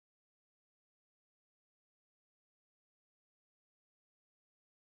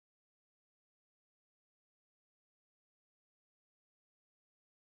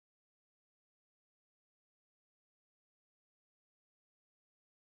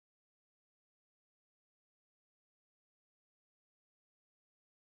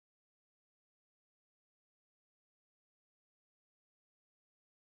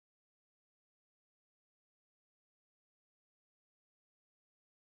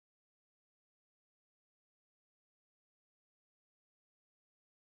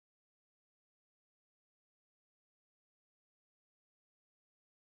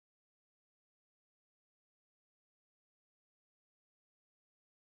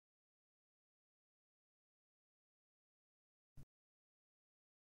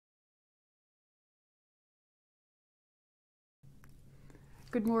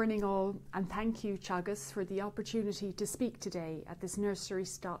Good morning all, and thank you Teagasc for the opportunity to speak today at this Nursery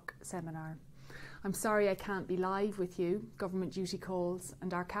Stock Seminar. I'm sorry I can't be live with you, government duty calls,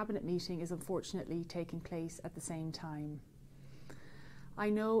 and our cabinet meeting is unfortunately taking place at the same time. I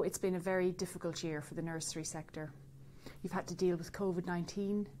know it's been a very difficult year for the nursery sector. You've had to deal with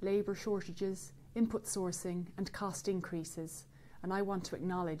COVID-19, labour shortages, input sourcing and cost increases, and I want to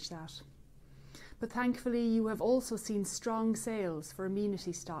acknowledge that. But thankfully you have also seen strong sales for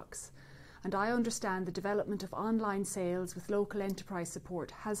amenity stocks, and I understand the development of online sales with local enterprise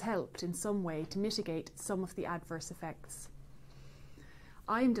support has helped in some way to mitigate some of the adverse effects.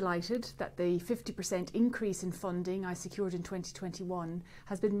 I am delighted that the 50% increase in funding I secured in 2021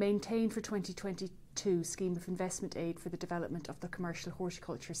 has been maintained for 2022 Scheme of Investment Aid for the development of the commercial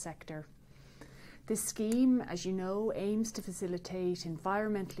horticulture sector. This scheme, as you know, aims to facilitate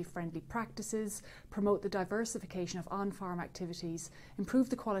environmentally friendly practices, promote the diversification of on-farm activities, improve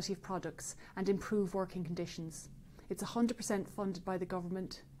the quality of products and improve working conditions. It's 100% funded by the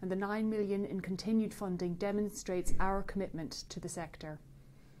government, and the 9 million in continued funding demonstrates our commitment to the sector.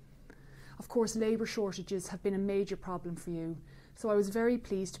 Of course, labour shortages have been a major problem for you, so I was very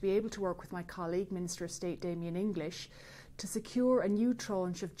pleased to be able to work with my colleague, Minister of State Damien English, to secure a new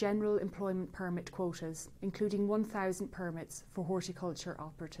tranche of general employment permit quotas, including 1,000 permits for horticulture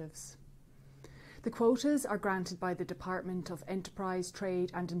operatives. The quotas are granted by the Department of Enterprise,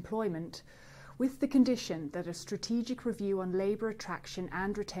 Trade and Employment, with the condition that a strategic review on labour attraction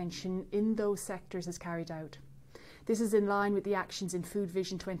and retention in those sectors is carried out. This is in line with the actions in Food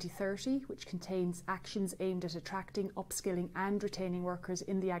Vision 2030, which contains actions aimed at attracting, upskilling and retaining workers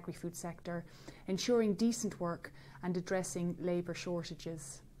in the agri-food sector, ensuring decent work and addressing labour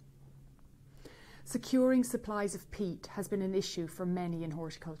shortages. Securing supplies of peat has been an issue for many in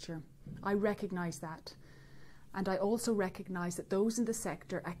horticulture. I recognise that, and I also recognise that those in the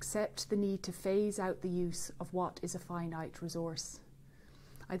sector accept the need to phase out the use of what is a finite resource.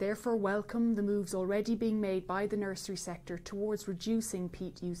 I therefore welcome the moves already being made by the nursery sector towards reducing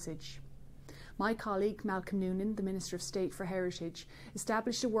peat usage. My colleague Malcolm Noonan, the Minister of State for Heritage,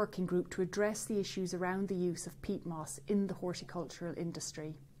 established a working group to address the issues around the use of peat moss in the horticultural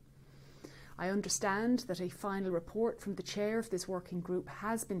industry. I understand that a final report from the chair of this working group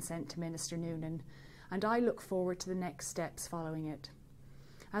has been sent to Minister Noonan, and I look forward to the next steps following it.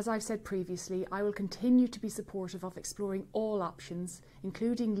 As I've said previously, I will continue to be supportive of exploring all options,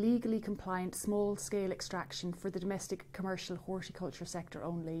 including legally compliant small-scale extraction for the domestic commercial horticulture sector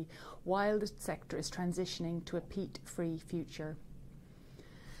only, while the sector is transitioning to a peat-free future.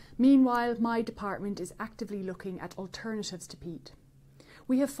 Meanwhile, my department is actively looking at alternatives to peat.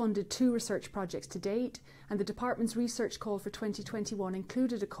 We have funded 2 research projects to date, and the department's research call for 2021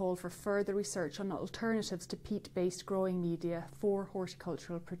 included a call for further research on alternatives to peat-based growing media for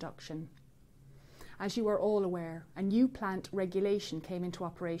horticultural production. As you are all aware, a new plant regulation came into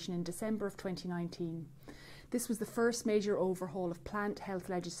operation in December of 2019. This was the first major overhaul of plant health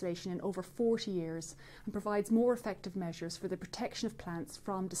legislation in over 40 years and provides more effective measures for the protection of plants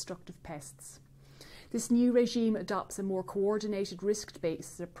from destructive pests. This new regime adopts a more coordinated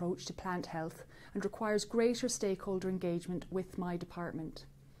risk-based approach to plant health and requires greater stakeholder engagement with my department.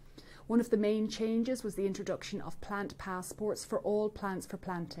 One of the main changes was the introduction of plant passports for all plants for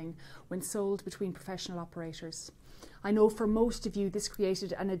planting when sold between professional operators. I know for most of you this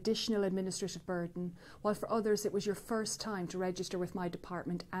created an additional administrative burden, while for others it was your first time to register with my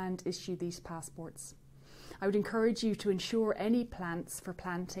department and issue these passports. I would encourage you to ensure any plants for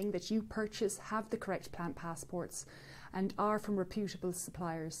planting that you purchase have the correct plant passports and are from reputable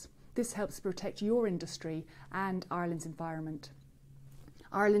suppliers. This helps protect your industry and Ireland's environment.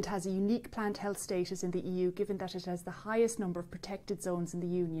 Ireland has a unique plant health status in the EU, given that it has the highest number of protected zones in the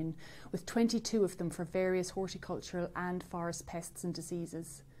Union, with 22 of them for various horticultural and forest pests and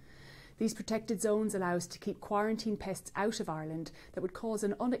diseases. These protected zones allow us to keep quarantine pests out of Ireland that would cause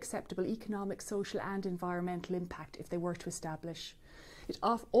an unacceptable economic, social and environmental impact if they were to establish. It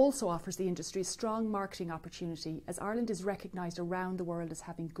also offers the industry a strong marketing opportunity, as Ireland is recognised around the world as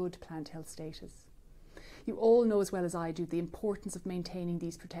having good plant health status. You all know as well as I do the importance of maintaining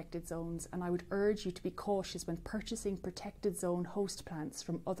these protected zones, and I would urge you to be cautious when purchasing protected zone host plants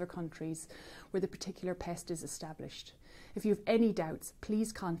from other countries where the particular pest is established. If you have any doubts,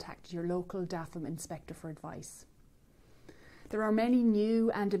 please contact your local DAFM inspector for advice. There are many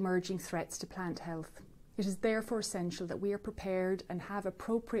new and emerging threats to plant health. It is therefore essential that we are prepared and have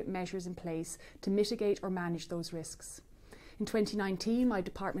appropriate measures in place to mitigate or manage those risks. In 2019, my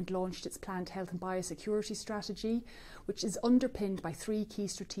department launched its plant health and biosecurity strategy, which is underpinned by 3 key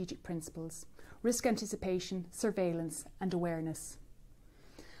strategic principles: risk anticipation, surveillance and awareness.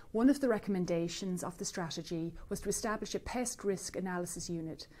 One of the recommendations of the strategy was to establish a pest risk analysis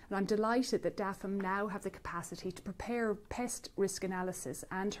unit, and I'm delighted that DAFM now have the capacity to prepare pest risk analysis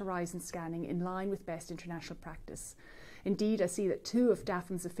and horizon scanning in line with best international practice. Indeed, I see that 2 of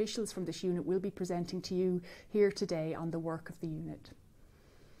DAFM's officials from this unit will be presenting to you here today on the work of the unit.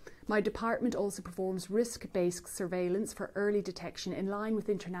 My department also performs risk-based surveillance for early detection in line with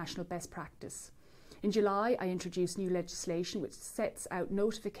international best practice. In July, I introduced new legislation which sets out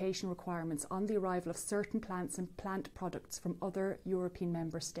notification requirements on the arrival of certain plants and plant products from other European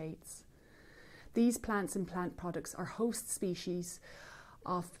member states. These plants and plant products are host species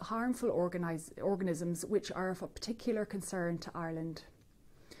of harmful organisms which are of a particular concern to Ireland.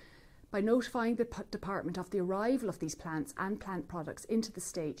 By notifying the department of the arrival of these plants and plant products into the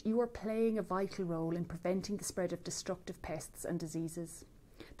state, you are playing a vital role in preventing the spread of destructive pests and diseases.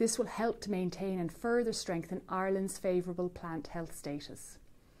 This will help to maintain and further strengthen Ireland's favourable plant health status.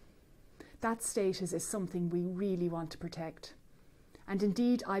 That status is something we really want to protect. And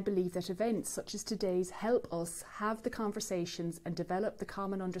indeed, I believe that events such as today's help us have the conversations and develop the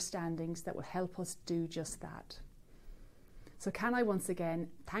common understandings that will help us do just that. So can I once again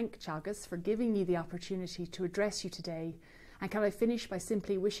thank Teagasc for giving me the opportunity to address you today, and can I finish by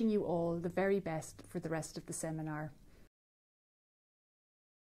simply wishing you all the very best for the rest of the seminar.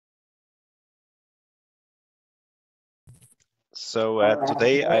 So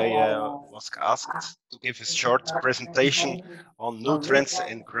today I was asked to give a short presentation on new trends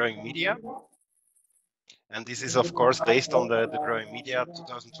in growing media. And this is of course based on the Growing Media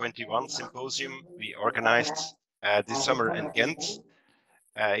 2021 symposium we organized this summer in Ghent.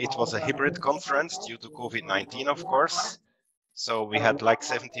 It was a hybrid conference due to COVID-19, of course. So we had like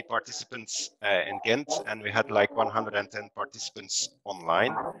 70 participants in Ghent, and we had like 110 participants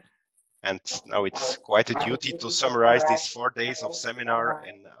online. And now it's quite a duty to summarize these 4 days of seminar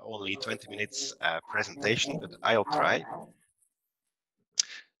in only 20 minutes presentation, but I'll try.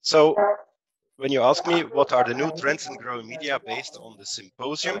 So when you ask me what are the new trends in growing media based on the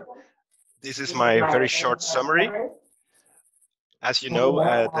symposium, this is my very short summary. As you know,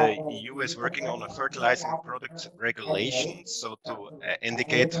 the EU is working on a fertilizing product regulation, so to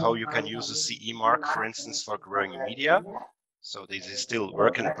indicate how you can use a CE mark, for instance, for growing media. So this is still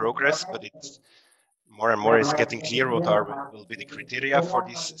work in progress, but it's more and more is getting clear what will be the criteria for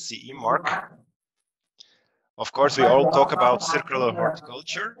this CE mark. Of course, we all talk about circular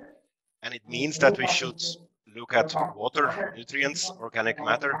horticulture, and it means that we should look at water, nutrients, organic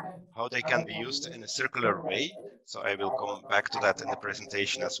matter, how they can be used in a circular way. So I will come back to that in the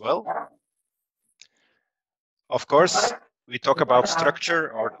presentation as well. Of course, we talk about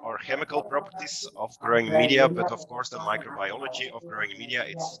structure or chemical properties of growing media, but of course the microbiology of growing media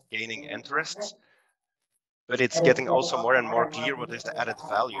is gaining interest. But it's getting also more and more clear what is the added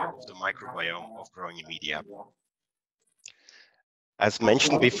value of the microbiome of growing media. As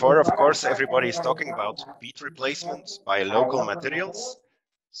mentioned before, of course, everybody is talking about peat replacement by local materials.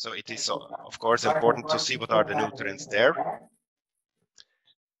 So it is, of course, important to see what are the new trends there.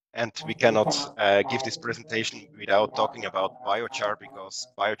 And we cannot give this presentation without talking about biochar, because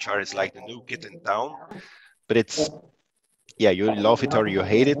biochar is like the new kid in town. But it's, yeah, you love it or you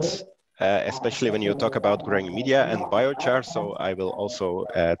hate it, especially when you talk about growing media and biochar. So I will also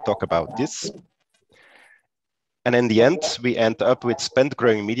talk about this. And in the end, we end up with spent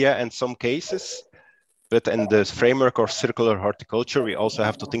growing media in some cases. But in the framework of circular horticulture, we also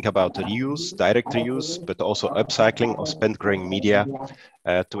have to think about reuse, direct reuse, but also upcycling of spent growing media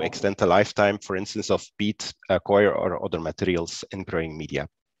to extend the lifetime, for instance, of peat, coir, or other materials in growing media.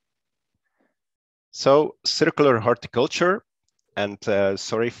 So circular horticulture, and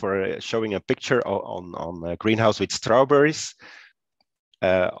sorry for showing a picture on a greenhouse with strawberries.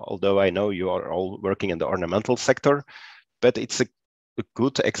 Although I know you are all working in the ornamental sector, but it's a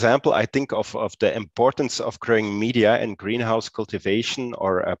good example, I think, of the importance of growing media in greenhouse cultivation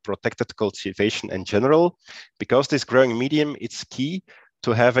or protected cultivation in general, because this growing medium is key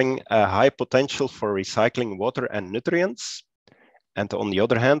to having a high potential for recycling water and nutrients. And on the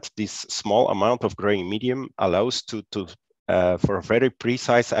other hand, this small amount of growing medium allows for a very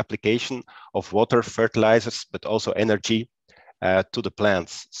precise application of water, fertilizers, but also energy to the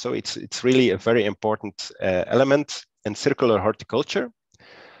plants. So it's really a very important element in circular horticulture.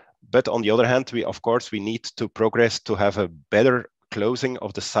 But on the other hand, we need to progress to have a better closing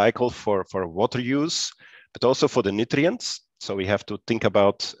of the cycle for water use, but also for the nutrients. So we have to think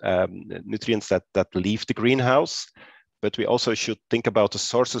about nutrients that leave the greenhouse, but we also should think about the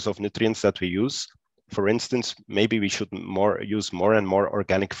sources of nutrients that we use. For instance, maybe we should use more and more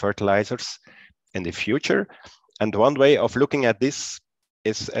organic fertilizers in the future. And one way of looking at this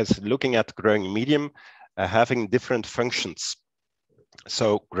is looking at growing medium having different functions.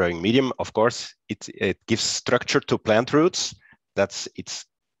 So growing medium, of course, it gives structure to plant roots. That's its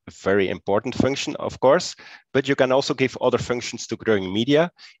very important function, of course, but you can also give other functions to growing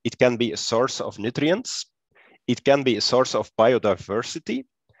media. It can be a source of nutrients. It can be a source of biodiversity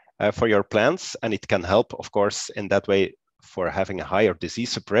for your plants, and it can help, of course, in that way for having a higher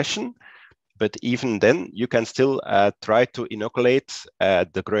disease suppression. But even then, you can still try to inoculate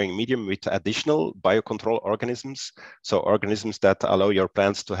the growing medium with additional biocontrol organisms, so organisms that allow your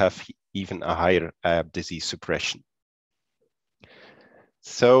plants to have even a higher disease suppression.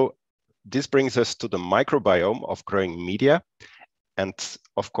 So this brings us to the microbiome of growing media. And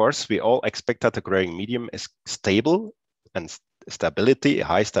of course, we all expect that the growing medium is stable, and stability,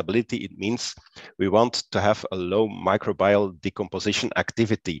 high stability, it means we want to have a low microbial decomposition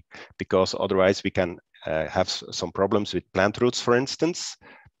activity, because otherwise we can have some problems with plant roots, for instance.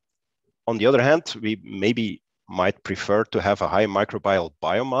 On the other hand, we maybe might prefer to have a high microbial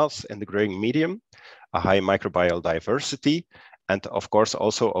biomass in the growing medium, a high microbial diversity, and of course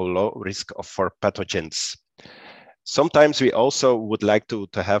also a low risk for pathogens. Sometimes we also would like to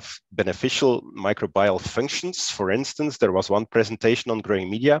have beneficial microbial functions. For instance, there was one presentation on growing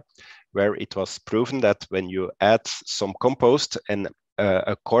media where it was proven that when you add some compost and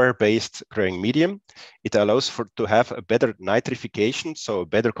a core-based growing medium, it allows to have a better nitrification, so a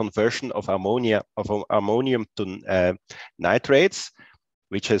better conversion of ammonium to nitrates,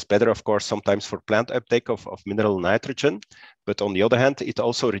 which is better, of course, sometimes for plant uptake of mineral nitrogen. But on the other hand, it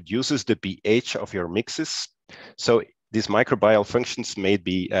also reduces the pH of your mixes. So these microbial functions may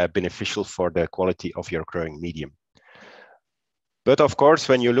be beneficial for the quality of your growing medium. But of course,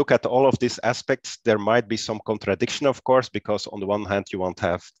 when you look at all of these aspects, there might be some contradiction, of course, because on the one hand, you want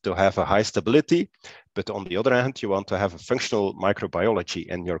to have a high stability, but on the other hand, you want to have a functional microbiology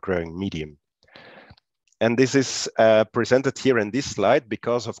in your growing medium. And this is presented here in this slide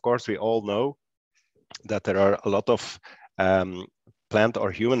because, of course, we all know that there are a lot of plant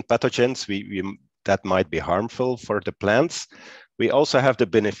or human pathogens that might be harmful for the plants. We also have the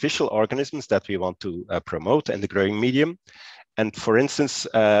beneficial organisms that we want to promote in the growing medium. And for instance,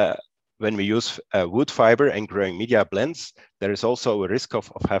 when we use wood fiber and growing media blends, there is also a risk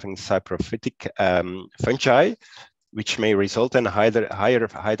of having saprophytic fungi, which may result in higher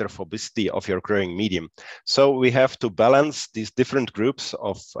hydrophobicity of your growing medium. So we have to balance these different groups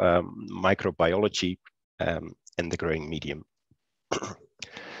of microbiology in the growing medium.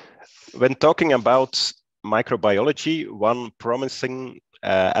 When talking about microbiology, one promising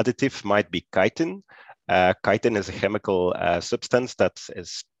additive might be chitin. Chitin is a chemical substance that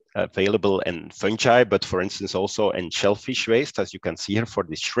is available in fungi, but for instance also in shellfish waste, as you can see here for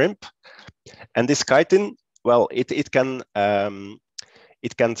the shrimp. And this chitin, well, it can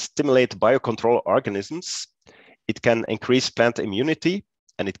stimulate biocontrol organisms. It can increase plant immunity,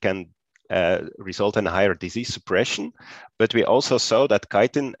 and it can result in higher disease suppression. But we also saw that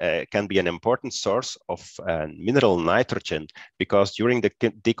chitin can be an important source of mineral nitrogen, because during the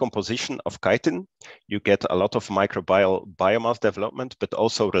decomposition of chitin, you get a lot of microbial biomass development, but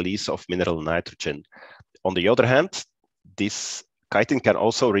also release of mineral nitrogen. On the other hand, this chitin can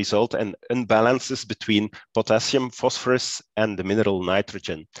also result in imbalances between potassium, phosphorus, and the mineral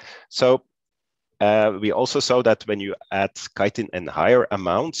nitrogen. So we also saw that when you add chitin in higher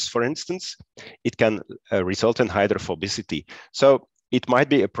amounts, for instance, it can result in hydrophobicity. So it might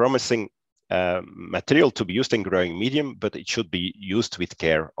be a promising material to be used in growing medium, but it should be used with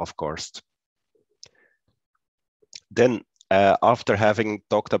care, of course. Then after having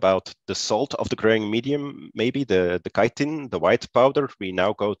talked about the salt of the growing medium, maybe the chitin, the white powder, we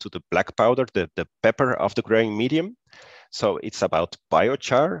now go to the black powder, the pepper of the growing medium. So it's about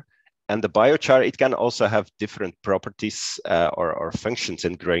biochar. And the biochar, it can also have different properties or functions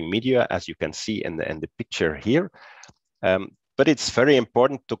in growing media, as you can see in the picture here. But it's very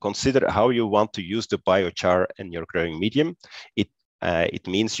important to consider how you want to use the biochar in your growing medium. It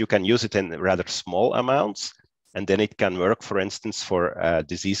means you can use it in rather small amounts, and then it can work, for instance, for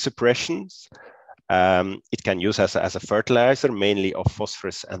disease suppressions. It can use as a fertilizer, mainly of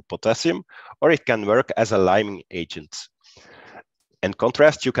phosphorus and potassium, or it can work as a liming agent. In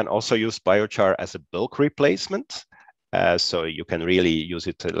contrast, you can also use biochar as a bulk replacement. So you can really use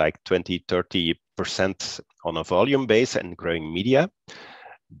it like 20–30% on a volume base in growing media.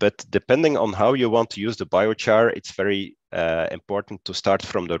 But depending on how you want to use the biochar, it's very important to start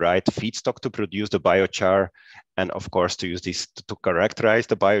from the right feedstock to produce the biochar. And of course, to use this to characterize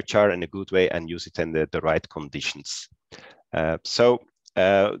the biochar in a good way and use it in the right conditions.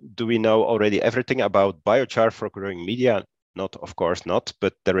 Do we know already everything about biochar for growing media? Not, of course not,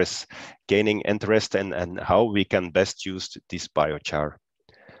 but there is gaining interest in how we can best use this biochar.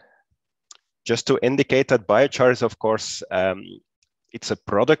 Just to indicate that biochar is, of course, it's a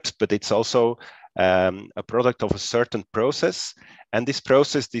product, but it's also a product of a certain process. And this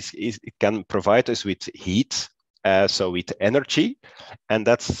process, it can provide us with heat, so with energy. And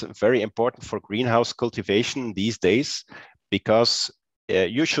that's very important for greenhouse cultivation these days, because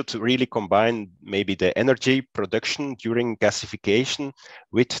you should really combine maybe the energy production during gasification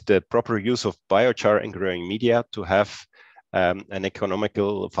with the proper use of biochar in growing media to have an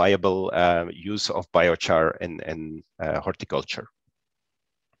economical, viable use of biochar in horticulture.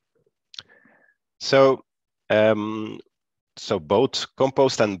 So, so both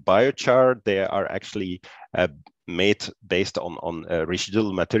compost and biochar, they are actually made based on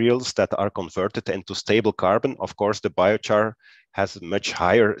residual materials that are converted into stable carbon. Of course, the biochar has much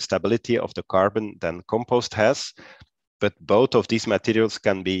higher stability of the carbon than compost has, but both of these materials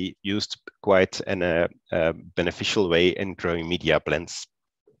can be used quite in a beneficial way in growing media blends.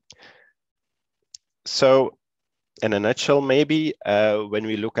 So in a nutshell, maybe when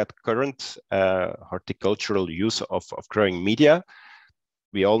we look at current horticultural use of growing media,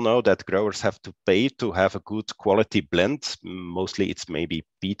 we all know that growers have to pay to have a good quality blend. Mostly it's maybe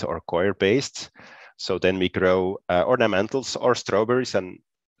peat or coir based. So then we grow ornamentals or strawberries, and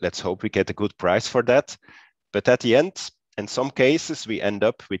let's hope we get a good price for that. But at the end, in some cases, we end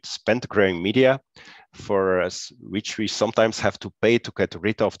up with spent growing media for which we sometimes have to pay to get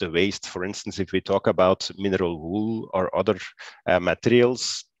rid of the waste. For instance, if we talk about mineral wool or other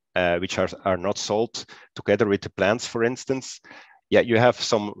materials which are not sold together with the plants, for instance, yeah, you have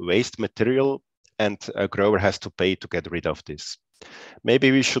some waste material and a grower has to pay to get rid of this.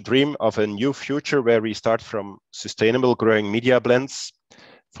 Maybe we should dream of a new future where we start from sustainable growing media blends,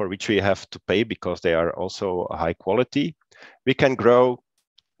 for which we have to pay because they are also high quality. We can grow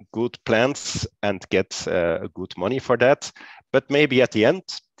good plants and get good money for that. But maybe at the end,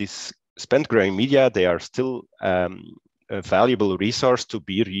 this spent growing media, they are still a valuable resource to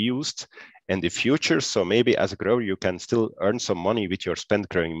be reused in the future. So maybe as a grower, you can still earn some money with your spent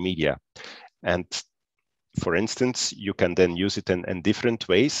growing media. And for instance, you can then use it in different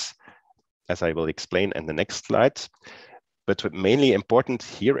ways, as I will explain in the next slide. But what mainly important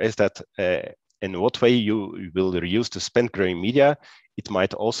here is that in what way you will reuse the spent growing media. It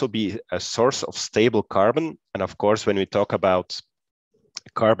might also be a source of stable carbon. And of course, when we talk about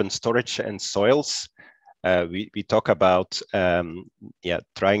carbon storage and soils, we talk about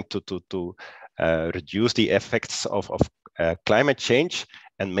trying to reduce the effects of climate change.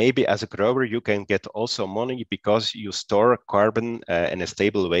 And maybe as a grower, you can get also money because you store carbon in a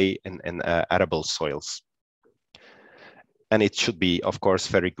stable way in arable soils. And it should be, of course,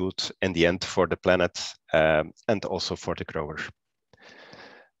 very good in the end for the planet and also for the grower.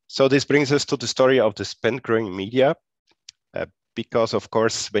 So this brings us to the story of the spent growing media, because of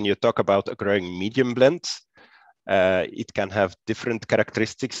course, when you talk about a growing medium blend, it can have different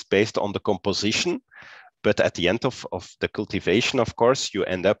characteristics based on the composition. But at the end of the cultivation, of course, you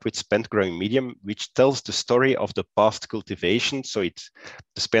end up with spent growing medium, which tells the story of the past cultivation. So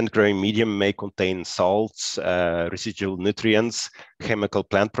the spent growing medium may contain salts, residual nutrients, chemical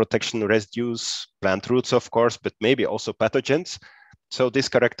plant protection residues, plant roots, of course, but maybe also pathogens. So these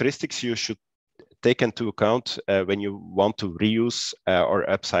characteristics you should take into account when you want to reuse or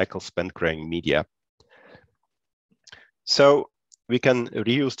upcycle spent growing media. So we can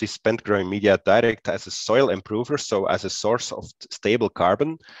reuse this spent growing media direct as a soil improver, so as a source of stable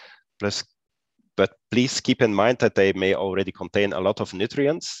carbon. But please keep in mind that they may already contain a lot of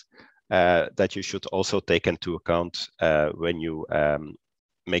nutrients that you should also take into account when you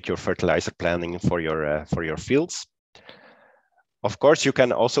make your fertilizer planning for your fields. Of course, you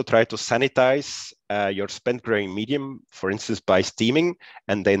can also try to sanitize your spent growing medium, for instance, by steaming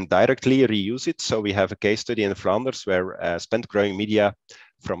and then directly reuse it. So we have a case study in Flanders where spent growing media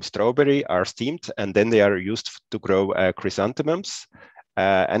from strawberry are steamed and then they are used to grow chrysanthemums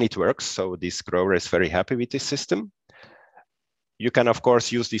and it works. So this grower is very happy with this system. You can, of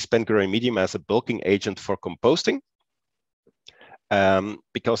course, use the spent growing medium as a bulking agent for composting.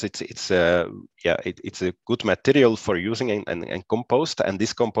 Because it's a good material for using in compost, and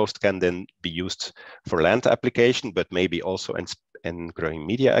this compost can then be used for land application, but maybe also in growing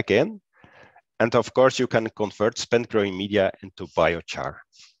media again. And of course, you can convert spent growing media into biochar.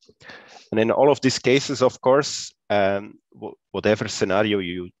 And in all of these cases, of course, whatever scenario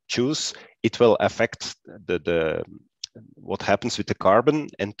you choose, it will affect what happens with the carbon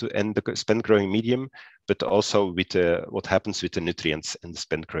and the spent growing medium, but also with what happens with the nutrients in the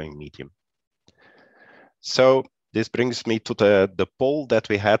spent growing medium. So This brings me to the poll that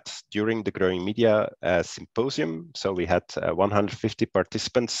we had during the Growing Media Symposium. So we had 150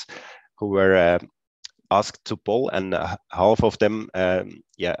 participants who were asked to poll, and half of them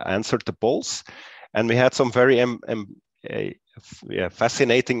answered the polls. And we had some very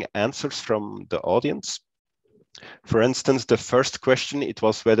fascinating answers from the audience. For instance, the first question, it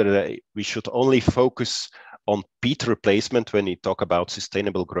was whether we should only focus on peat replacement when we talk about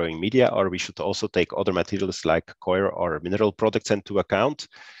sustainable growing media, or we should also take other materials like coir or mineral products into account.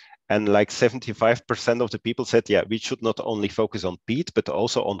 And like 75% of the people said, yeah, we should not only focus on peat, but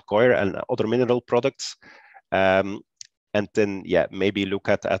also on coir and other mineral products. And then, yeah, maybe look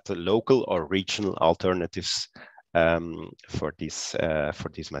at the local or regional alternatives for these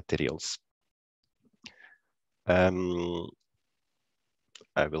materials. I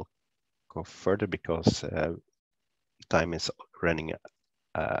will go further because time is running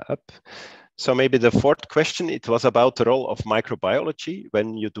up. So maybe the fourth question, it was about the role of microbiology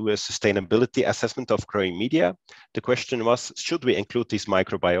when you do a sustainability assessment of growing media. The question was, should we include this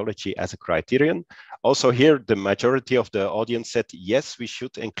microbiology as a criterion? Also here, the majority of the audience said, yes, we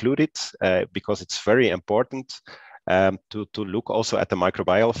should include it because it's very important to look also at the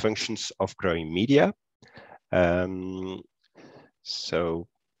microbial functions of growing media. So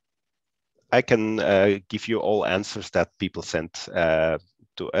I can give you all answers that people sent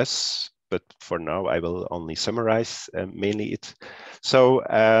to us, but for now I will only summarize mainly it. So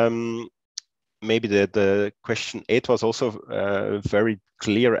maybe the question 8 was also a very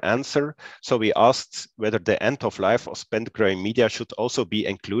clear answer. So we asked whether the end of life of spent growing media should also be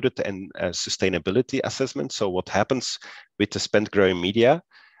included in a sustainability assessment. So what happens with the spent growing media?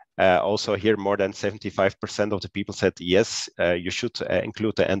 Also here, more than 75% of the people said, yes, you should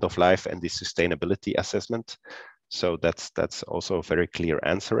include the end of life and the sustainability assessment. So that's also a very clear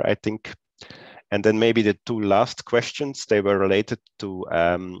answer, I think. And then maybe the two last questions, they were related to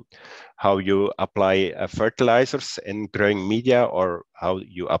how you apply fertilizers in growing media, or how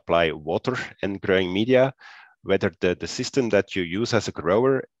you apply water in growing media, whether the system that you use as a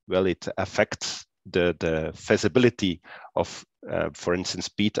grower, well, it affects the feasibility of, for instance,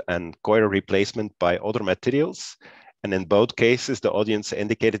 peat and coir replacement by other materials. And in both cases, the audience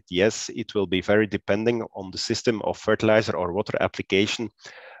indicated, yes, it will be very depending on the system of fertilizer or water application,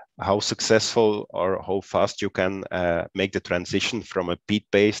 how successful or how fast you can make the transition from a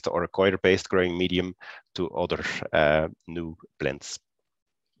peat-based or a coir-based growing medium to other new blends.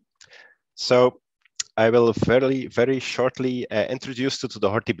 So I will very shortly introduce you to the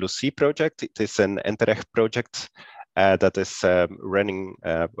HortiBlue project. It is an Interreg project that is running,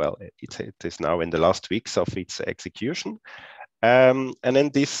 well, it is now in the last weeks of its execution. And in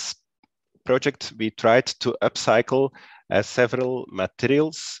this project, we tried to upcycle several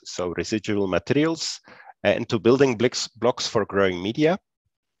materials, so residual materials, into building blocks for growing media.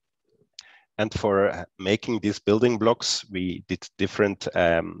 And for making these building blocks, we did different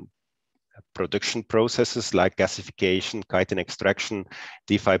production processes like gasification, chitin extraction,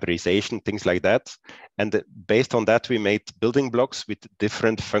 defiberization, things like that. And based on that, we made building blocks with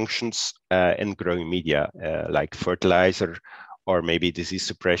different functions in growing media, like fertilizer, or maybe disease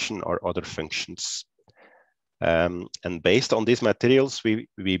suppression or other functions. And based on these materials,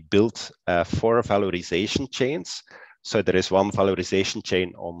 we built 4 valorization chains. So there is one valorization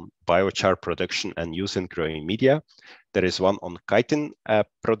chain on biochar production and use in growing media. There is one on chitin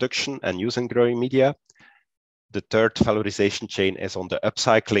production and use in growing media. The third valorization chain is on the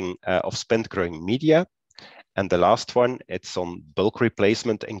upcycling of spent growing media. And the last one, it's on bulk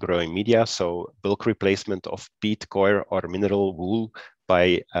replacement in growing media. So bulk replacement of peat, coir, or mineral wool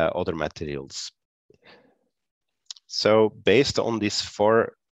by other materials. So based on these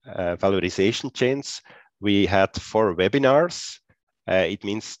 4 valorization chains, we had 4 webinars. It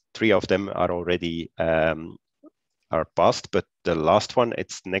means 3 of them are already are passed, but the last one,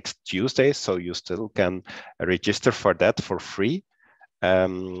 it's next Tuesday, so you still can register for that for free.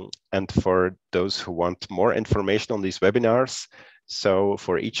 And for those who want more information on these webinars, so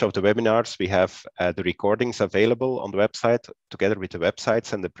for each of the webinars, we have the recordings available on the website together with the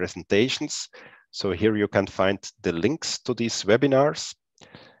websites and the presentations. So here you can find the links to these webinars.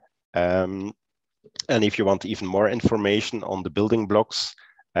 And if you want even more information on the building blocks,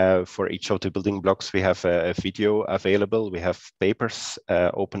 for each of the building blocks, we have a video available. We have papers,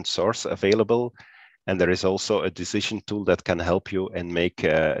 open source available. And there is also a decision tool that can help you and make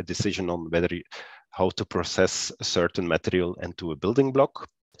a decision on whether how to process a certain material into a building block.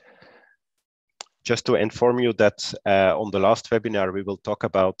 Just to inform you that on the last webinar, we will talk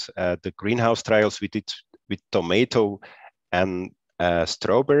about the greenhouse trials we did with tomato and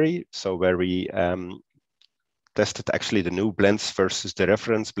strawberry. So where we tested actually the new blends versus the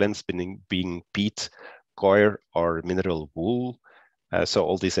reference blends being peat, coir, or mineral wool. So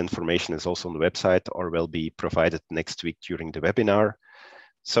all this information is also on the website or will be provided next week during the webinar.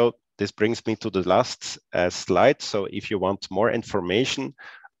 So this brings me to the last slide. So if you want more information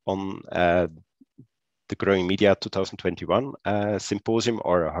on the Growing Media 2021 symposium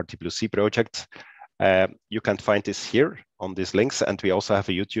or a Horti+C project, you can find this here on these links. And we also have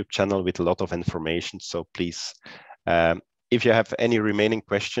a YouTube channel with a lot of information. So please, if you have any remaining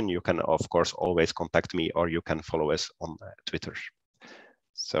question, you can of course always contact me, or you can follow us on Twitter.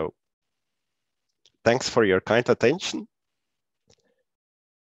 So thanks for your kind attention.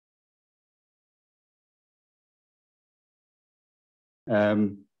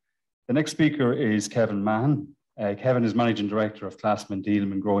 The next speaker is Kevin Mahon. Kevin is Managing Director of Klassman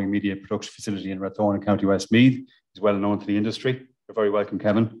Dielmann Growing Media Production Facility in Rathore, County Westmeath. He's well known to the industry. You're very welcome,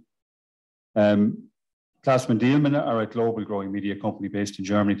 Kevin. Klassman Dielmann are a global growing media company based in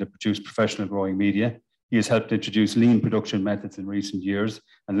Germany that produce professional growing media. He has helped introduce lean production methods in recent years,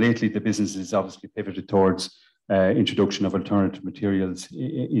 and lately the business is obviously pivoted towards introduction of alternative materials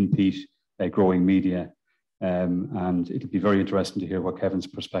in peat growing media. And it'll be very interesting to hear what Kevin's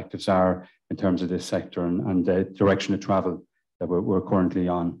perspectives are in terms of this sector and the direction of travel that we're currently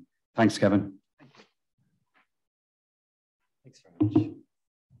on. Thanks, Kevin. Thanks very much.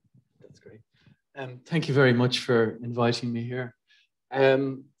 That's great. Thank you very much for inviting me here.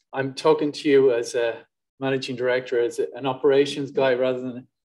 I'm talking to you as a managing director, as an operations guy rather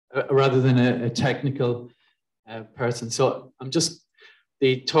than a technical person. So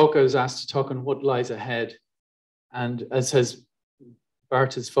the talk I was asked to talk on what lies ahead. And as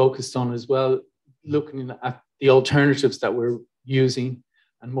Bart has focused on as well, looking at the alternatives that we're using,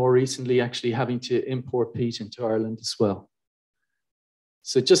 and more recently actually having to import peat into Ireland as well.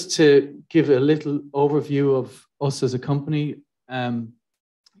 So just to give a little overview of us as a company,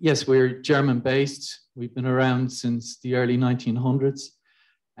 yes, we're German based. We've been around since the early 1900s.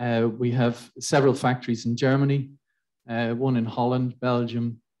 We have several factories in Germany, one in Holland,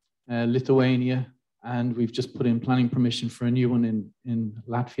 Belgium, Lithuania, and we've just put in planning permission for a new one in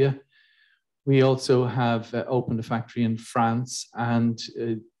Latvia. We also have opened a factory in France, and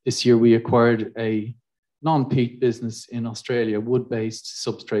this year we acquired a non-peat business in Australia, wood-based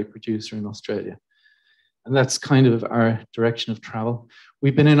substrate producer in Australia. And that's kind of our direction of travel.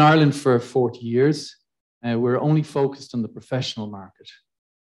 We've been in Ireland for 40 years. We're only focused on the professional market.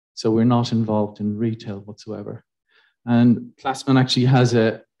 So we're not involved in retail whatsoever. And Klassman actually has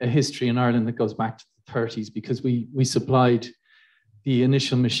a history in Ireland that goes back to the 30s, because we supplied the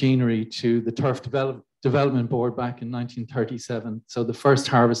initial machinery to the Turf Development Board back in 1937. So the first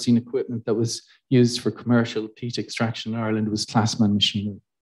harvesting equipment that was used for commercial peat extraction in Ireland was Klassman machinery.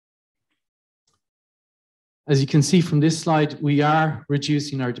 As you can see from this slide, we are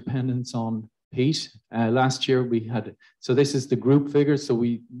reducing our dependence on peat. Last year we had, so this is the group figure. So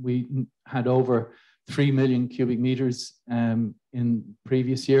we had over 3 million cubic meters in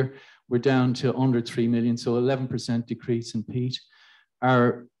previous year. We're down to under 3 million, so 11% decrease in peat.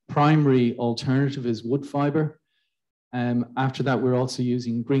 Our primary alternative is wood fiber. After that, we're also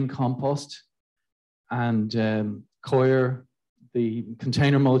using green compost and coir. The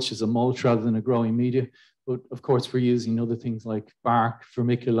container mulch is a mulch rather than a growing media. But of course, we're using other things like bark,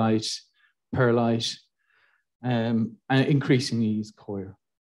 vermiculite, perlite, and increasingly use coir.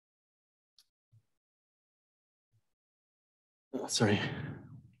 Oh, sorry.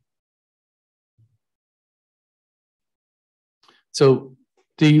 So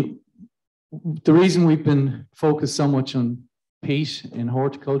the reason we've been focused so much on peat in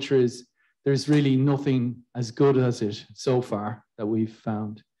horticulture is there's really nothing as good as it so far that we've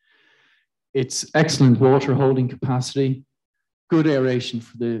found. It's excellent water holding capacity, good aeration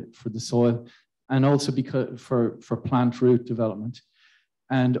for the soil, and also because for plant root development,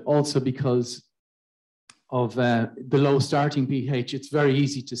 and also because of the low starting pH, it's very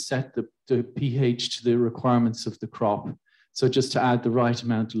easy to set the pH to the requirements of the crop. So just to add the right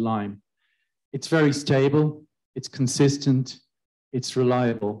amount of lime. It's very stable, it's consistent, it's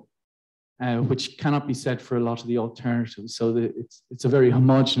reliable, which cannot be said for a lot of the alternatives. So it's a very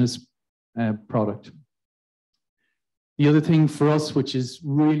homogeneous product. The other thing for us, which is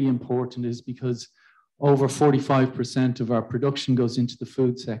really important, is because over 45% of our production goes into the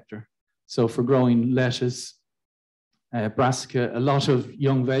food sector. So for growing lettuce, brassica, a lot of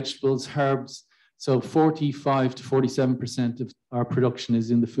young vegetables, herbs. So 45 to 47% of our production is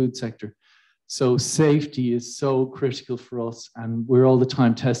in the food sector. So safety is so critical for us, and we're all the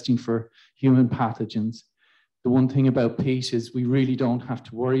time testing for human pathogens. The one thing about peat is we really don't have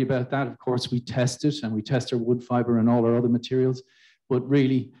to worry about that. Of course, we test it and we test our wood fiber and all our other materials, but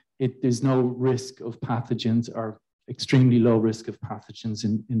really there's no risk of pathogens or extremely low risk of pathogens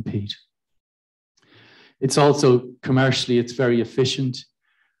in peat. It's also commercially, it's very efficient.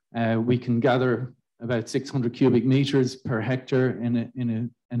 We can gather about 600 cubic meters per hectare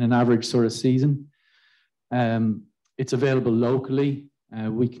in an average sort of season. It's available locally.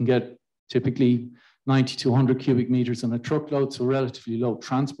 We can get typically 90 to 100 cubic meters on a truckload, so relatively low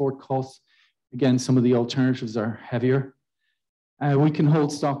transport costs. Again, some of the alternatives are heavier. We can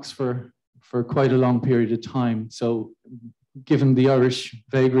hold stocks for quite a long period of time. So given the Irish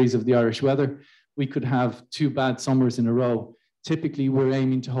vagaries of the Irish weather, we could have 2 bad summers in a row. Typically, we're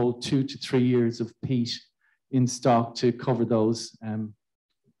aiming to hold 2 to 3 years of peat in stock to cover those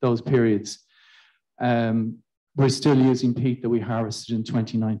periods. We're still using peat that we harvested in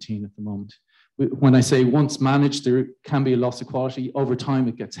 2019 at the moment. When I say once managed, there can be a loss of quality. Over time,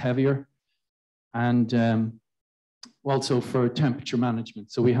 it gets heavier. And also for temperature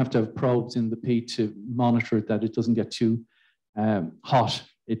management. So we have to have probes in the peat to monitor that it doesn't get too hot.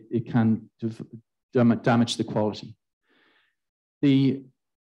 It can damage the quality. The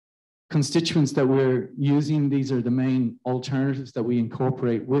constituents that we're using, these are the main alternatives that we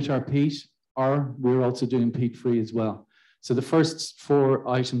incorporate with our peat, or we're also doing peat-free as well. So the first 4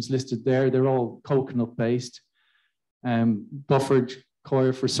 items listed there, they're all coconut-based. Buffered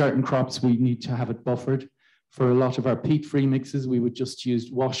coir, for certain crops, we need to have it buffered. For a lot of our peat-free mixes, we would just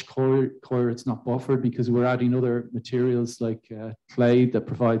use wash coir. It's not buffered because we're adding other materials like clay that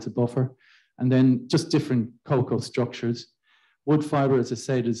provides a buffer. And then just different cocoa structures. Wood fiber, as I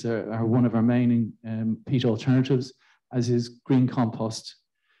said, is one of our main peat alternatives, as is green compost.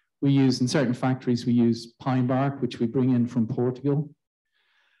 We use, in certain factories, we use pine bark, which we bring in from Portugal.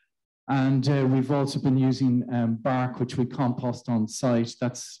 And we've also been using bark, which we compost on site.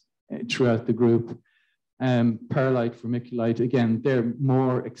 That's throughout the group. Perlite, vermiculite, again, they're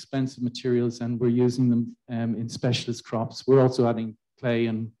more expensive materials and we're using them in specialist crops. We're also adding clay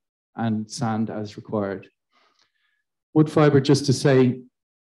and sand as required. Wood fiber, just to say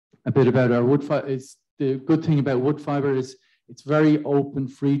a bit about our wood fiber, the good thing about wood fiber is it's very open,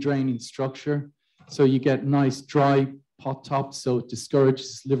 free draining structure. So you get nice dry pot tops, so it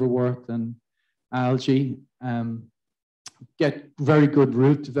discourages liverwort and algae. Get very good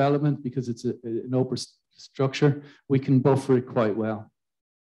root development because it's an open structure. We can buffer it quite well.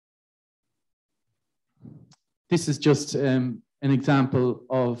 This is just an example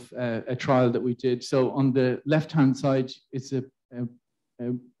of a trial that we did. So on the left-hand side, it's a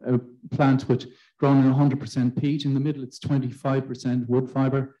plant grown in 100% peat. In the middle, it's 25% wood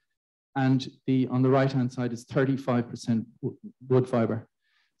fiber. And on the right-hand side is 35% wood fiber.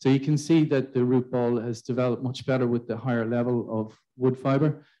 So you can see that the root ball has developed much better with the higher level of wood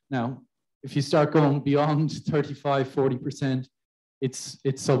fiber. Now, if you start going beyond 35, 40%, it's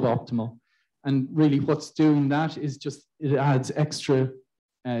suboptimal. And really what's doing that is just, it adds extra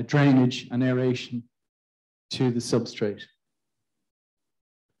drainage and aeration to the substrate.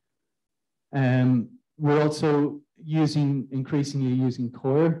 We're also increasingly using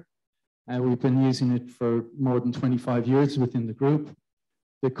coir. We've been using it for more than 25 years within the group.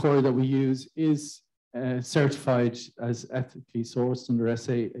 The coir that we use is certified as ethically sourced under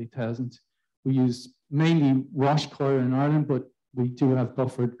SA 8000. We use mainly wash coir in Ireland, but we do have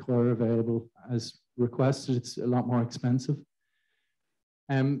buffered coir available as requested. It's a lot more expensive.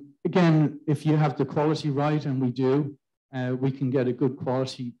 Again, if you have the quality right, and we do, we can get a good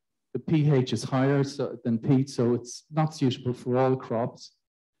quality. The pH is higher than peat, so it's not suitable for all crops.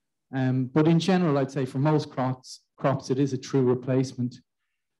 But in general, I'd say for most crops, it is a true replacement.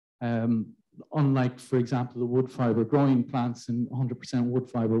 Unlike, for example, the wood fiber, growing plants in 100% wood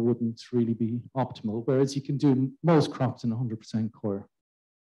fiber wouldn't really be optimal, whereas you can do most crops in 100% coir.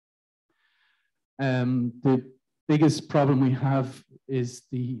 The biggest problem we have is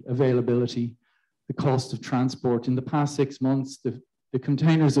the availability, the cost of transport. In the past 6 months, the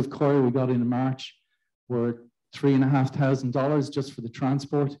containers of coir we got in March were $3,500 just for the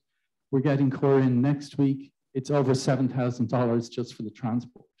transport. We're getting coir in next week. It's over $7,000 just for the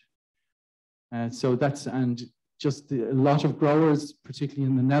transport. So that's, and just a lot of growers, particularly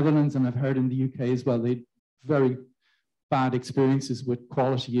in the Netherlands, and I've heard in the UK as well, they had very bad experiences with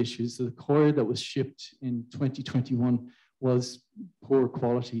quality issues. So the coir that was shipped in 2021 was poor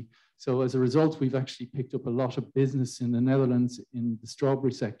quality. So as a result, we've actually picked up a lot of business in the Netherlands in the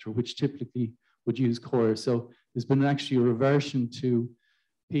strawberry sector, which typically would use coir. So there's been actually a reversion to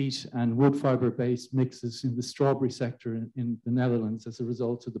peat and wood fiber based mixes in the strawberry sector in the Netherlands as a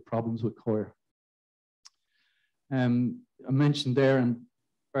result of the problems with coir. I mentioned there, and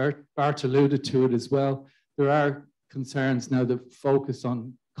Bart alluded to it as well, there are concerns now that focus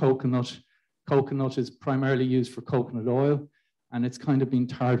on coconut. Coconut is primarily used for coconut oil, and it's kind of been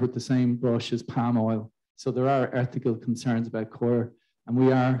tarred with the same brush as palm oil. So there are ethical concerns about coir, and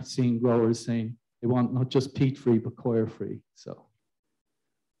we are seeing growers saying they want not just peat-free, but coir-free. So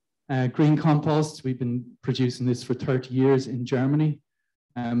green compost, we've been producing this for 30 years in Germany.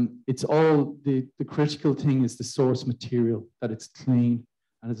 It's all, the critical thing is the source material, that it's clean.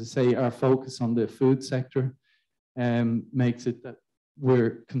 And as I say, our focus on the food sector makes it that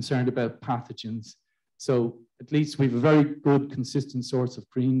we're concerned about pathogens. So at least we have a very good, consistent source of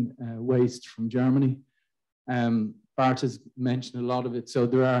green waste from Germany. Bart has mentioned a lot of it. So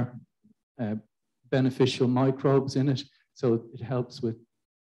there are beneficial microbes in it. So it helps with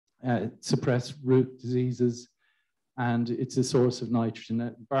suppress root diseases, and it's a source of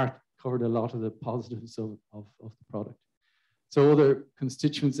nitrogen. Bart covered a lot of the positives of the product. So other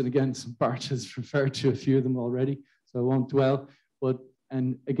constituents, and again, Bart has referred to a few of them already, so I won't dwell, but,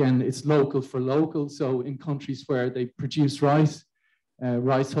 and again, it's local for local. So in countries where they produce rice,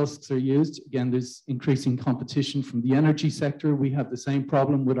 rice husks are used. Again, there's increasing competition from the energy sector. We have the same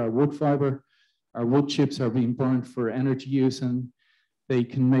problem with our wood fiber. Our wood chips are being burned for energy use, and they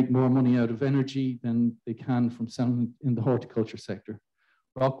can make more money out of energy than they can from selling in the horticulture sector.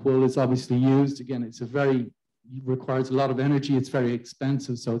 Rock wool is obviously used. Again, it's requires a lot of energy. It's very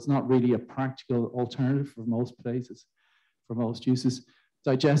expensive, so it's not really a practical alternative for most places, for most uses.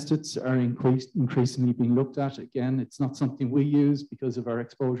 Digesteds are increasingly being looked at. Again, it's not something we use because of our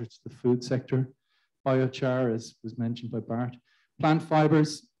exposure to the food sector. Biochar, as was mentioned by Bart. Plant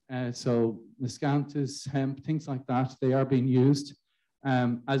fibers, so miscanthus, hemp, things like that, they are being used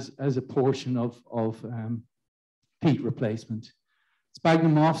as a portion of peat replacement.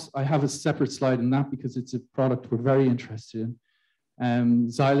 Sphagnum moss, I have a separate slide on that because it's a product we're very interested in.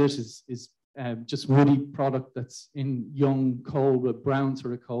 Xylite is just woody product that's in young coal, with brown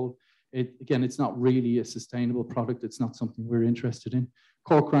sort of coal. Again, it's not really a sustainable product. It's not something we're interested in.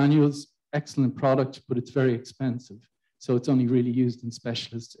 Cork granules, excellent product, but it's very expensive. So it's only really used in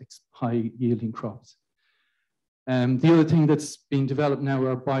specialist high yielding crops. The other thing that's being developed now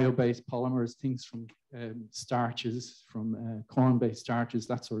are bio-based polymers, things from starches, from corn-based starches,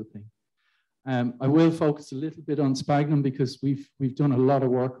 that sort of thing. I will focus a little bit on sphagnum because we've done a lot of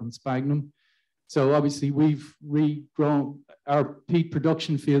work on sphagnum. So obviously we've regrown our peat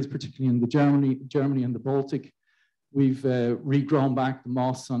production fields, particularly in the Germany and the Baltic. We've regrown back the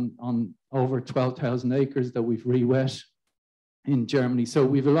moss on over 12,000 acres that we've re-wet in Germany. So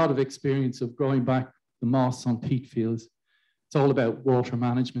we've a lot of experience of growing back the moss on peat fields. It's all about water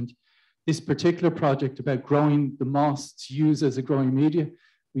management. This particular project about growing the moss to use as a growing media,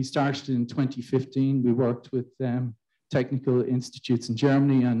 we started in 2015. We worked with technical institutes in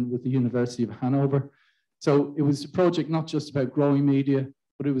Germany and with the University of Hanover. So it was a project not just about growing media,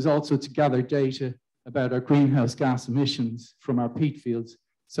 but it was also to gather data about our greenhouse gas emissions from our peat fields.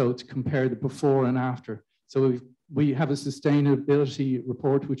 So to compare the before and after. So we have a sustainability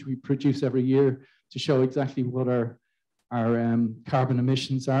report, which we produce every year to show exactly what our carbon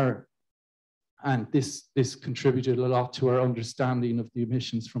emissions are. And this contributed a lot to our understanding of the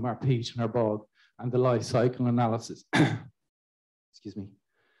emissions from our peat and our bog and the life cycle analysis. Excuse me.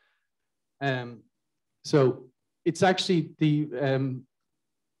 So it's actually the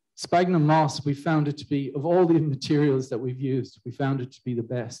sphagnum moss, we found it to be, of all the materials that we've used, we found it to be the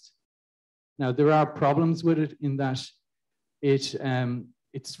best. Now, there are problems with it in that it's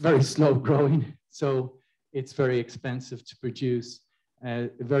very slow growing, so it's very expensive to produce.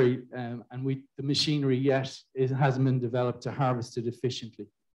 And the machinery yet hasn't been developed to harvest it efficiently.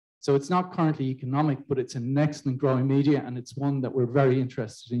 So it's not currently economic, but it's an excellent growing media, and it's one that we're very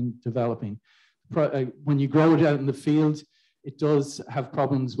interested in developing. When you grow it out in the field, it does have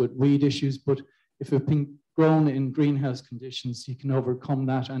problems with weed issues, but if it's been grown in greenhouse conditions, you can overcome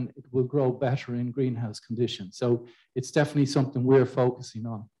that and it will grow better in greenhouse conditions. So it's definitely something we're focusing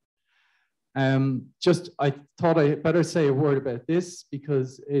on. I thought I better say a word about this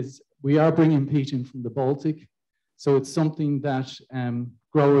because we are bringing peat in from the Baltic. So it's something that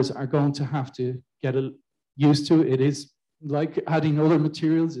growers are going to have to get used to. It is like adding other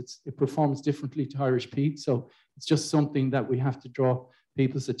materials. It performs differently to Irish peat. So it's just something that we have to draw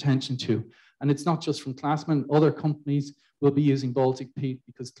people's attention to. And it's not just from Klassman. Other companies will be using Baltic peat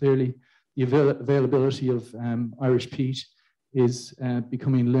because clearly the availability of Irish peat is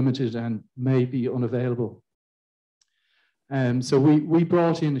becoming limited and may be unavailable. So we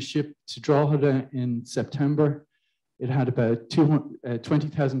brought in a ship to Drogheda in September. It had about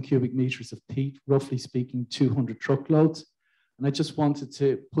 20,000 cubic meters of peat, roughly speaking, 200 truckloads. And I just wanted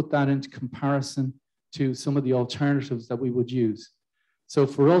to put that into comparison to some of the alternatives that we would use. So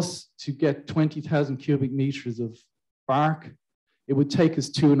for us to get 20,000 cubic meters of bark, it would take us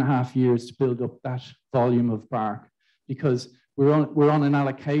 2.5 years to build up that volume of bark, because we're on an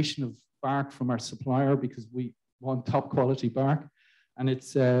allocation of bark from our supplier because we want top quality bark. And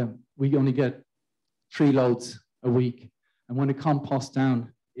it's we only get 3 loads a week. And when it composts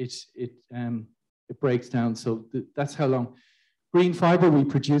down, it breaks down. So that's how long. Green fiber, we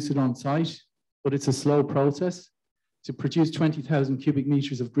produce it on site, but it's a slow process. To produce 20,000 cubic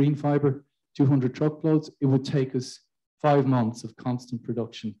meters of green fiber, 200 truckloads, it would take us 5 months of constant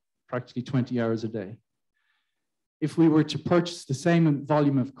production, practically 20 hours a day. If we were to purchase the same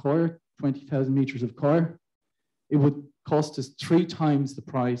volume of coir, 20,000 meters of coir, it would cost us 3 times the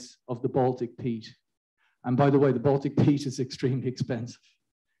price of the Baltic peat. And by the way, the Baltic peat is extremely expensive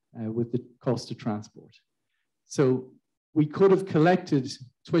with the cost of transport. So we could have collected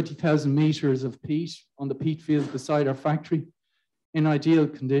 20,000 meters of peat on the peat field beside our factory. In ideal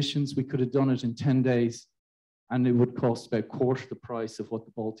conditions, we could have done it in 10 days, and it would cost about 1/4 the price of what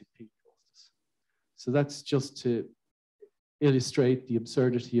the Baltic peat cost us. So that's just to illustrate the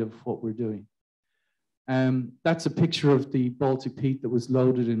absurdity of what we're doing. That's a picture of the Baltic peat that was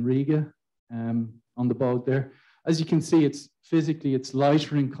loaded in Riga on the boat there. As you can see, it's physically, it's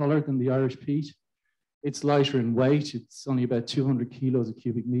lighter in color than the Irish peat. It's lighter in weight. It's only about 200 kilos a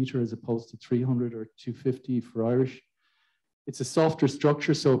cubic meter as opposed to 300 or 250 for Irish. It's a softer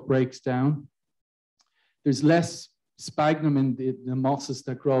structure, so it breaks down. There's less sphagnum in the mosses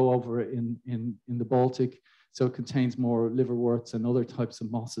that grow over in the Baltic, so it contains more liverworts and other types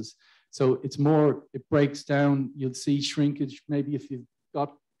of mosses. So it's more, it breaks down. You'll see shrinkage. Maybe if you've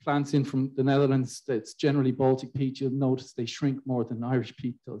got plants in from the Netherlands that's generally Baltic peat, you'll notice they shrink more than Irish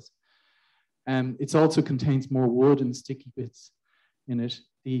peat does. It also contains more wood and sticky bits in it.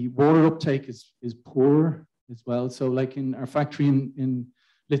 The water uptake is poorer as well. So like in our factory in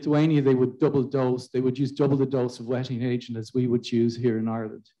Lithuania, they would double dose. They would use double the dose of wetting agent as we would use here in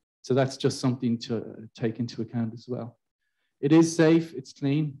Ireland. So that's just something to take into account as well. It is safe, it's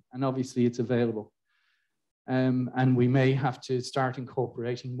clean, and obviously it's available. And we may have to start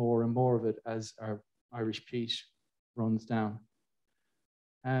incorporating more and more of it as our Irish peat runs down.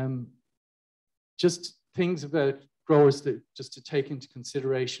 Just things about growers that just to take into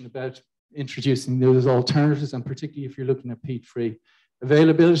consideration about introducing those alternatives, and particularly if you're looking at peat-free.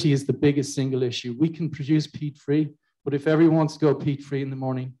 Availability is the biggest single issue. We can produce peat-free, but if everyone wants to go peat-free in the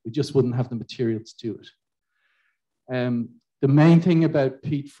morning, we just wouldn't have the materials to do it. The main thing about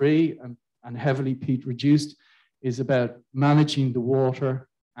peat-free and heavily peat-reduced is about managing the water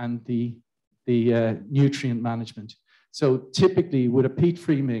and the nutrient management. So typically with a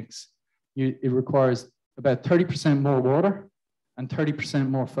peat-free mix, it requires about 30% more water and 30%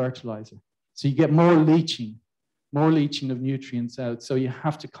 more fertilizer. So you get more leaching of nutrients out. So you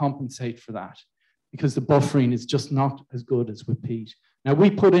have to compensate for that because the buffering is just not as good as with peat. Now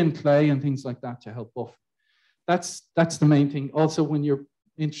we put in clay and things like that to help buffer. That's the main thing. Also, when you're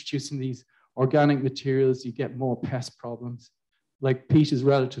introducing these organic materials, you get more pest problems. Like peat is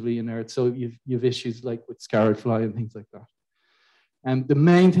relatively inert, so you've issues like with scarlet fly and things like that. And the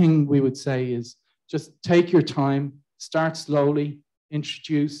main thing we would say is just take your time, start slowly,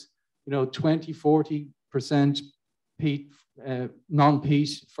 introduce, 20, 40% peat,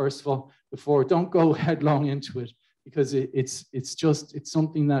 non-peat, first of all, before, don't go headlong into it because it's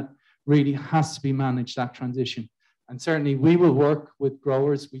something that really has to be managed, that transition. And certainly we will work with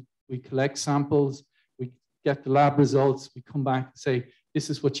growers. We collect samples, we get the lab results, we come back and say, this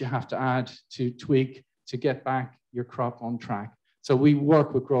is what you have to add to tweak to get back your crop on track. So we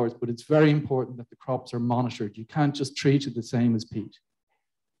work with growers, but it's very important that the crops are monitored. You can't just treat it the same as peat.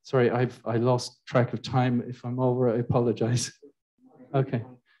 Sorry, I lost track of time. If I'm over, I apologize. Okay,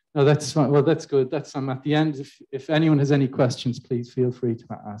 no, that's fine. Well, that's good. I'm at the end. If anyone has any questions, please feel free to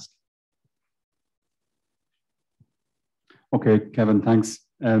ask. Okay, Kevin, thanks.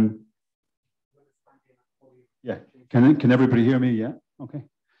 Yeah, can everybody hear me? Yeah, okay.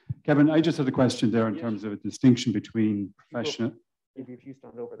 Kevin, I just had a question there in terms of a distinction between professional. If you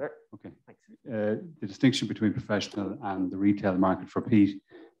stand over there. Okay. Thanks. The distinction between professional and the retail market for peat,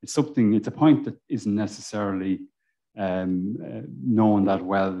 it's a point that isn't necessarily known that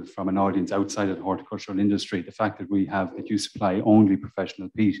well from an audience outside of the horticultural industry. The fact that you supply only professional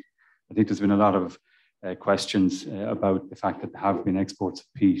peat. I think there's been a lot of questions about the fact that there have been exports of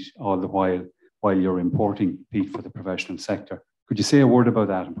peat all the while you're importing peat for the professional sector. Could you say a word about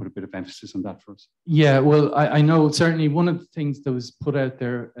that and put a bit of emphasis on that for us? Yeah, well, I know certainly one of the things that was put out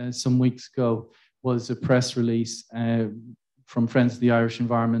there some weeks ago was a press release from Friends of the Irish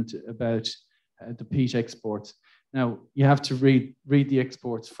Environment about the peat exports. Now, you have to read the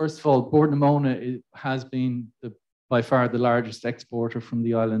exports. First of all, Bord na Móna has been by far the largest exporter from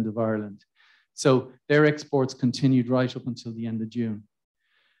the island of Ireland. So their exports continued right up until the end of June.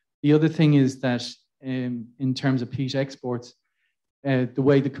 The other thing is that in terms of peat exports, the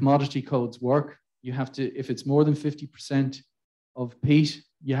way the commodity codes work, you have to, if it's more than 50% of peat,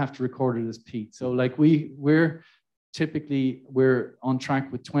 you have to record it as peat. So like we're on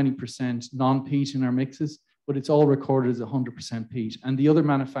track with 20% non-peat in our mixes, but it's all recorded as 100% peat. And the other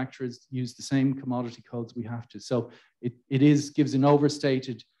manufacturers use the same commodity codes we have to. So it gives an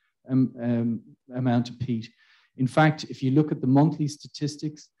overstated amount of peat. In fact, if you look at the monthly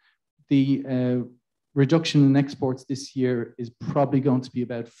statistics, the reduction in exports this year is probably going to be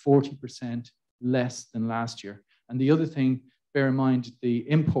about 40% less than last year. And the other thing, bear in mind, the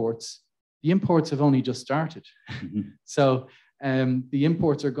imports have only just started. Mm-hmm. So the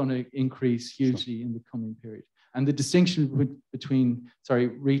imports are going to increase hugely in the coming period. And the distinction between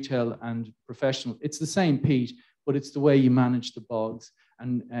retail and professional, it's the same peat, but it's the way you manage the bogs.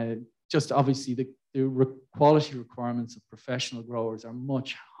 And just obviously the quality requirements of professional growers are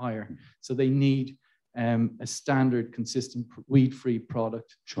much higher. So they need a standard, consistent, weed-free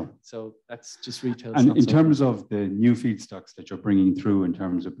product. Sure. So that's just retail. And in terms of the new feedstocks that you're bringing through in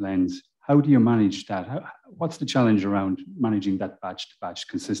terms of blends, how do you manage that? What's the challenge around managing that batch-to-batch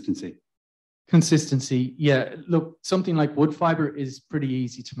consistency? Consistency, yeah. Look, something like wood fiber is pretty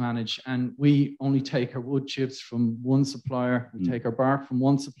easy to manage, and we only take our wood chips from one supplier. We take our bark from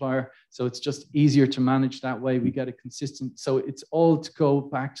one supplier, so it's just easier to manage that way. We get a consistent, so it's all to go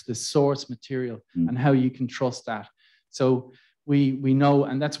back to the source material and how you can trust that. So we know,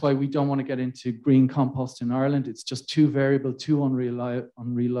 and that's why we don't want to get into green compost in Ireland. It's just too variable, too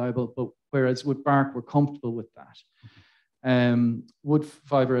unreliable. But whereas with bark, we're comfortable with that. Wood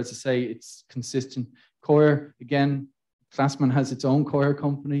fiber, as I say, it's consistent. Coir, again, Klassman has its own coir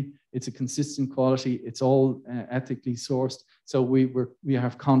company. It's a consistent quality. It's all ethically sourced. So we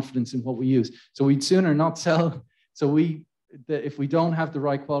have confidence in what we use. So we'd sooner not sell. So if we don't have the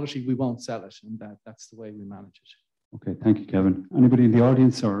right quality, we won't sell it, and that's the way we manage it. Okay, thank you, Kevin. Anybody in the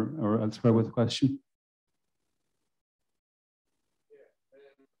audience or elsewhere with a question?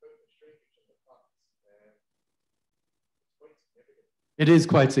 It is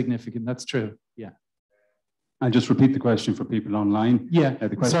quite significant. That's true. Yeah. I'll just repeat the question for people online. Yeah.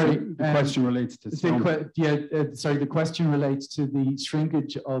 The question relates to the question relates to the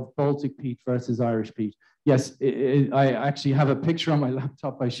shrinkage of Baltic peat versus Irish peat. Yes, I actually have a picture on my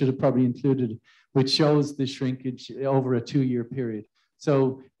laptop. I should have probably included, which shows the shrinkage over a 2-year period.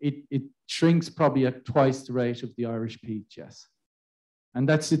 So it shrinks probably at twice the rate of the Irish peat. Yes. And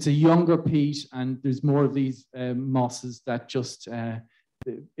it's a younger peat, and there's more of these mosses that just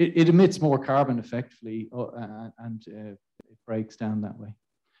it emits more carbon effectively, and it breaks down that way.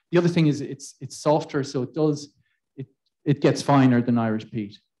 The other thing is it's softer, so it gets finer than Irish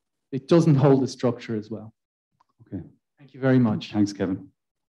peat. It doesn't hold the structure as well. Okay. Thank you very much. Thanks, Kevin.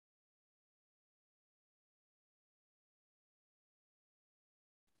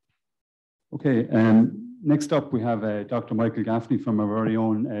 Okay. Next up, we have Dr. Michael Gaffney from our very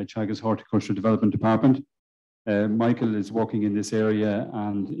own Teagasc Horticulture Development Department. Michael is working in this area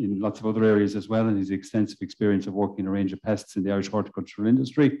and in lots of other areas as well, and his extensive experience of working in a range of pests in the Irish horticultural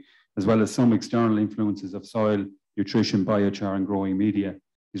industry, as well as some external influences of soil, nutrition, biochar, and growing media.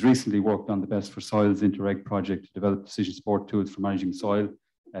 He's recently worked on the Best for Soils Interreg project to develop decision support tools for managing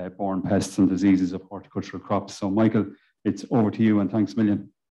soil-borne pests and diseases of horticultural crops. So, Michael, it's over to you, and thanks a million.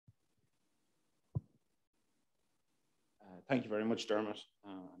 Thank you very much, Dermot,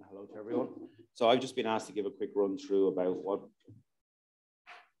 and hello to everyone. So I've just been asked to give a quick run through about what...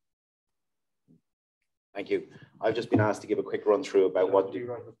 Thank you. I've just been asked to give a quick run through about what...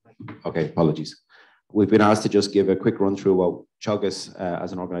 Okay, apologies. We've been asked to just give a quick run through what Teagasc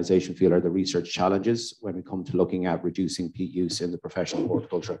as an organisation feel are the research challenges when we come to looking at reducing peat use in the professional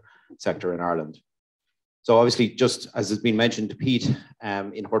horticulture sector in Ireland. So obviously, just as has been mentioned, peat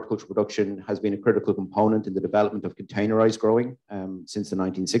in horticulture production has been a critical component in the development of containerized growing since the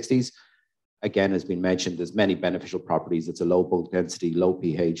 1960s. Again, as been mentioned, there's many beneficial properties. It's a low bulk density, low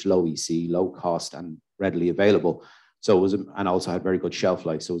pH, low EC, low cost, and readily available. So it was, and also had very good shelf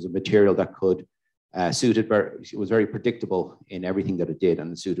life. So it was a material that could it was very predictable in everything that it did,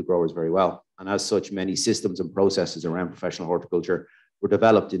 and it suited growers very well. And as such, many systems and processes around professional horticulture were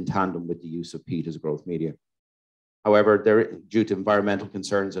developed in tandem with the use of peat as a growth media. However, due to environmental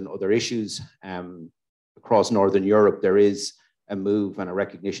concerns and other issues across Northern Europe, there is a move and a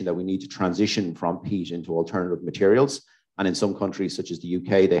recognition that we need to transition from peat into alternative materials. And in some countries, such as the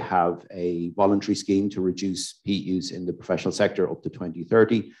UK, they have a voluntary scheme to reduce peat use in the professional sector up to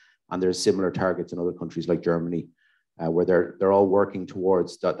 2030. And there's similar targets in other countries like Germany, where they're all working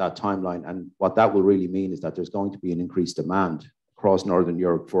towards that timeline. And what that will really mean is that there's going to be an increased demand across Northern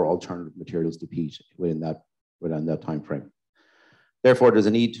Europe for alternative materials to peat within that time frame. Therefore, there's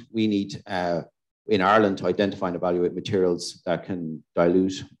a need, we need in Ireland to identify and evaluate materials that can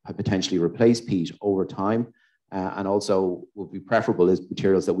dilute, potentially replace peat over time. And also would be preferable is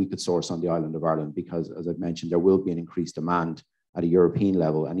materials that we could source on the island of Ireland, because as I've mentioned, there will be an increased demand at a European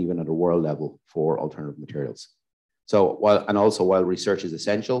level and even at a world level for alternative materials. So while research is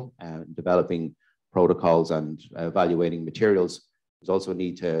essential, developing protocols and evaluating materials, there's also a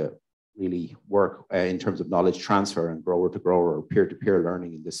need to really work in terms of knowledge transfer and grower to grower or peer-to-peer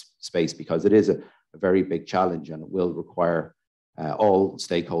learning in this space, because it is a very big challenge and it will require all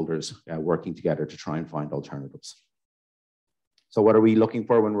stakeholders working together to try and find alternatives. So what are we looking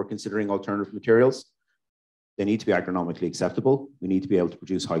for when we're considering alternative materials? They need to be agronomically acceptable. We need to be able to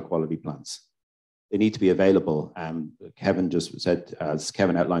produce high quality plants. They need to be available. Kevin just said, as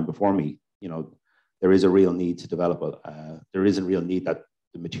Kevin outlined before me, you know, there is a real need to develop, there is a real need that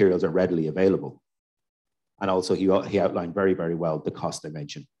the materials are readily available. And also he outlined very, very well the cost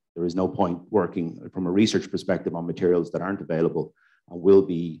dimension. There is no point working from a research perspective on materials that aren't available and will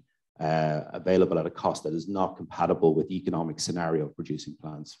be available at a cost that is not compatible with the economic scenario of producing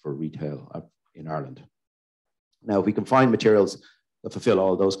plants for retail in Ireland. Now, if we can find materials that fulfill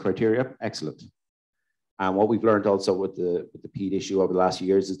all those criteria, excellent. And what we've learned also with the peat issue over the last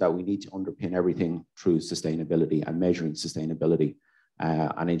years is that we need to underpin everything through sustainability and measuring sustainability.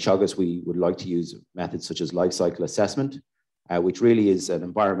 And in Teagasc, we would like to use methods such as life cycle assessment, which really is an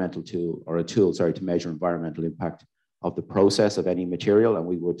environmental tool, or a tool, sorry, to measure environmental impact of the process of any material. And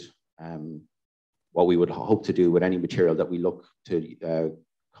we would, what we would hope to do with any material that we look to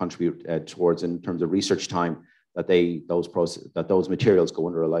contribute towards in terms of research time, that those materials go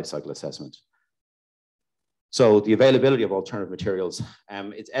under a life cycle assessment. So the availability of alternative materials,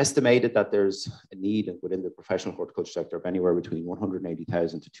 it's estimated that there's a need within the professional horticulture sector of anywhere between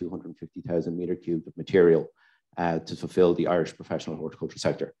 180,000 to 250,000 meter cubed of material to fulfill the Irish professional horticulture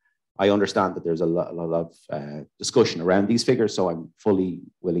sector. I understand that there's a lot of discussion around these figures, so I'm fully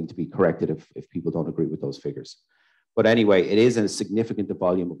willing to be corrected if people don't agree with those figures. But anyway, it is a significant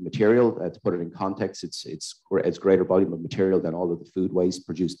volume of material. To put it in context, it's greater volume of material than all of the food waste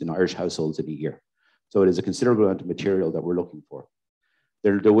produced in Irish households in a year. So it is a considerable amount of material that we're looking for.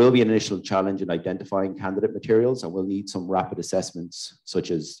 There will be an initial challenge in identifying candidate materials, and we'll need some rapid assessments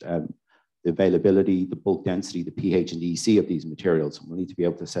such as the availability, the bulk density, the pH and the EC of these materials. And we'll need to be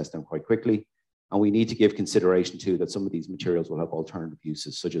able to assess them quite quickly. And we need to give consideration to that some of these materials will have alternative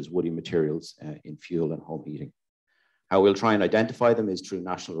uses, such as woody materials in fuel and home heating. How we'll try and identify them is through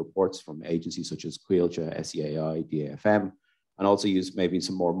national reports from agencies such as Quilcha, SEAI, DAFM, and also use maybe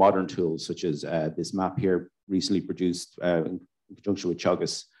some more modern tools such as this map here, recently produced in conjunction with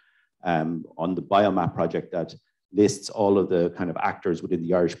Teagasc on the biomap project that lists all of the kind of actors within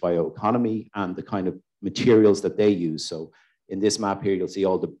the Irish bioeconomy and the kind of materials that they use. So in this map here, you'll see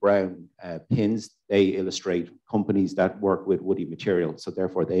all the brown pins. They illustrate companies that work with woody materials. So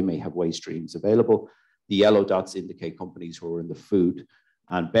therefore they may have waste streams available. The yellow dots indicate companies who are in the food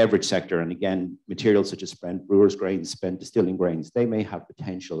and beverage sector. And again, materials such as spent brewers grains, spent distilling grains, they may have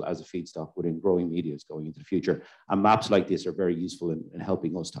potential as a feedstock within growing medias going into the future. And maps like this are very useful in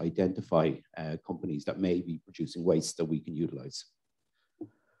helping us to identify companies that may be producing waste that we can utilize.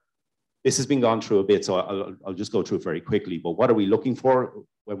 This has been gone through a bit, so I'll just go through it very quickly. But what are we looking for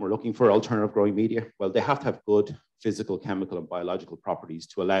when we're looking for alternative growing media? Well, they have to have good physical, chemical, and biological properties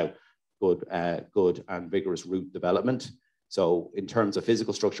to allow good and vigorous root development. So in terms of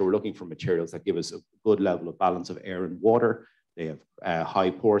physical structure, we're looking for materials that give us a good level of balance of air and water. They have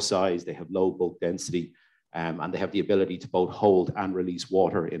high pore size, they have low bulk density, and they have the ability to both hold and release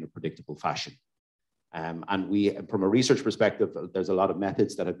water in a predictable fashion. And we, from a research perspective, there's a lot of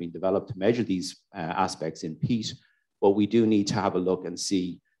methods that have been developed to measure these aspects in peat, but we do need to have a look and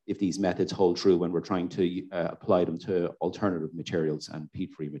see if these methods hold true when we're trying to apply them to alternative materials and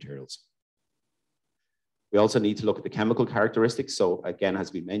peat-free materials. We also need to look at the chemical characteristics. So again,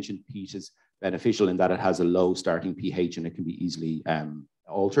 as we mentioned, peat is beneficial in that it has a low starting pH and it can be easily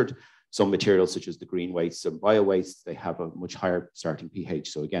altered. Some materials such as the green wastes and bio wastes, they have a much higher starting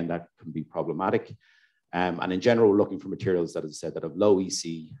pH. So again, that can be problematic. And in general, we're looking for materials that, as I said, that have low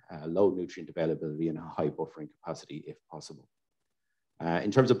EC, low nutrient availability, and a high buffering capacity if possible.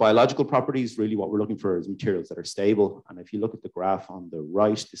 In terms of biological properties, really what we're looking for is materials that are stable. And if you look at the graph on the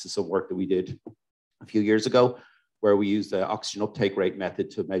right, this is some work that we did a few years ago, where we used the oxygen uptake rate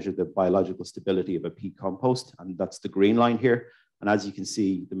method to measure the biological stability of a peat compost. And that's the green line here. And as you can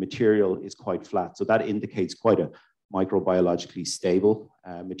see, the material is quite flat. So that indicates quite a microbiologically stable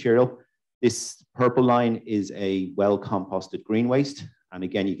material. This purple line is a well-composted green waste. And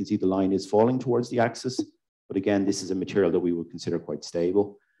again, you can see the line is falling towards the axis. But again, this is a material that we would consider quite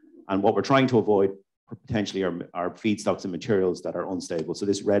stable. And what we're trying to avoid potentially are feedstocks and materials that are unstable. So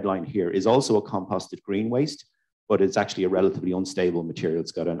this red line here is also a composted green waste, but it's actually a relatively unstable material.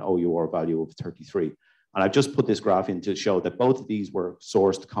 It's got an OUR value of 33. And I've just put this graph in to show that both of these were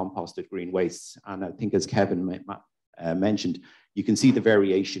sourced composted green wastes. And I think as Kevin mentioned, you can see the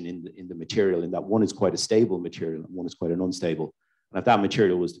variation in the material, in that one is quite a stable material and one is quite an unstable. And if that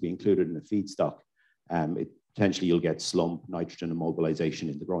material was to be included in a feedstock, potentially you'll get slump, nitrogen immobilization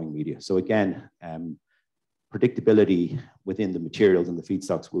in the growing media. So again, predictability within the materials and the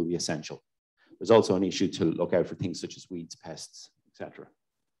feedstocks will be essential. There's also an issue to look out for things such as weeds, pests, etc.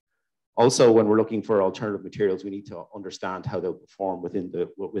 Also, when we're looking for alternative materials, we need to understand how they'll perform within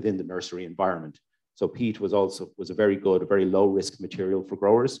the nursery environment. So peat was a very good, a very low risk material for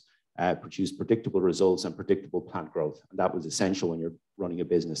growers, produced predictable results and predictable plant growth. And that was essential when you're running a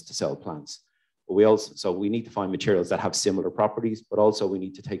business to sell plants. But so we need to find materials that have similar properties, but also we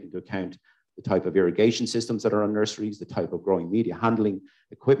need to take into account the type of irrigation systems that are on nurseries, the type of growing media handling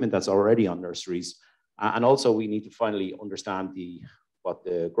equipment that's already on nurseries. And also we need to finally understand what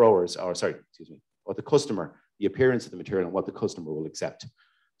the customer, the appearance of the material and what the customer will accept.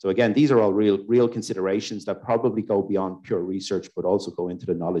 So again, these are all real considerations that probably go beyond pure research, but also go into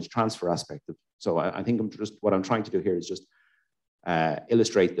the knowledge transfer aspect of. So I think what I'm trying to do here is just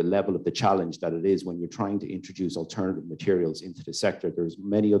illustrate the level of the challenge that it is when you're trying to introduce alternative materials into the sector. There's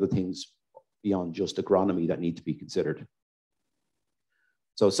many other things beyond just agronomy that need to be considered.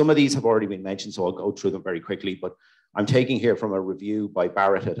 So some of these have already been mentioned, so I'll go through them very quickly, but I'm taking here from a review by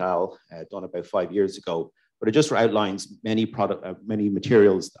Barrett et al. Done about 5 years ago, but it just outlines many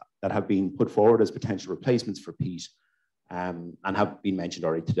materials that have been put forward as potential replacements for peat and have been mentioned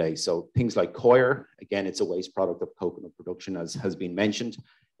already today. So things like coir, again, it's a waste product of coconut production, as has been mentioned.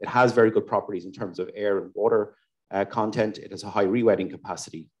 It has very good properties in terms of air and water content. It has a high rewetting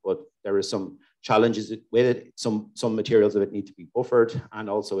capacity, but there are some challenges with it. Some materials of it need to be buffered, and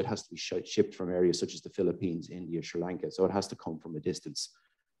also it has to be shipped from areas such as the Philippines, India, Sri Lanka. So it has to come from a distance.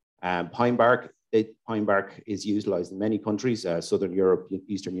 Pine bark is utilized in many countries, Southern Europe,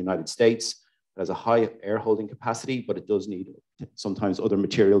 Eastern United States. It has a high air holding capacity, but it does need sometimes other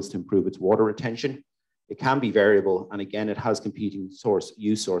materials to improve its water retention. It can be variable, and again, it has competing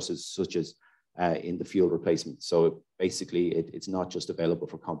use sources such as in the fuel replacement. So basically, it's not just available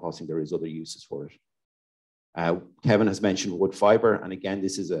for composting, there is other uses for it. Kevin has mentioned wood fiber, and again,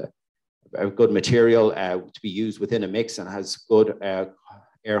 this is a good material to be used within a mix and has good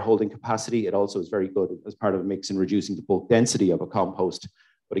air holding capacity. It also is very good as part of a mix in reducing the bulk density of a compost.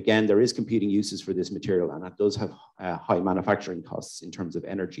 But again, there is competing uses for this material, and it does have high manufacturing costs in terms of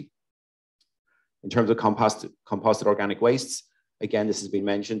energy. In terms of composted organic wastes, again, this has been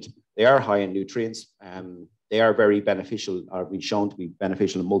mentioned, they are high in nutrients. They are very beneficial, are been shown to be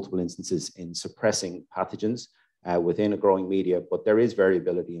beneficial in multiple instances in suppressing pathogens within a growing media, but there is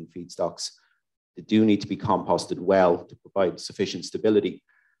variability in feedstocks. They do need to be composted well to provide sufficient stability.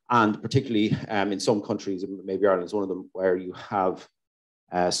 And particularly in some countries, maybe Ireland is one of them, where you have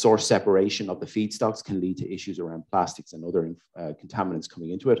source separation of the feedstocks can lead to issues around plastics and other contaminants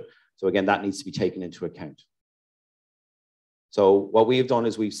coming into it. So again, that needs to be taken into account. So what we've done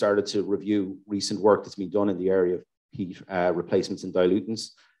is we've started to review recent work that's been done in the area of peat replacements and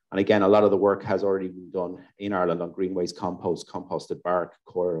dilutants. And again, a lot of the work has already been done in Ireland on green waste compost, composted bark,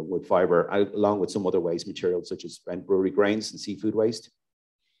 coir, and wood fiber, along with some other waste materials such as spent brewery grains and seafood waste.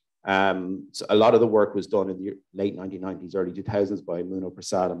 So a lot of the work was done in the late 1990s, early 2000s by Muno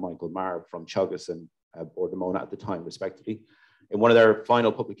Prasad and Michael Marr from Teagasc and Bordemona at the time, respectively. In one of their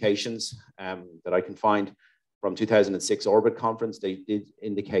final publications that I can find from 2006 Orbit Conference, they did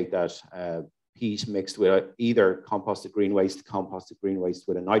indicate that peat mixed with either composted green waste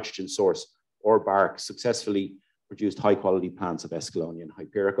with a nitrogen source or bark successfully produced high quality plants of Escallonia and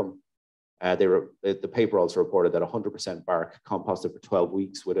Hypericum. The paper also reported that 100% bark composted for 12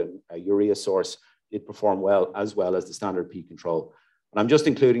 weeks with a urea source did perform well as the standard peat control. And I'm just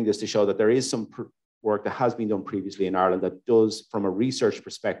including this to show that there is some work that has been done previously in Ireland that does, from a research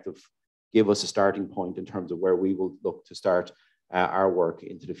perspective, give us a starting point in terms of where we will look to start our work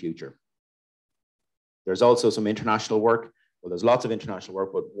into the future. There's also some international work. Well, there's lots of international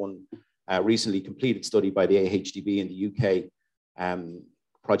work, but one recently completed study by the AHDB in the UK,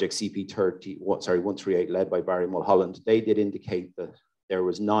 project CP138, led by Barry Mulholland. They did indicate that there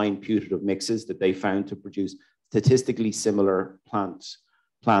was 9 putative mixes that they found to produce statistically similar plants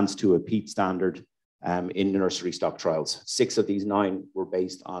to a peat standard in nursery stock trials. 6 of these 9 were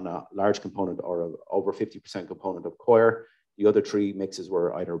based on a large component or over 50% component of coir. The other 3 mixes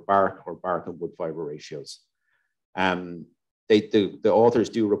were either bark and wood fiber ratios. The authors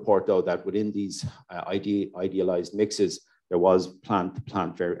do report, though, that within these idealized mixes, there was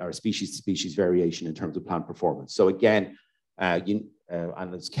plant-to-plant or species-to-species variation in terms of plant performance. So again,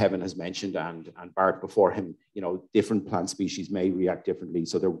 and as Kevin has mentioned, and Bart before him, different plant species may react differently.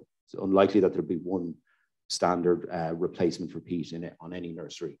 So it's unlikely that there'll be one standard replacement for peat on any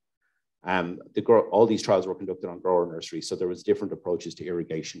nursery. All these trials were conducted on grower nurseries, so there was different approaches to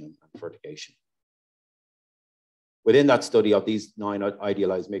irrigation and fertigation. Within that study of these 9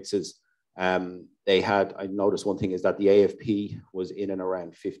 idealized mixes, I noticed one thing is that the AFP was in and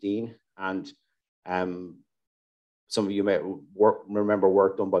around 15, and some of you may remember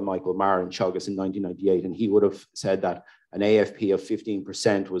work done by Michael Marr in Teagasc in 1998, and he would have said that an AFP of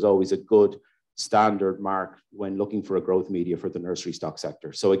 15% was always a good standard mark when looking for a growth media for the nursery stock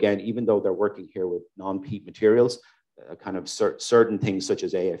sector. So again, even though they're working here with non-peat materials, kind of certain things such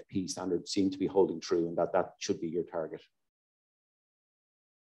as AFP standards seem to be holding true, and that should be your target.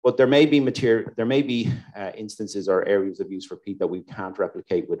 But there may be instances or areas of use for peat that we can't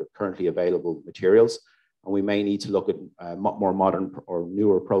replicate with currently available materials, and we may need to look at more modern or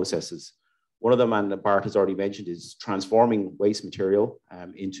newer processes. One of them, and Bart has already mentioned, is transforming waste material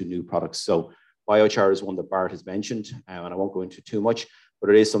into new products. So biochar is one that Bart has mentioned, and I won't go into too much, but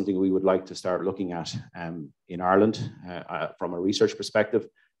it is something we would like to start looking at in Ireland from a research perspective.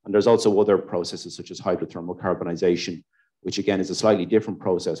 And there's also other processes such as hydrothermal carbonization, which again is a slightly different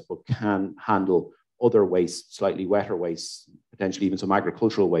process, but can handle other wastes, slightly wetter wastes, potentially even some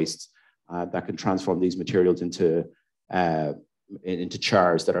agricultural wastes that can transform these materials into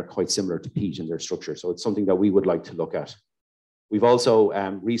chars that are quite similar to peat in their structure. So it's something that we would like to look at. We've also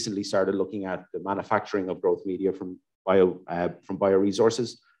recently started looking at the manufacturing of growth media from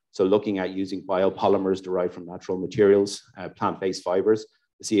bioresources. So looking at using biopolymers derived from natural materials, plant-based fibers,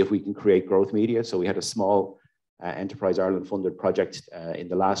 to see if we can create growth media. So we had a small Enterprise Ireland funded project in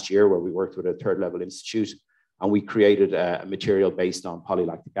the last year where we worked with a third level institute, and we created a material based on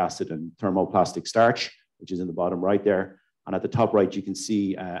polylactic acid and thermoplastic starch, which is in the bottom right there. And at the top right, you can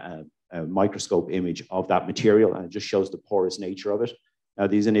see a microscope image of that material, and it just shows the porous nature of it. Now,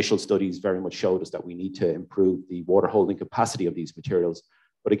 these initial studies very much showed us that we need to improve the water holding capacity of these materials.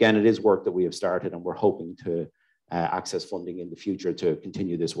 But again, it is work that we have started, and we're hoping to access funding in the future to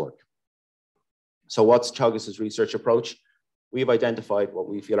continue this work. So what's Teagasc's research approach? We've identified what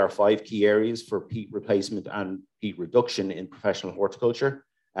we feel are 5 key areas for peat replacement and peat reduction in professional horticulture.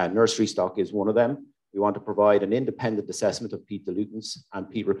 Nursery stock is one of them. We want to provide an independent assessment of peat dilutants and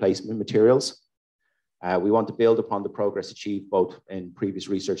peat replacement materials. We want to build upon the progress achieved both in previous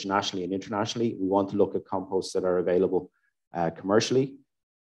research nationally and internationally. We want to look at composts that are available commercially.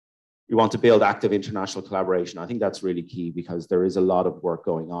 We want to build active international collaboration. I think that's really key because there is a lot of work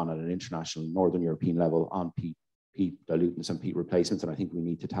going on at an international Northern European level on peat dilutants and peat replacements, and I think we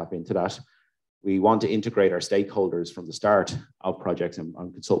need to tap into that. We want to integrate our stakeholders from the start of projects and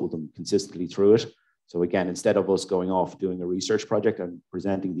consult with them consistently through it. So again, instead of us going off doing a research project and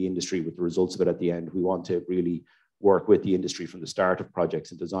presenting the industry with the results of it at the end, we want to really work with the industry from the start of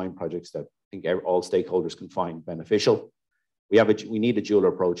projects and design projects that I think all stakeholders can find beneficial. We need a dual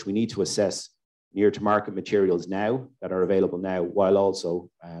approach. We need to assess near to market materials now that are available now, while also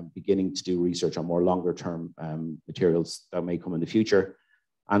beginning to do research on more longer term materials that may come in the future.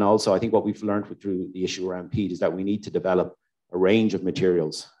 And also, I think what we've learned through the issue around peat is that we need to develop a range of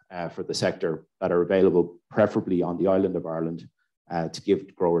materials for the sector that are available, preferably on the island of Ireland, to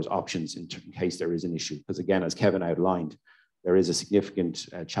give growers options in case there is an issue. Because again, as Kevin outlined, there is a significant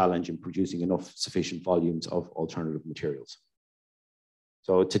challenge in producing enough sufficient volumes of alternative materials.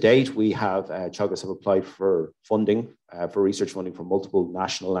 So to date, we have, Teagasc have applied for funding, for research funding from multiple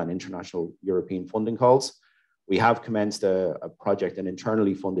national and international European funding calls. We have commenced a project, an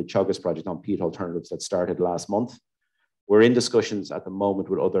internally funded Teagasc project on peat alternatives that started last month. We're in discussions at the moment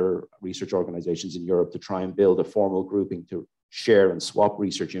with other research organizations in Europe to try and build a formal grouping to share and swap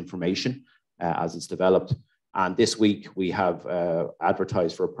research information as it's developed. And this week we have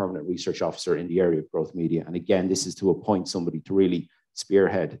advertised for a permanent research officer in the area of growth media. And again, this is to appoint somebody to really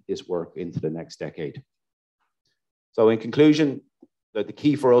spearhead this work into the next decade. So in conclusion, the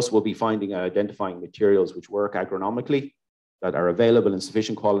key for us will be finding and identifying materials which work agronomically, that are available in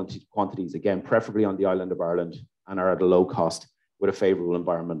sufficient quantities, again, preferably on the island of Ireland, and are at a low cost with a favorable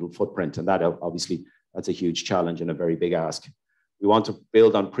environmental footprint. And that obviously, that's a huge challenge and a very big ask. We want to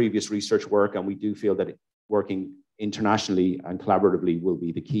build on previous research work, and we do feel that working internationally and collaboratively will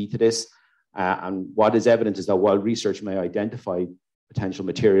be the key to this. And what is evident is that while research may identify potential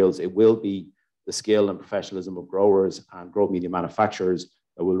materials, it will be the skill and professionalism of growers and growth media manufacturers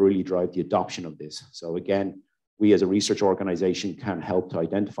that will really drive the adoption of this. So again, we as a research organization can help to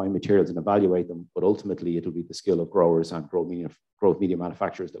identify materials and evaluate them, but ultimately it'll be the skill of growers and growth media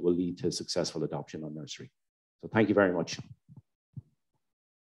manufacturers that will lead to successful adoption on nursery. So thank you very much.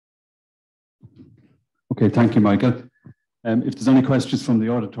 Okay, thank you, Michael. If there's any questions from the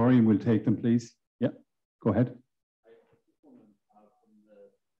auditorium, we'll take them, please. Yeah, go ahead.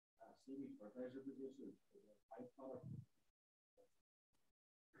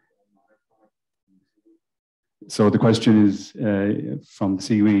 So the question is, from the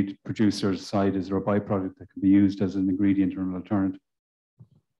seaweed producer's side, is there a byproduct that can be used as an ingredient or an alternative?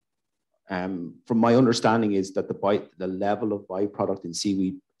 From my understanding is that the level of byproduct in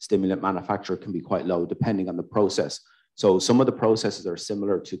seaweed stimulant manufacture can be quite low depending on the process. So some of the processes are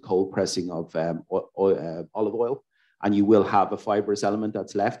similar to cold pressing of olive oil, and you will have a fibrous element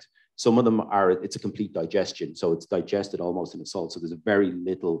that's left. Some of them are, it's a complete digestion. So it's digested almost in a salt. So there's a very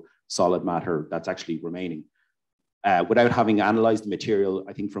little solid matter that's actually remaining. Without having analyzed the material,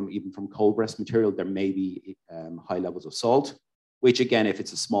 I think even from cold press material, there may be high levels of salt, which again, if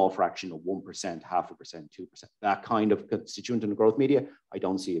it's a small fraction of 1%, 0.5%, 2%, that kind of constituent in the growth media, I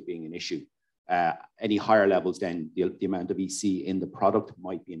don't see it being an issue. Any higher levels, then the amount of EC in the product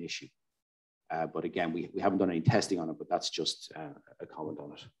might be an issue. But again, we haven't done any testing on it, but that's just a comment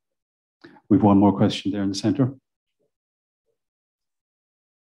on it. We've one more question there in the center.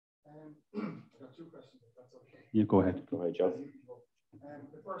 Yeah, go ahead. Go ahead, Joe.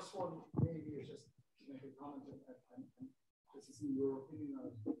 The first one maybe is just to make a comment, and this is in your opinion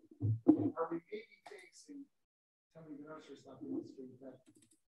on it. Are we maybe facing, telling the nursery stock industry that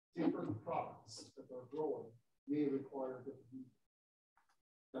different products that they're growing may require different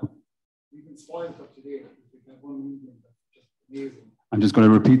medium? We've been spoiled up to date. We've got one medium that's just amazing. I'm just going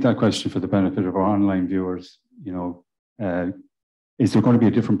to repeat that question for the benefit of our online viewers. You know, is there going to be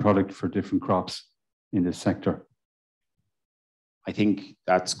a different product for different crops in this sector? I think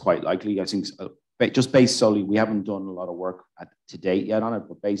that's quite likely. I think just based solely, we haven't done a lot of work to date yet on it,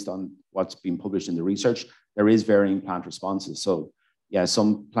 but based on what's been published in the research, there is varying plant responses. So yeah,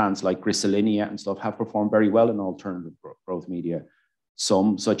 some plants like Griselinia and stuff have performed very well in alternative growth media.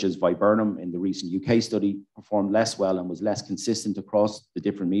 Some, such as viburnum in the recent UK study, performed less well and was less consistent across the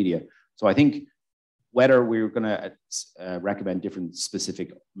different media. So I think whether we're going to recommend different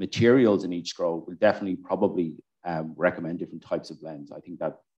specific materials in each grow, we'll definitely probably recommend different types of blends. I think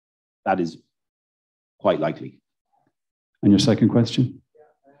that is quite likely. And your second question?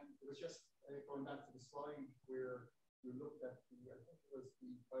 Yeah, it was just going back to the slide where we looked at I think it was the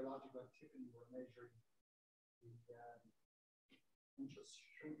biological activity we're measuring, the interest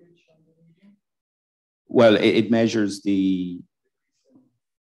shrinkage on the medium. Well, it measures the.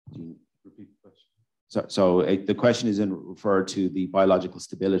 So the question is referred to the biological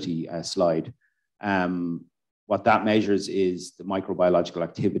stability slide. What that measures is the microbiological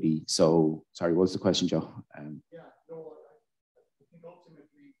activity. So, sorry, what's the question, Joe? Yeah, no, I think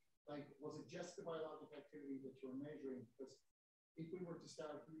ultimately, like, was it just the biological activity that you're measuring? Because if we were to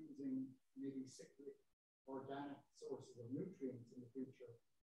start using maybe cyclic organic sources of nutrients in the future,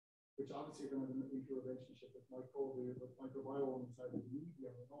 which obviously are going to have into a relationship with microbiome inside the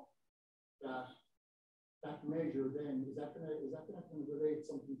medium, that measure then, is that going to relate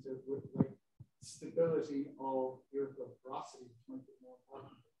something to like stability of earthquake porosity, which might be more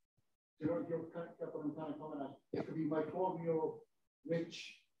important? You know, you're kind of what I'm kind of coming at. It could be microbial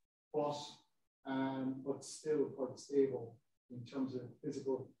rich, but still quite stable in terms of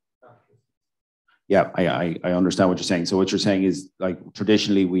physical factors. Yeah, I understand what you're saying. So what you're saying is, like,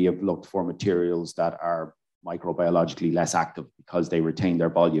 traditionally we have looked for materials that are microbiologically less active because they retain their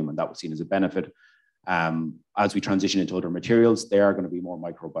volume, and that was seen as a benefit. As we transition into other materials, they are going to be more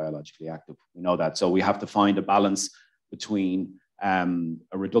microbiologically active. We know that. So we have to find a balance between a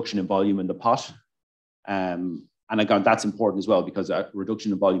reduction in volume in the pot. And again, that's important as well, because a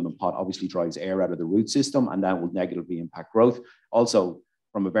reduction in volume in pot obviously drives air out of the root system, and that will negatively impact growth. Also,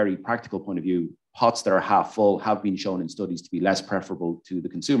 from a very practical point of view, pots that are half full have been shown in studies to be less preferable to the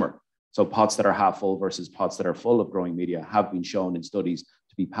consumer. So pots that are half full versus pots that are full of growing media have been shown in studies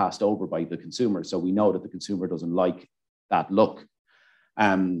to be passed over by the consumer. So we know that the consumer doesn't like that look.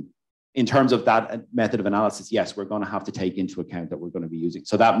 In terms of that method of analysis, yes, we're going to have to take into account that we're going to be using.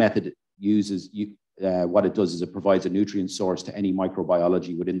 So that method uses, what it does is it provides a nutrient source to any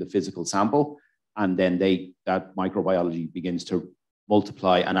microbiology within the physical sample. And then that microbiology begins to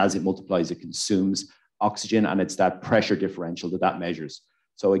multiply. And as it multiplies, it consumes oxygen, and it's that pressure differential that measures.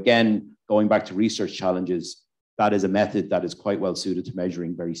 So again, going back to research challenges, that is a method that is quite well suited to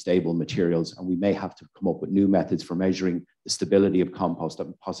measuring very stable materials. And we may have to come up with new methods for measuring the stability of compost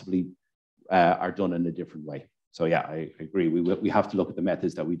that possibly are done in a different way. So yeah, I agree. We have to look at the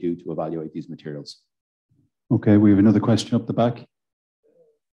methods that we do to evaluate these materials. Okay, we have another question up the back.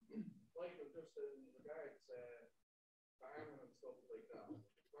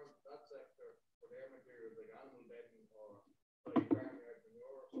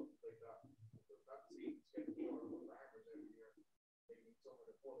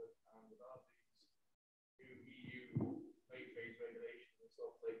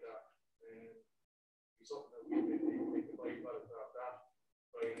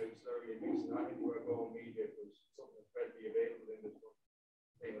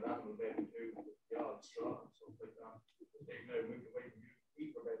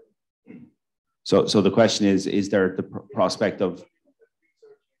 So the question is there the prospect of...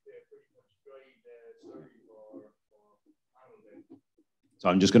 So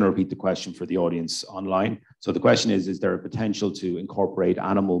I'm just going to repeat the question for the audience online. So the question is there a potential to incorporate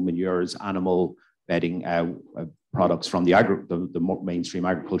animal manures, animal bedding products from the mainstream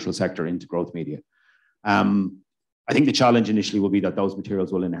agricultural sector into growth media? I think the challenge initially will be that those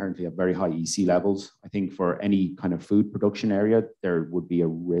materials will inherently have very high EC levels. I think for any kind of food production area, there would be a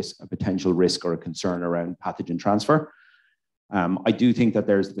potential risk or a concern around pathogen transfer. I do think that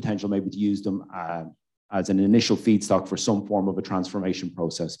there's the potential maybe to use them as an initial feedstock for some form of a transformation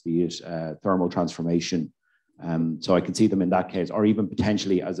process, be it thermal transformation. So I can see them in that case, or even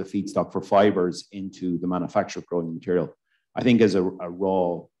potentially as a feedstock for fibers into the manufacture of growing material. I think as a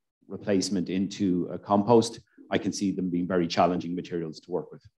raw replacement into a compost, I can see them being very challenging materials to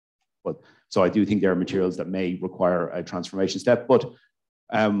work with. So I do think there are materials that may require a transformation step, but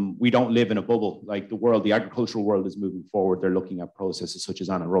we don't live in a bubble. Like the agricultural world is moving forward. They're looking at processes such as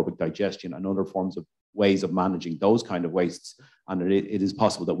anaerobic digestion and other forms of ways of managing those kind of wastes. And it is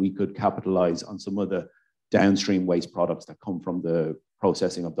possible that we could capitalize on some of the downstream waste products that come from the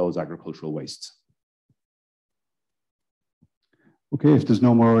processing of those agricultural wastes. Okay, if there's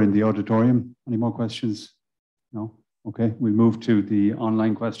no more in the auditorium, any more questions? No? Okay, we'll move to the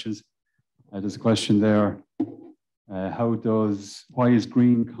online questions. There's a question there. Why is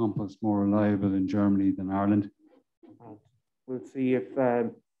green compost more reliable in Germany than Ireland? We'll see if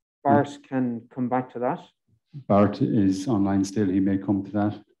Bart can come back to that. Bart is online still, he may come to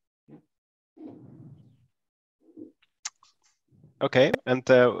that. Okay, and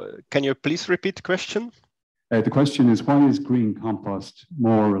can you please repeat the question? The question is, why is green compost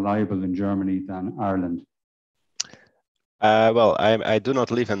more reliable in Germany than Ireland? Well, I do not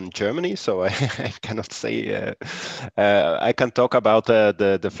live in Germany, so I cannot say. I can talk about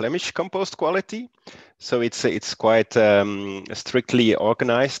the Flemish compost quality. So it's quite strictly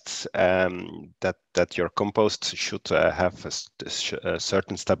organized that your compost should have a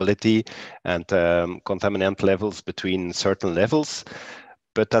certain stability and contaminant levels between certain levels,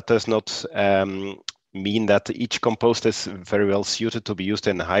 but that does not mean that each compost is very well suited to be used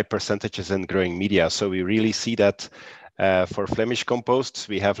in high percentages in growing media. So we really see that. For Flemish composts,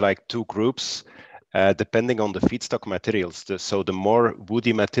 we have like two groups depending on the feedstock materials. So the more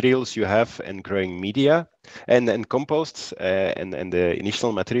woody materials you have in growing media and composts and the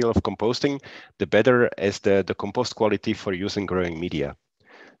initial material of composting, the better is the compost quality for using growing media.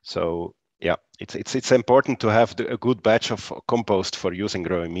 So yeah, it's important to have a good batch of compost for using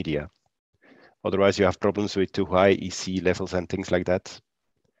growing media. Otherwise, you have problems with too high EC levels and things like that.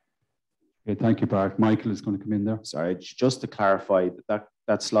 Okay, thank you, Bart. Michael is going to come in there. Sorry, just to clarify,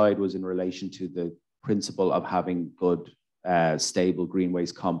 that slide was in relation to the principle of having good, stable green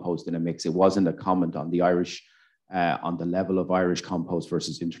waste compost in a mix. It wasn't a comment on the Irish, on the level of Irish compost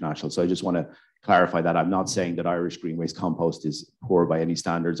versus international. So I just want to clarify that. I'm not saying that Irish green waste compost is poor by any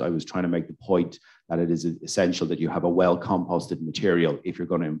standards. I was trying to make the point that it is essential that you have a well composted material if you're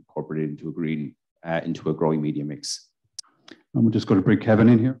going to incorporate it into a growing media mix. And we're just going to bring Kevin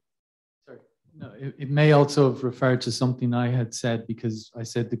in here. No, it may also have referred to something I had said, because I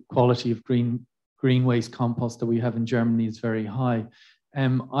said the quality of green waste compost that we have in Germany is very high.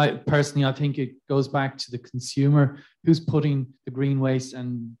 I think it goes back to the consumer who's putting the green waste,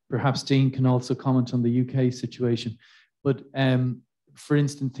 and perhaps Dean can also comment on the UK situation. But for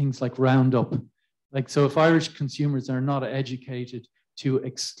instance, things like Roundup, so if Irish consumers are not educated to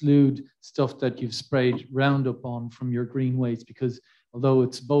exclude stuff that you've sprayed Roundup on from your green waste, because although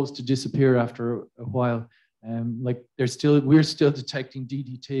it's supposed to disappear after a while, we're still detecting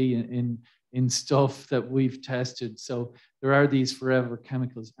DDT in stuff that we've tested. So there are these forever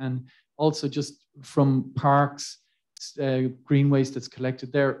chemicals. And also just from parks, green waste that's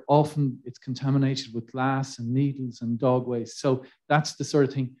collected there, often it's contaminated with glass and needles and dog waste. So that's the sort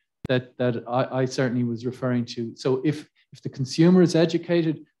of thing that I certainly was referring to. So if the consumer is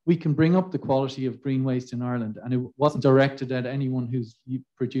educated, we can bring up the quality of green waste in Ireland. And it wasn't directed at anyone who's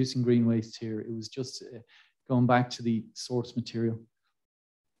producing green waste here. It was just going back to the source material.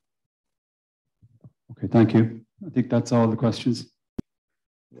 Okay, thank you. I think that's all the questions.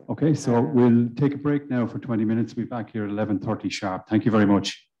 Okay, so we'll take a break now for 20 minutes. We'll be back here at 11:30 sharp. Thank you very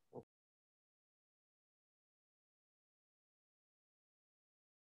much.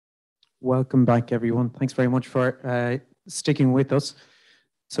 Welcome back, everyone. Thanks very much for sticking with us.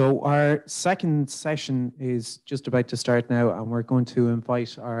 So our second session is just about to start now, and we're going to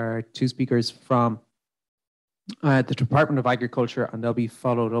invite our two speakers from the Department of Agriculture, and they'll be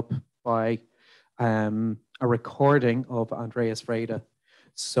followed up by a recording of Andreas Wrede.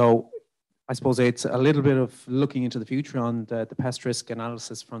 So I suppose it's a little bit of looking into the future on the pest risk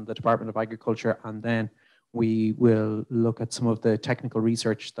analysis from the Department of Agriculture, and then we will look at some of the technical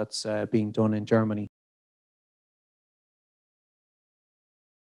research that's being done in Germany.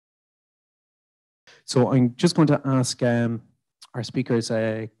 So I'm just going to ask our speakers,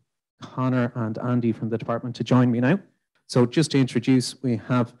 Conor and Andy from the department, to join me now. So just to introduce, we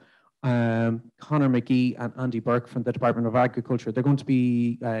have Conor McGee and Andy Burke from the Department of Agriculture. They're going to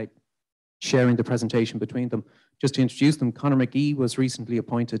be sharing the presentation between them. Just to introduce them, Conor McGee was recently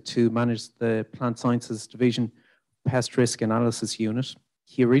appointed to manage the Plant Sciences Division Pest Risk Analysis Unit.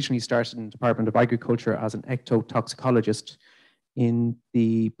 He originally started in the Department of Agriculture as an ectotoxicologist in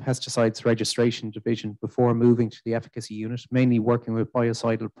the Pesticides Registration Division before moving to the Efficacy Unit, mainly working with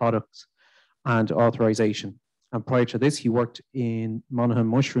biocidal products and authorization. And prior to this, he worked in Mahon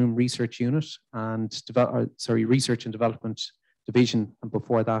Mushroom Research Unit and Research and Development Division, and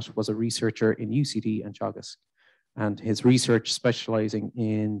before that was a researcher in UCD and Teagasc, and his research specializing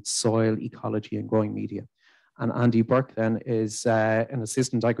in soil ecology and growing media. And Andy Burke then is an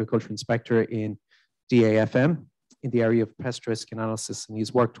assistant agriculture inspector in DAFM in the area of pest risk analysis, and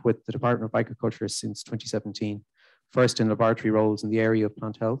he's worked with the Department of Agriculture since 2017, first in laboratory roles in the area of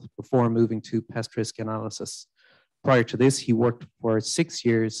plant health before moving to pest risk analysis. Prior to this, he worked for 6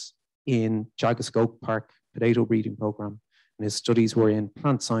 years in Teagasc Oak Park potato breeding program, and his studies were in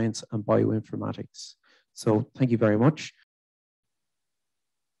plant science and bioinformatics. So thank you very much.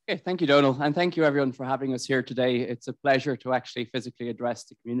 Okay, thank you, Dónall, and thank you everyone for having us here today. It's a pleasure to actually physically address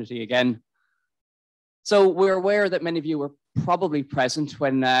the community again. So we're aware that many of you were probably present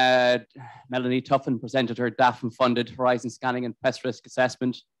when Melanie Tuffin presented her DAFM-funded Horizon Scanning and Pest Risk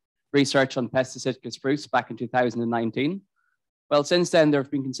Assessment research on pesticide spruce back in 2019. Well, since then, there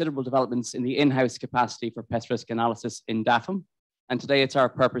have been considerable developments in the in-house capacity for pest risk analysis in DAFM. And today it's our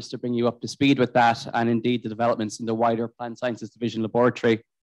purpose to bring you up to speed with that, and indeed the developments in the wider Plant Sciences Division Laboratory.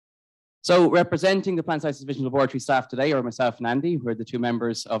 So representing the Plant Sciences Division Laboratory staff today are myself and Andy, who are the two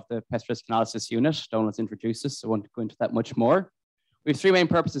members of the Pest Risk Analysis Unit. Dónall's introduced us, so I won't go into that much more. We have three main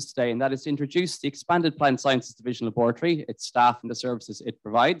purposes today, and that is to introduce the expanded Plant Sciences Division Laboratory, its staff and the services it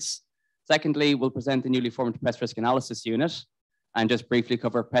provides. Secondly, we'll present the newly formed Pest Risk Analysis Unit and just briefly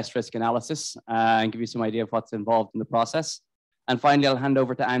cover pest risk analysis and give you some idea of what's involved in the process. And finally, I'll hand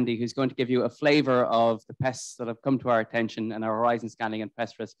over to Andy, who's going to give you a flavor of the pests that have come to our attention and our horizon scanning and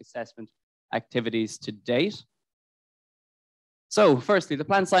pest risk assessment activities to date. So firstly, the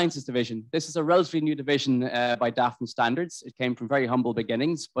Plant Sciences Division. This is a relatively new division by DAFM standards. It came from very humble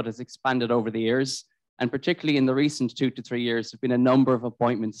beginnings, but has expanded over the years. And particularly in the recent 2 to 3 years, there have been a number of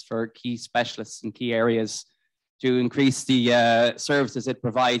appointments for key specialists in key areas to increase the services it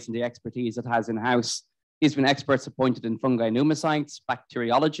provides and the expertise it has in-house. These have been experts appointed in fungi and pneumocides,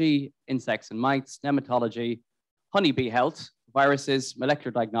 bacteriology, insects and mites, nematology, honeybee health, viruses, molecular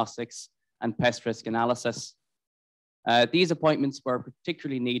diagnostics, and pest risk analysis. These appointments were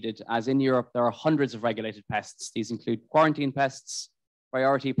particularly needed as in Europe, there are hundreds of regulated pests. These include quarantine pests,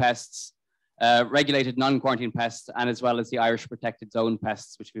 priority pests, regulated non-quarantine pests, and as well as the Irish protected zone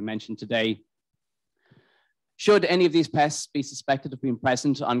pests, which we mentioned today. Should any of these pests be suspected of being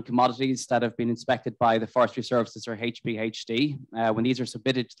present on commodities that have been inspected by the Forestry Services or HPHD, when these are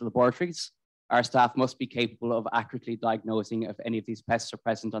submitted to the laboratories, our staff must be capable of accurately diagnosing if any of these pests are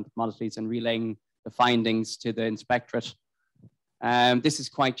present on the commodities and relaying the findings to the inspectorate. This is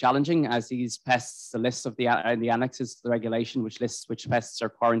quite challenging, as these pests, the lists of the annexes to the regulation, which lists which pests are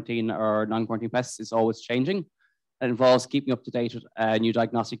quarantine or non-quarantine pests, is always changing. It involves keeping up to date with new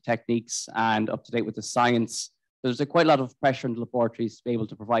diagnostic techniques and up to date with the science. There's quite a lot of pressure on the laboratories to be able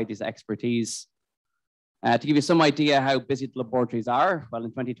to provide this expertise. To give you some idea how busy the laboratories are, well,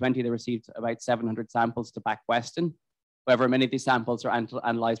 in 2020, they received about 700 samples to back Weston. However, many of these samples are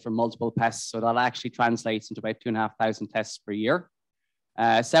analysed for multiple pests, so that actually translates into about 2,500 tests per year.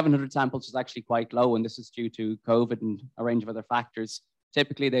 700 samples is actually quite low, and this is due to COVID and a range of other factors.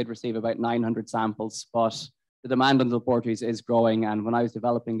 Typically, they'd receive about 900 samples, but the demand on the laboratories is growing. And when I was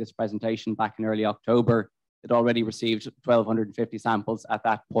developing this presentation back in early October, it already received 1,250 samples at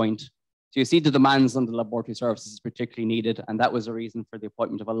that point. So you see the demands on the laboratory services is particularly needed. And that was a reason for the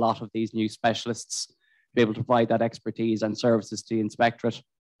appointment of a lot of these new specialists to be able to provide that expertise and services to the inspectorate.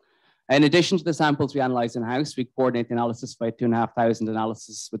 In addition to the samples we analyse in-house, we coordinate the analysis by 2,500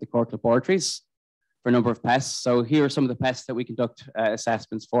 analysis with the Cork laboratories for a number of pests. So here are some of the pests that we conduct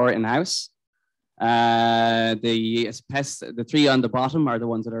assessments for in-house. The pests, the three on the bottom are the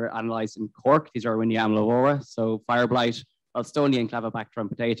ones that are analysed in Cork. These are Arwinia amblivora, so fire blight, Alstonia and Clavibacter on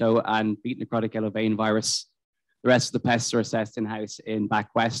potato, and beet necrotic yellow vein virus. The rest of the pests are assessed in-house in back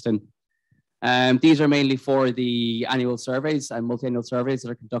Weston. These are mainly for the annual surveys and multi-annual surveys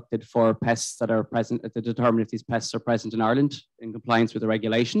that are conducted for pests that are present to determine if these pests are present in Ireland in compliance with the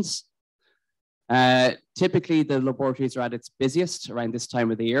regulations. Typically, the laboratories are at its busiest around this time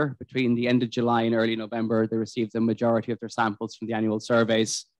of the year. Between the end of July and early November, they receive the majority of their samples from the annual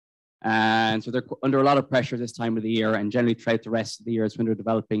surveys. And so they're under a lot of pressure this time of the year, and generally throughout the rest of the year is when they're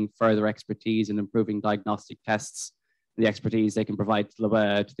developing further expertise and improving diagnostic tests, the expertise they can provide to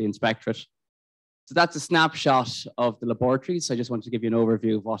the inspectorate. So that's a snapshot of the laboratories. I just wanted to give you an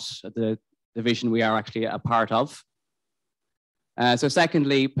overview of what the division we are actually a part of. So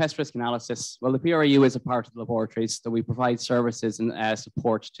secondly, pest risk analysis. Well, the PRAU is a part of the laboratories, so we provide services and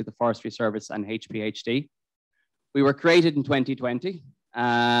support to the Forestry Service and HPHD. We were created in 2020,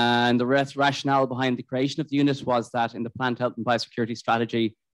 and the rationale behind the creation of the unit was that in the plant health and biosecurity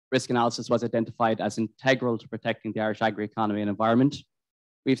strategy, risk analysis was identified as integral to protecting the Irish agri-economy and environment.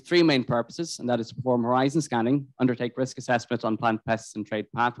 We have three main purposes, and that is to perform horizon scanning, undertake risk assessment on plant pests and trade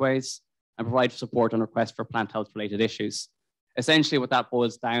pathways, and provide support on requests for plant health related issues. Essentially, what that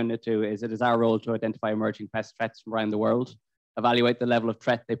boils down to is it is our role to identify emerging pest threats from around the world, evaluate the level of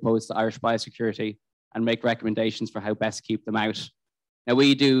threat they pose to Irish biosecurity, and make recommendations for how best to keep them out. Now,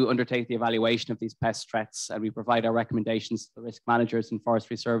 we do undertake the evaluation of these pest threats, and we provide our recommendations to the risk managers in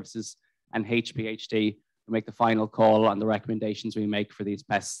Forestry Services and HPHD to make the final call on the recommendations we make for these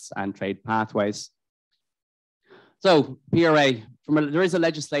pests and trade pathways. So, PRA, there is a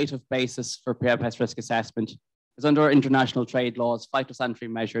legislative basis for pest risk assessment. As under international trade laws, phytosanitary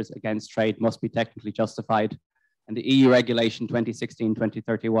measures against trade must be technically justified. And the EU regulation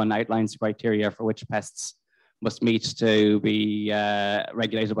 2016-2031 outlines the criteria for which pests must meet to be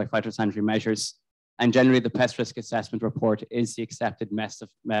regulated by phytosanitary measures. And generally, the pest risk assessment report is the accepted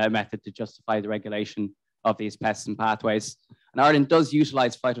method to justify the regulation of these pests and pathways. And Ireland does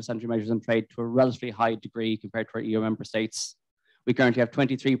utilize phytosanitary measures on trade to a relatively high degree compared to our EU member states. We currently have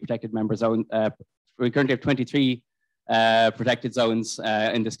 23 protected member zones. We currently have 23 protected zones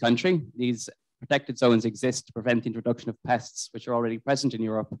in this country. These protected zones exist to prevent the introduction of pests which are already present in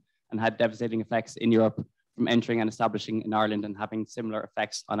Europe and had devastating effects in Europe from entering and establishing in Ireland and having similar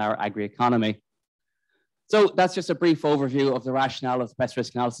effects on our agri-economy. So that's just a brief overview of the rationale of the pest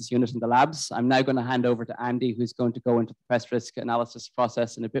risk analysis unit in the labs. I'm now going to hand over to Andy, who's going to go into the pest risk analysis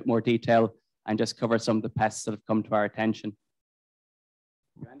process in a bit more detail and just cover some of the pests that have come to our attention.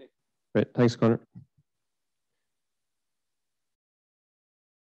 Andy. Great, thanks, Conor.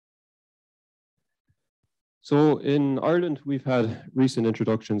 So in Ireland, we've had recent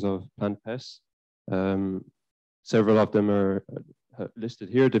introductions of plant pests. Several of them are listed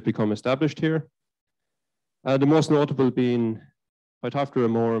here. They've become established here. The most notable being Phytophthora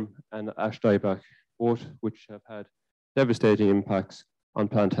amorum and ash dieback, both which have had devastating impacts on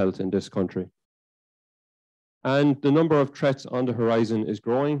plant health in this country. And the number of threats on the horizon is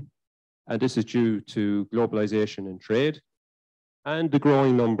growing, and this is due to globalization in trade and the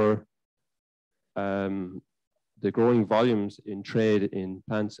growing number, the growing volumes in trade in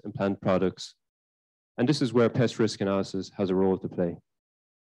plants and plant products. And this is where pest risk analysis has a role to play.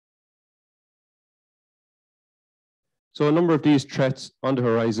 So a number of these threats on the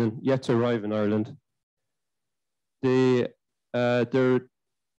horizon yet to arrive in Ireland. They are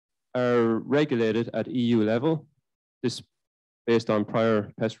regulated at EU level, this based on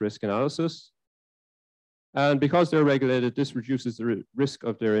prior pest risk analysis. And because they're regulated, this reduces the risk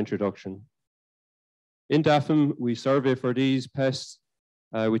of their introduction. In DAFM, we survey for these pests,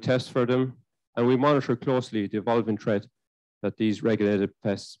 we test for them, and we monitor closely the evolving threat that these regulated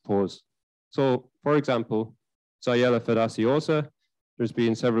pests pose. So, for example, Xylella fastidiosa, there's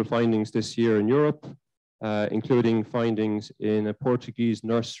been several findings this year in Europe, including findings in a Portuguese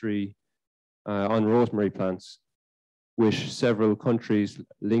nursery on rosemary plants, with several countries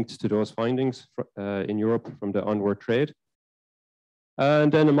linked to those findings in Europe from the onward trade.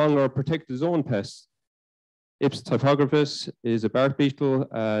 And then among our protected zone pests, Ips typographus is a bark beetle.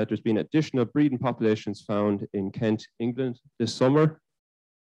 There's been additional breeding populations found in Kent, England this summer.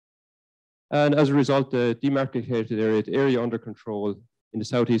 And as a result, the demarcated area, the area under control in the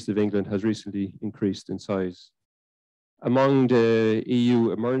southeast of England has recently increased in size. Among the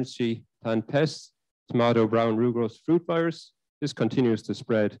EU emergency plant pests, tomato brown rugose fruit virus, this continues to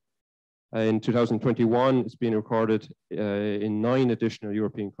spread. In 2021, it's been recorded in 9 additional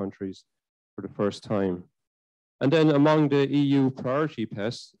European countries for the first time. And then among the EU priority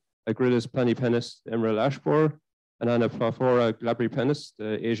pests, Agrilis planipennis, the emerald ash borer, and Anaphora glabripennis,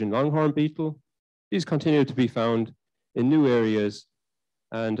 the Asian longhorn beetle, these continue to be found in new areas.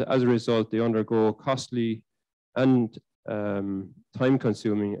 And as a result, they undergo costly and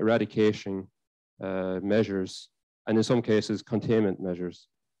time-consuming eradication measures, and in some cases, containment measures.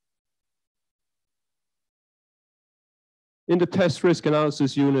 In the pest risk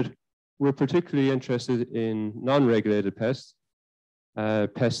analysis unit, we're particularly interested in non-regulated pests,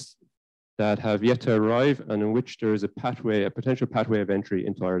 pests that have yet to arrive and in which there is a pathway, a potential pathway of entry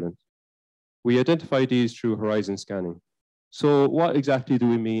into Ireland. We identify these through horizon scanning. So what exactly do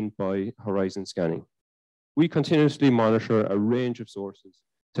we mean by horizon scanning? We continuously monitor a range of sources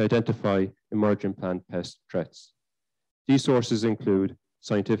to identify emerging plant pest threats. These sources include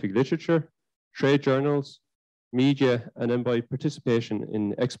scientific literature, trade journals, media, and then by participation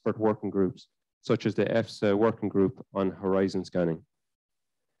in expert working groups, such as the EFSA working group on horizon scanning.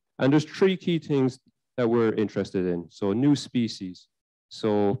 And there's 3 key things that we're interested in. So new species,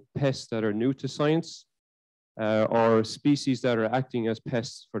 so pests that are new to science, or species that are acting as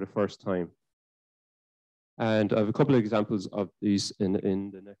pests for the first time. And I have a couple of examples of these in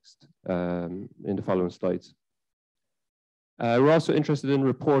the following slides. We're also interested in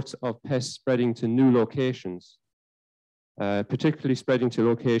reports of pests spreading to new locations, particularly spreading to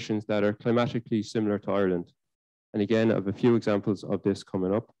locations that are climatically similar to Ireland. And again, I have a few examples of this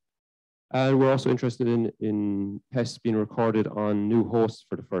coming up. And we're also interested in pests being recorded on new hosts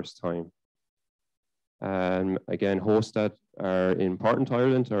for the first time. And again, hosts that are important to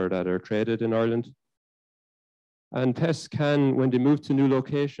Ireland or that are traded in Ireland. And pests can, when they move to new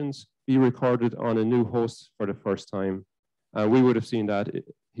locations, be recorded on a new host for the first time. We would have seen that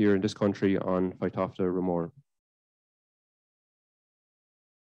here in this country on Phytophthora rumorum.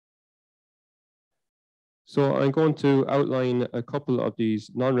 So I'm going to outline a couple of these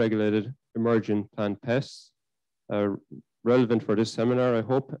non-regulated emerging plant pests relevant for this seminar, I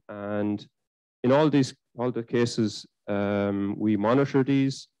hope. And in all the cases, we monitor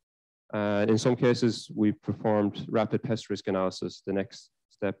these. In some cases, we performed rapid pest risk analysis, the next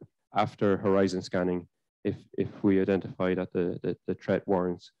step after horizon scanning, if we identify that the threat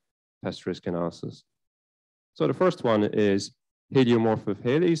warrants pest risk analysis. So the first one is Heliomorpha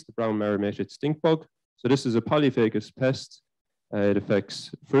hales, the brown marmorated stink bug. So this is a polyphagous pest. It affects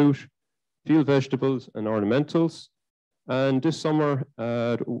fruit, field vegetables, and ornamentals. And this summer,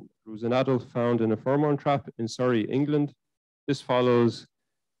 there was an adult found in a pheromone trap in Surrey, England. This follows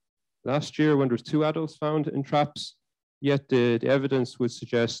last year when there was 2 adults found in traps, yet the evidence would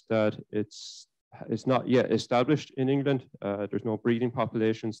suggest that it's not yet established in England. There's no breeding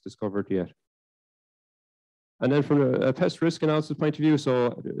populations discovered yet. And then from a pest risk analysis point of view,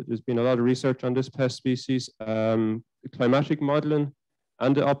 so there's been a lot of research on this pest species. Climatic modeling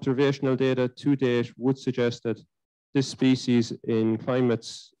and the observational data to date would suggest that this species in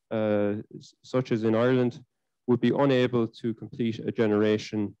climates such as in Ireland would be unable to complete a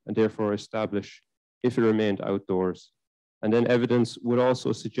generation and therefore establish if it remained outdoors. And then evidence would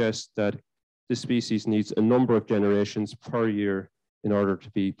also suggest that this species needs a number of generations per year in order to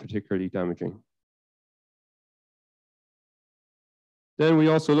be particularly damaging. Then we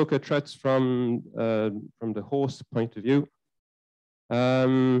also look at threats from the host point of view.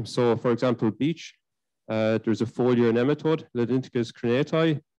 So for example, beech, there's a foliar nematode, Ledinticus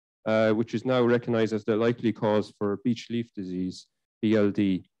crenati, which is now recognized as the likely cause for beech leaf disease,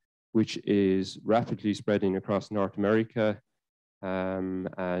 BLD, which is rapidly spreading across North America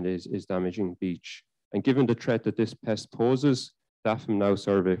and is damaging beech. And given the threat that this pest poses, DAFM now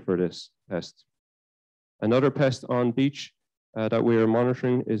survey for this pest. Another pest on beech that we are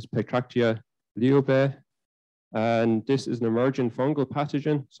monitoring is Pictractia leobe, and this is an emergent fungal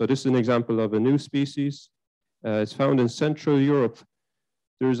pathogen. So this is an example of a new species. It's found in Central Europe.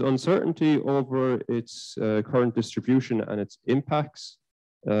 There's uncertainty over its current distribution and its impacts.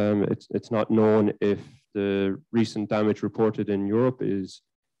 It's not known if the recent damage reported in Europe is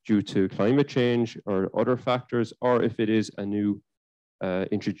due to climate change or other factors, or if it is a new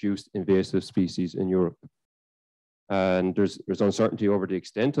introduced invasive species in Europe. And there's uncertainty over the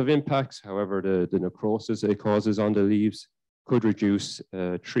extent of impacts. However, the necrosis it causes on the leaves could reduce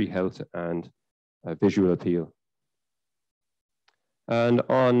tree health and visual appeal. And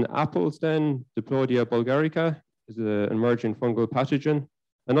on apples then, Diplodia bulgarica is an emerging fungal pathogen,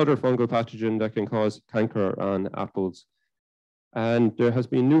 another fungal pathogen that can cause canker on apples. And there has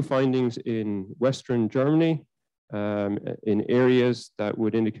been new findings in Western Germany in areas that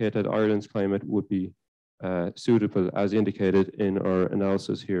would indicate that Ireland's climate would be suitable, as indicated in our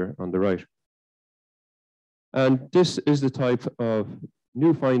analysis here on the right. And this is the type of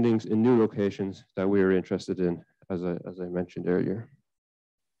new findings in new locations that we are interested in, as I mentioned earlier.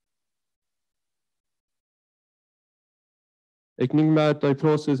 Ichneumon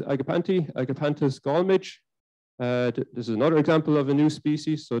diprosis agapanthi, Agapanthus gallmage. This is another example of a new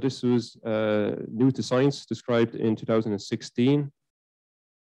species. So this was new to science, described in 2016.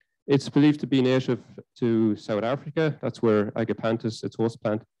 It's believed to be native to South Africa. That's where Agapanthus, its host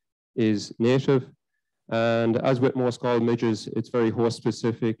plant, is native. And as with most gall midges, it's very host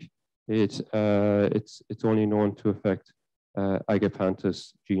specific. It's only known to affect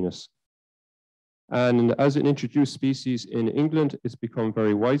Agapanthus genus. And as an introduced species in England, it's become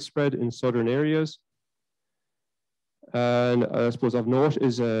very widespread in southern areas. And I suppose of note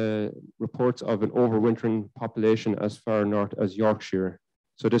is reports of an overwintering population as far north as Yorkshire.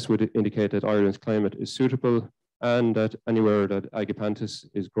 So this would indicate that Ireland's climate is suitable and that anywhere that Agapanthus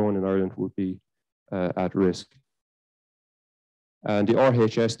is grown in Ireland would be at risk. And the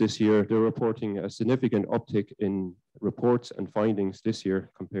RHS this year, they're reporting a significant uptick in reports and findings this year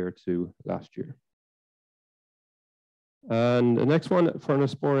compared to last year. And the next one,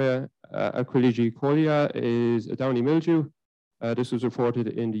 Furnosporia aquilegicolia, is a downy mildew. This was reported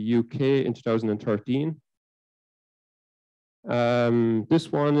in the UK in 2013. This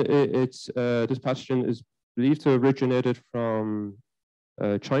pathogen is believed to have originated from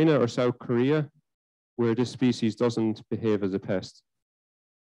China or South Korea, where this species doesn't behave as a pest.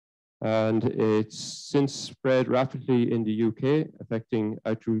 And it's since spread rapidly in the UK, affecting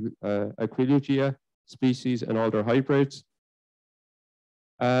Aquilegia species and all their hybrids.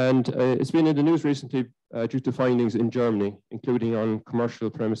 And it's been in the news recently due to findings in Germany, including on commercial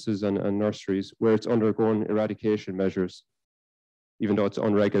premises and nurseries, where it's undergone eradication measures, even though it's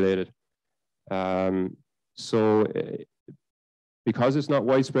unregulated. Because it's not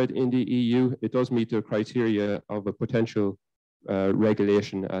widespread in the EU, it does meet the criteria of a potential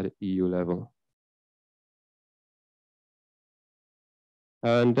regulation at EU level.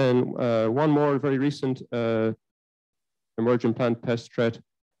 And then one more very recent emerging plant pest threat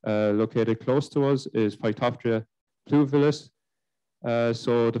located close to us is Phytophthora pluvialis.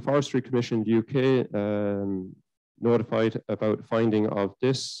 So the Forestry Commission in the UK notified about finding of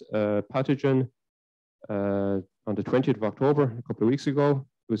this pathogen on the 20th of October, a couple of weeks ago.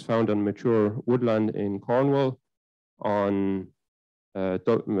 It was found on mature woodland in Cornwall on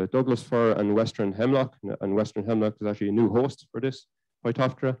Douglas fir and western hemlock. And western hemlock is actually a new host for this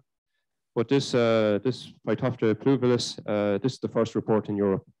Phytophthora. But this Phytophthora pluvialis, this is the first report in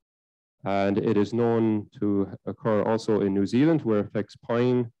Europe. And it is known to occur also in New Zealand, where it affects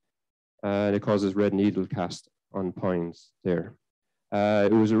pine, and it causes red needle cast on pines there.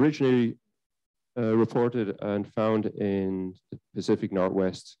 It was originally reported and found in the Pacific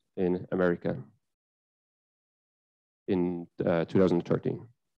Northwest in America in 2013.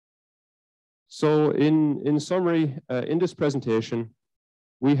 So in summary, in this presentation,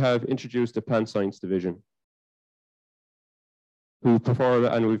 we have introduced the Plant Science Division, who perform,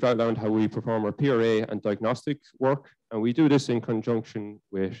 and we've outlined how we perform our PRA and diagnostic work. And we do this in conjunction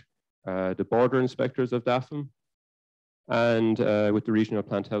with the border inspectors of DAFM and with the regional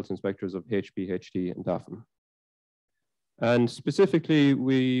plant health inspectors of HPHD and DAFM. And specifically,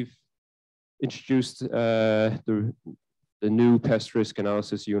 we've introduced the new pest risk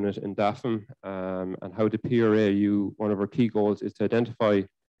analysis unit in DAFM, and how the PRA, one of our key goals is to identify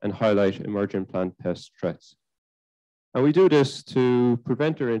and highlight emerging plant pest threats. And we do this to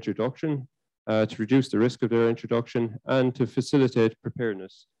prevent their introduction, to reduce the risk of their introduction, and to facilitate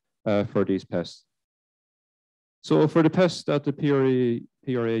preparedness for these pests. So for the pests that the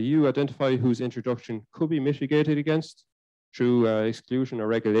PRAU identify whose introduction could be mitigated against through exclusion or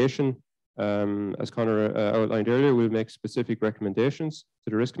regulation, as Conor outlined earlier, we'll make specific recommendations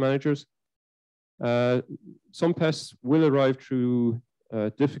to the risk managers. Some pests will arrive through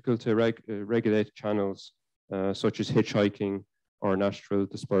difficult to regulate channels, such as hitchhiking or natural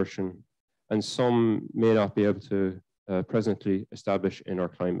dispersion, and some may not be able to presently establish in our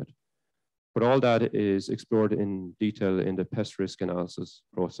climate. But all that is explored in detail in the pest risk analysis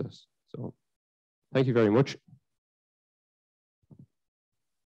process. So thank you very much.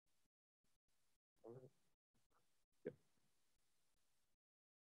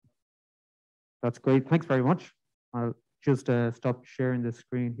 That's great. Thanks very much. I'll just stop sharing the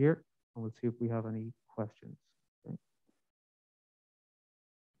screen here and we'll see if we have any questions. Okay.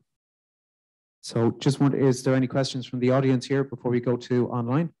 So just is there any questions from the audience here before we go to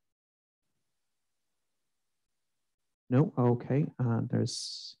online? No? Okay. And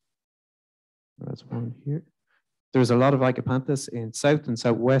there's one here. There's a lot of Lycopanthus in south and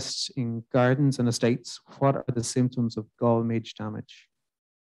southwest in gardens and estates. What are the symptoms of gall midge damage?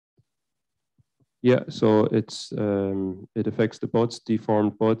 Yeah, so it's it affects the buds,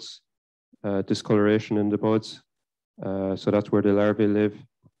 deformed buds, discoloration in the buds. So that's where the larvae live.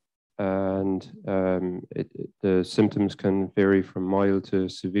 And the symptoms can vary from mild to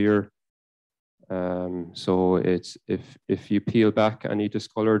severe. So it's if you peel back any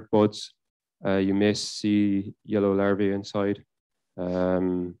discolored buds, you may see yellow larvae inside.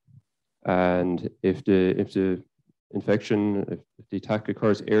 And if the infection, if the attack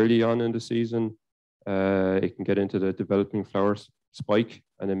occurs early on in the season, it can get into the developing flower spike,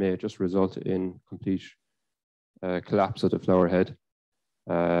 and it may just result in complete collapse of the flower head.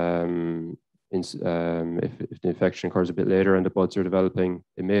 If the infection occurs a bit later and the buds are developing,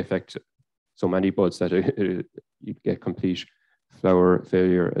 it may affect so many buds that you get complete flower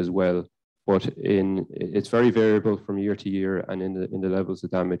failure as well. But it's very variable from year to year and in the levels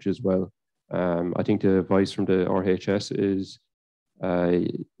of damage as well. I think the advice from the RHS is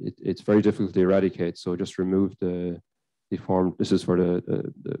it's very difficult to eradicate. So just remove the deformed. This is for the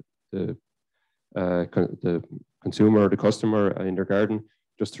consumer or the customer in their garden,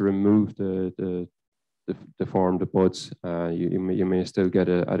 just to remove the deformed buds. You may still get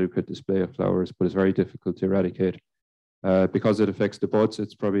an adequate display of flowers, but it's very difficult to eradicate. Because it affects the buds,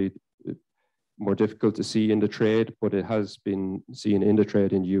 it's probably more difficult to see in the trade, but it has been seen in the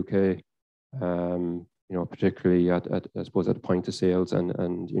trade in the UK. You know, particularly at I suppose at the point of sales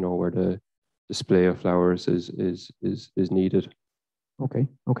and you know where the display of flowers is needed. Okay,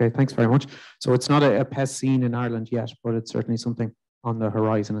 thanks very much. So it's not a pest seen in Ireland yet, but it's certainly something on the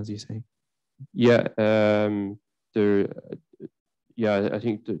horizon, as you say. Yeah, I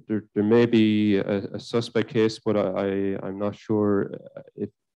think there may be a suspect case, but I'm not sure if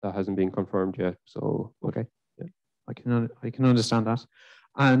that hasn't been confirmed yet. So okay, yeah. I can understand that.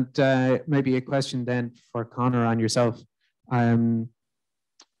 And maybe a question then for Conor and yourself. Our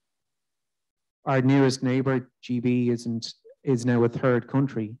nearest neighbour, GB, is now a third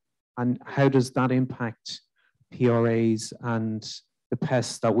country, and how does that impact PRAs and the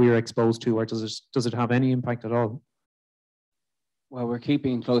pests that we're exposed to, or does it have any impact at all? Well, we're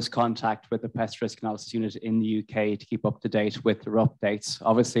keeping in close contact with the Pest Risk Analysis Unit in the UK to keep up to date with their updates.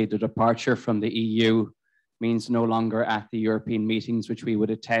 Obviously, the departure from the EU means no longer at the European meetings, which we would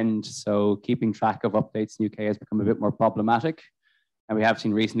attend. So keeping track of updates in the UK has become a bit more problematic. And we have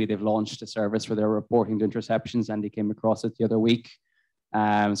seen recently they've launched a service where they're reporting the interceptions, and they came across it the other week.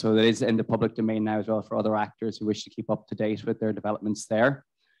 So that is in the public domain now as well for other actors who wish to keep up to date with their developments there.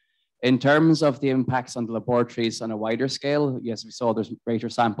 In terms of the impacts on the laboratories on a wider scale, yes, we saw there's greater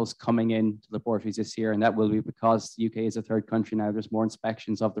samples coming in to laboratories this year, and that will be because the UK is a third country now. There's more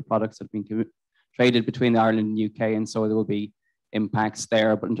inspections of the products that have been traded between Ireland and the UK, and so there will be impacts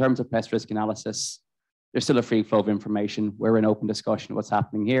there. But in terms of pest risk analysis, there's still a free flow of information. We're in open discussion of what's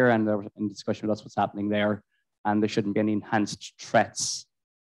happening here, and they're in discussion with us what's happening there, and there shouldn't be any enhanced threats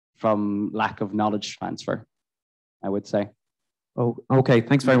from lack of knowledge transfer, I would say. Oh, okay.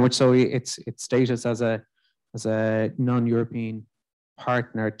 Thanks very much. So it's status as a non-European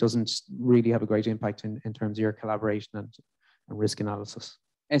partner doesn't really have a great impact in terms of your collaboration and risk analysis.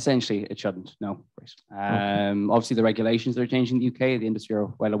 Essentially, it shouldn't. No. Obviously, the regulations that are changing in the UK, the industry are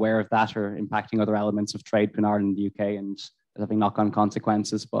well aware of that, are impacting other elements of trade between Ireland and the UK and having knock-on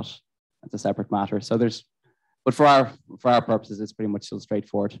consequences, but that's a separate matter. So there's But for our purposes, it's pretty much still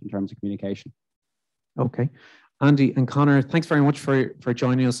straightforward in terms of communication. Okay. Andy and Conor, thanks very much for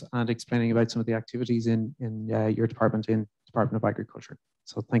joining us and explaining about some of the activities in your department in Department of Agriculture.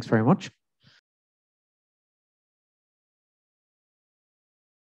 So thanks very much.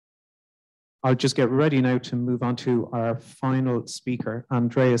 I'll just get ready now to move on to our final speaker,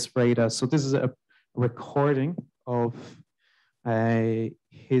 Andreas Wrede. So this is a recording of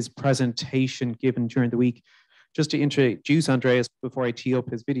his presentation given during the week. Just to introduce Andreas before I tee up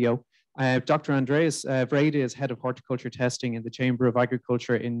his video, Dr. Andreas Wrede is head of horticulture testing in the Chamber of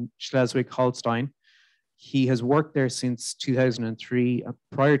Agriculture in Schleswig Holstein. He has worked there since 2003.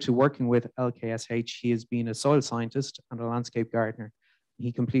 Prior to working with LKSH, he has been a soil scientist and a landscape gardener.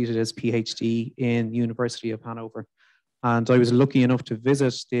 He completed his PhD in the University of Hanover. And I was lucky enough to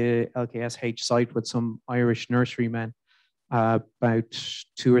visit the LKSH site with some Irish nurserymen about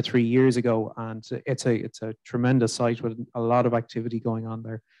 2 or 3 years ago. And it's a tremendous site with a lot of activity going on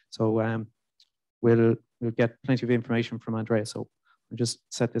there. So we'll get plenty of information from Andreas. So I'll just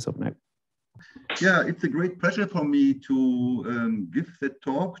set this up now. Yeah, it's a great pleasure for me to give that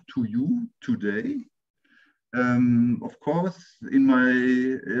talk to you today. Of course,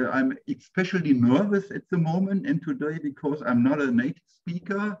 I'm especially nervous at the moment and today because I'm not a native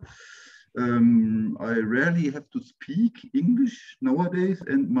speaker. I rarely have to speak English nowadays,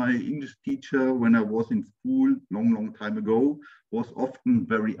 and my English teacher, when I was in school long time ago, was often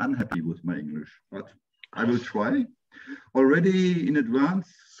very unhappy with my English, but I will try. Already in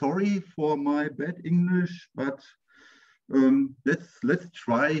advance, sorry for my bad English, but let's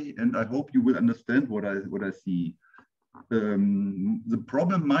try, and I hope you will understand what I see. The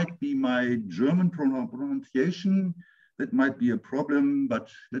problem might be my German pronunciation. That might be a problem, but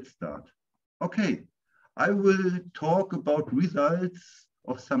let's start. Okay, I will talk about results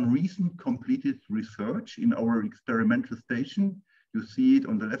of some recent completed research in our experimental station. You see it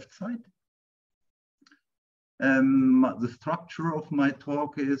on the left side. The structure of my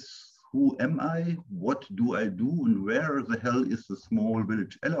talk is: who am I, what do I do, and where the hell is the small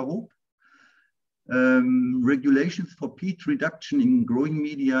village Ellerhope? Regulations for peat reduction in growing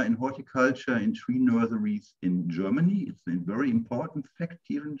media in horticulture in tree nurseries in Germany. It's a very important fact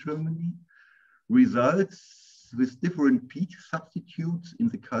here in Germany. Results with different peat substitutes in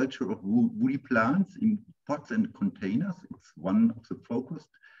the culture of woody plants in pots and containers. It's one of the focus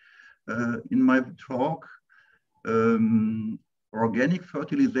in my talk. Organic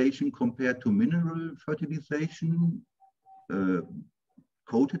fertilization compared to mineral fertilization,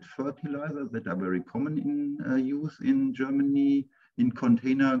 coated fertilizers that are very common in use in Germany in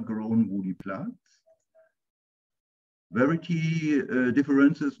container grown woody plants. Variety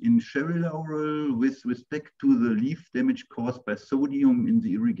differences in cherry laurel with respect to the leaf damage caused by sodium in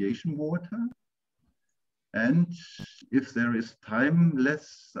the irrigation water. And if there is time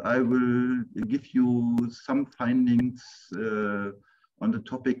less, I will give you some findings on the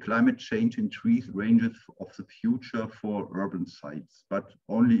topic climate change in tree ranges of the future for urban sites, but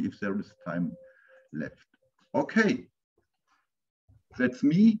only if there is time left. Okay, that's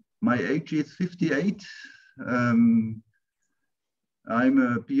me. My age is 58. I'm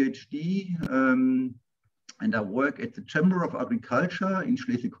a PhD and I work at the Chamber of Agriculture in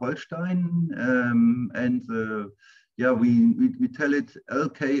Schleswig-Holstein. Yeah, we tell it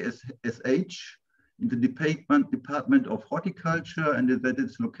LKSH in the Department of Horticulture, and that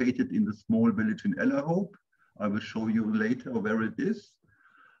it's located in the small village in Ellerhope. I will show you later where it is.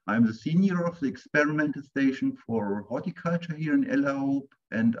 I'm the senior of the experimental station for horticulture here in Ellerhope,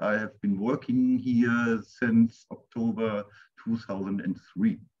 and I have been working here since October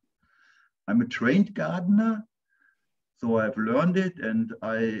 2003. I'm a trained gardener, so I've learned it, and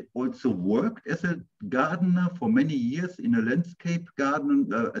I also worked as a gardener for many years in a landscape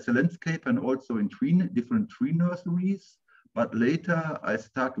garden, as a landscape, and also in different tree nurseries. But later I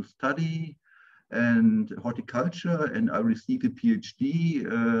started to study and horticulture, and I received a PhD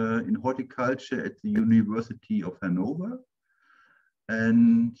in horticulture at the University of Hanover.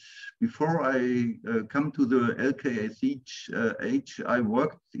 And before I come to the LKSH, I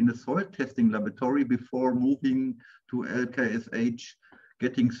worked in a soil testing laboratory before moving to LKSH,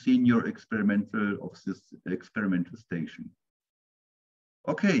 getting senior experimental of this experimental station.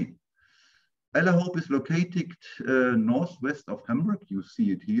 Okay, Ellerhope is located northwest of Hamburg. You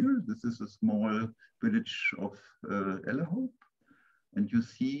see it here. This is a small village of Ellerhope. And you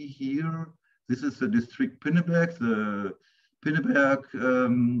see here, this is the district Pinneberg, the Pinneberg,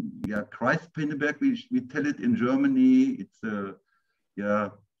 yeah, Kreis Pinneberg, we tell it in Germany. It's, yeah,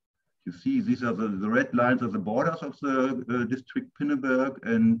 you see, these are the red lines are the borders of the district Pinneberg,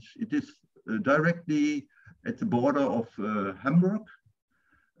 and it is directly at the border of Hamburg.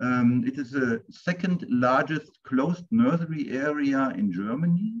 It is the second largest closed nursery area in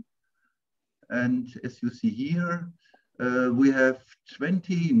Germany. And as you see here, we have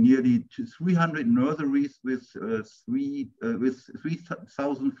nearly 300 nurseries with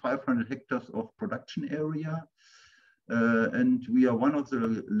 3,500 hectares of production area. And we are one of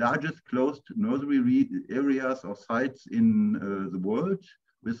the largest closed nursery areas or sites in the world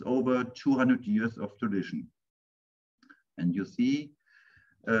with over 200 years of tradition. And you see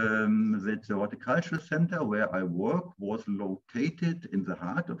that the Horticulture Center where I work was located in the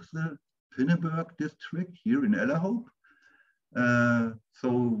heart of the Pinneberg district here in Ellerhope. So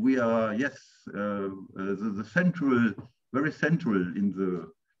we are, yes, the central, very central in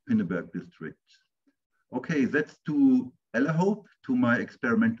the Pinneberg district. Okay, that's to Ellerhope, to my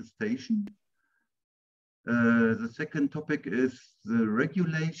experimental station. The second topic is the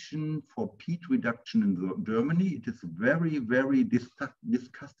regulation for peat reduction in Germany. It is very, very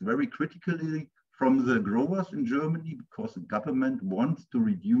discussed very critically from the growers in Germany because the government wants to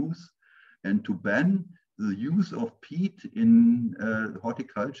reduce and to ban the use of peat in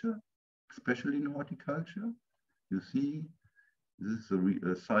horticulture, especially in horticulture. You see, this is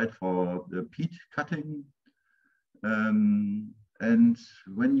a site for the peat cutting. And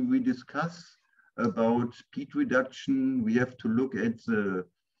when we discuss about peat reduction, we have to look at the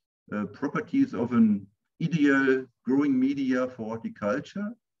properties of an ideal growing media for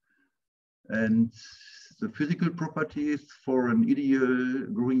horticulture. And the physical properties for an ideal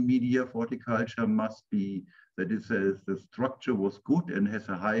growing media for horticulture must be that the structure was good and has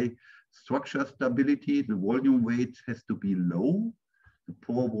a high structure stability. The volume weight has to be low. The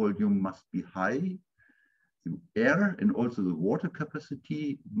pore volume must be high. The air and also the water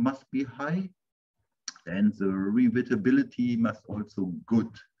capacity must be high. And the rewettability must also good.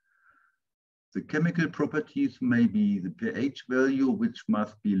 The chemical properties may be the pH value, which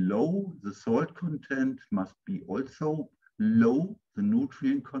must be low. The salt content must be also low. The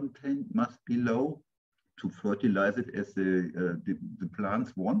nutrient content must be low to fertilize it as the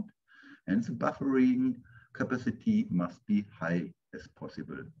plants want. And the buffering capacity must be high as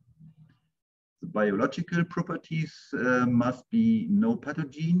possible. The biological properties must be no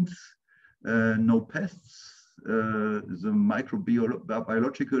pathogens, no pests. The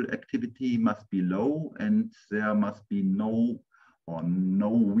microbiological activity must be low, and there must be no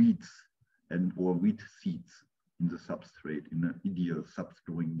weeds or weed seeds in the substrate, in an ideal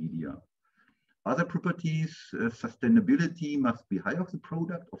growing media. Other properties, sustainability must be high of the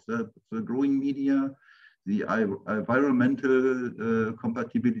product of the growing media. The environmental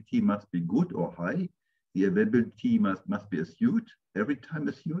compatibility must be good or high. The availability must be assured, every time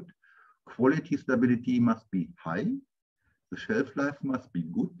assured. Quality stability must be high. The shelf life must be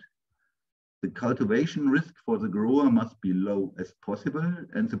good. The cultivation risk for the grower must be low as possible,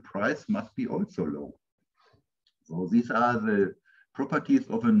 and the price must be also low. So these are the properties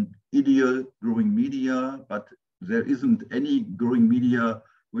of an ideal growing media, but there isn't any growing media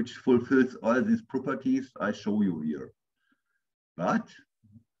which fulfills all these properties I show you here. But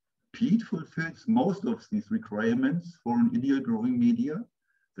peat fulfills most of these requirements for an ideal growing media.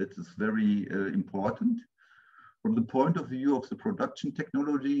 That is very important. From the point of view of the production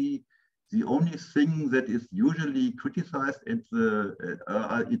technology, the only thing that is usually criticized at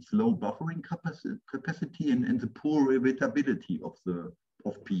its low buffering capacity and the poor rewettability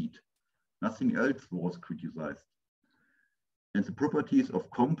of peat. Nothing else was criticized. And the properties of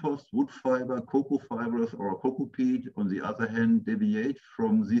compost, wood fiber, cocoa fibers, or cocoa peat, on the other hand, deviate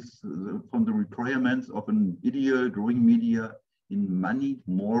from the requirements of an ideal growing media in many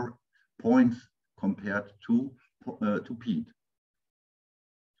more points compared to peat.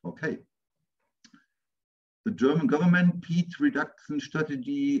 Okay. The German government peat reduction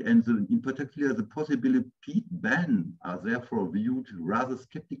strategy and in particular the possible peat ban are therefore viewed rather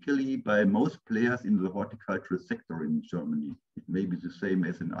skeptically by most players in the horticultural sector in Germany. It may be the same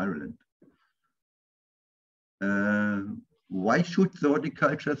as in Ireland. Why should the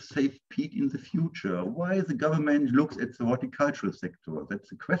horticulture save peat in the future? Why the government looks at the horticultural sector?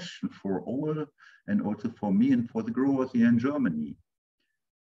 That's a question for all and also for me and for the growers here in Germany.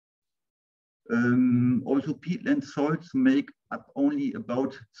 Also, peatland soils make up only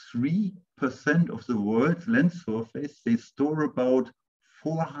about 3% of the world's land surface. They store about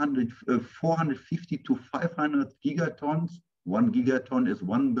 450 to 500 gigatons. 1 gigaton is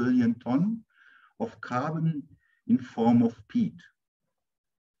 1 billion ton of carbon in form of peat.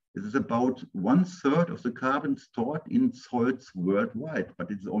 It is about 1/3 of the carbon stored in soils worldwide,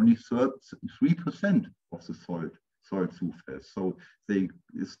 but it's only 3% of the soil surface. So they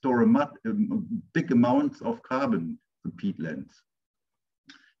store big amounts of carbon, the peatlands.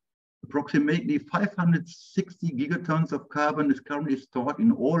 Approximately 560 gigatons of carbon is currently stored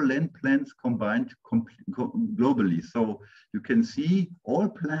in all land plants combined globally. So you can see all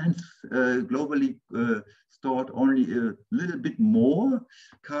plants globally stored only a little bit more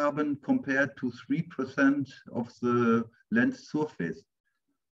carbon compared to 3% of the land surface.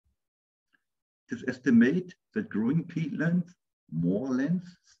 It is estimated that growing peatlands, moorlands,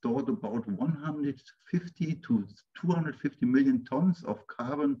 stored about 150 to 250 million tons of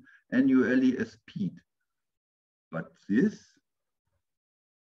carbon annually as peat. But this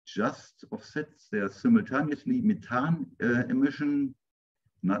just offsets their simultaneously methane emission,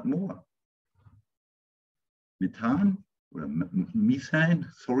 not more. Methane, or methane,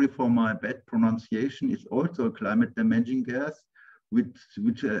 sorry for my bad pronunciation, is also a climate damaging gas with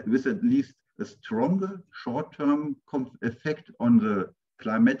at least a stronger short-term effect on the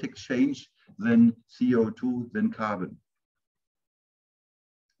climatic change than CO2, than carbon.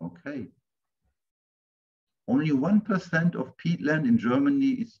 Okay. Only 1% of peatland in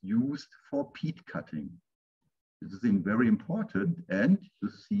Germany is used for peat cutting. This is very important. And you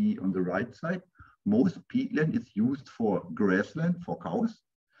see on the right side, most peatland is used for grassland, for cows,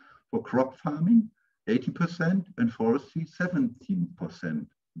 for crop farming, 80%, and forestry, 17%.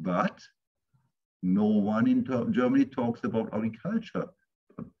 But no one in Germany talks about agriculture,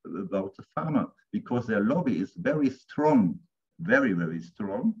 about the farmer, because their lobby is very strong, very, very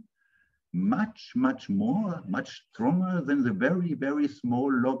strong, much stronger than the very, very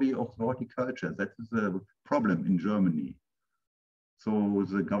small lobby of horticulture. That is a problem in Germany. So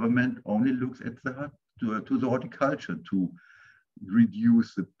the government only looks at to the horticulture to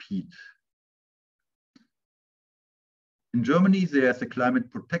reduce the peat. In Germany, there's a climate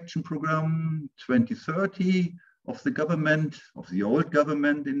protection program 2030 of the government, of the old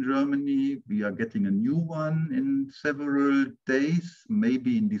government in Germany. We are getting a new one in several days,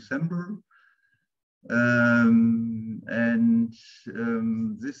 maybe in December.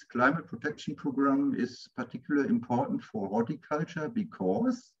 This climate protection program is particularly important for horticulture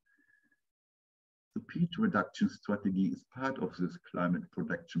because the peat reduction strategy is part of this climate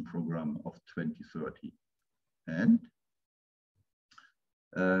protection program of 2030. And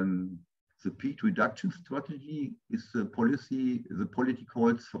the peat reduction strategy is the policy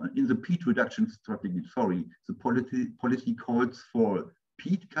calls for, in the peat reduction strategy, sorry, the policy calls for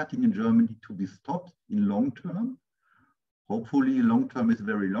peat cutting in Germany to be stopped in long term. Hopefully long term is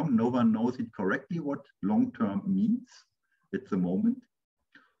very long. No one knows it correctly what long term means at the moment.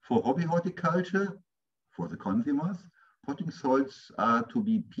 For hobby horticulture, for the consumers, potting soils are to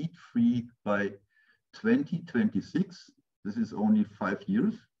be peat free by 2026. This is only 5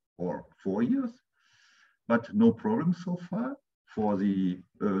 years or 4 years, but no problem so far for the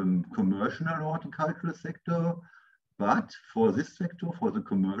commercial horticultural sector. But for this sector, for the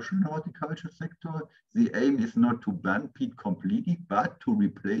commercial horticulture sector, the aim is not to ban peat completely, but to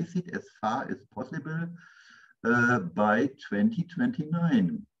replace it as far as possible by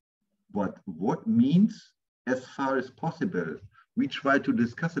 2029. What means as far as possible? We try to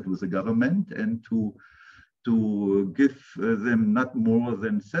discuss it with the government and to give them not more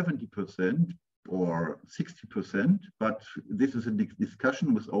than 70% or 60%, but this is a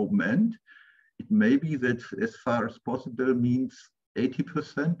discussion with open end. It may be that as far as possible means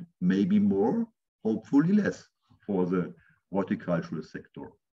 80%, maybe more, hopefully less for the horticultural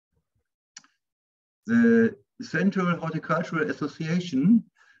sector. The Central Horticultural Association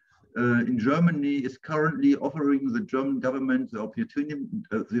in Germany is currently offering the German government the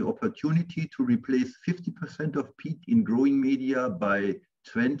opportunity to replace 50% of peat in growing media by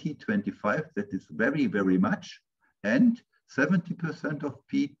 2025. That is very, very much. And 70% of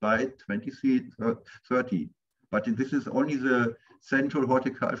peat by 2030. But this is only the Central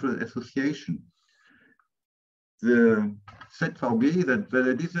Horticultural Association. The ZVG, that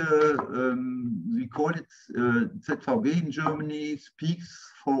is we call it ZVG in Germany, speaks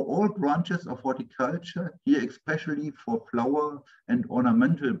for all branches of horticulture, here especially for flower and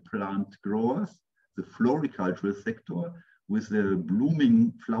ornamental plant growers, the floricultural sector with the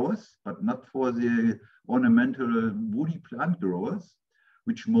blooming flowers, but not for the ornamental woody plant growers,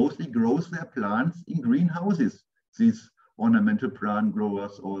 which mostly grows their plants in greenhouses, these ornamental plant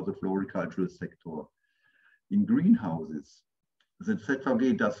growers or the floricultural sector. In greenhouses, the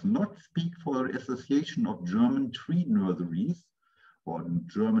ZVG does not speak for the Association of German Tree Nurseries or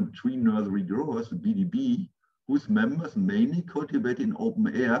German Tree Nursery Growers, BDB, whose members mainly cultivate in open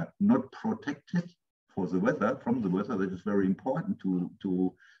air, not protected for the weather, from the weather. That is very important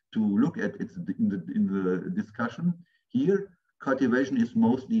to look at it in the discussion. Here, cultivation is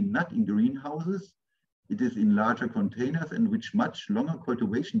mostly not in greenhouses. It is in larger containers and with much longer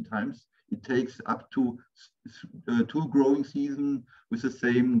cultivation times. It takes up to 2 growing seasons with the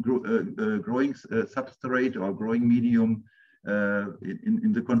same growing substrate or growing medium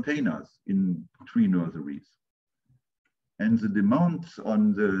in the containers in tree nurseries. And the demands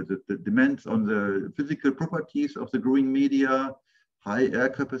on the physical properties of the growing media, high air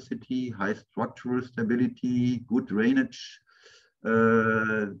capacity, high structural stability, good drainage,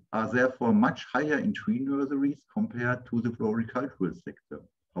 are therefore much higher in tree nurseries compared to the floricultural sector.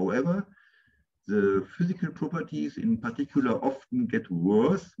 However, the physical properties in particular often get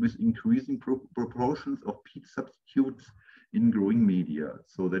worse with increasing proportions of peat substitutes in growing media.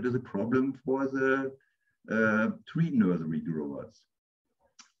 So that is a problem for the tree nursery growers.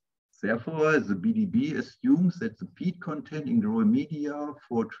 Therefore, the BDB assumes that the peat content in growing media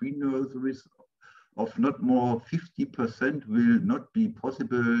for tree nurseries of not more 50% will not be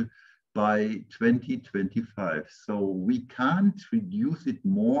possible by 2025. So we can't reduce it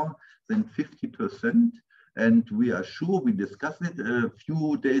more than 50%. And we are sure, we discussed it a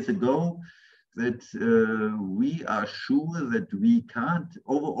few days ago, that we are sure that we can't,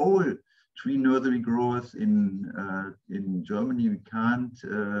 overall tree nursery growers in Germany, we can't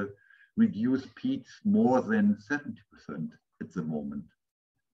reduce peat more than 70% at the moment.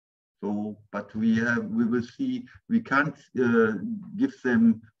 So, but we will see, we can't give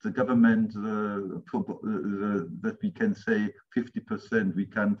them, the government, that we can say 50%, we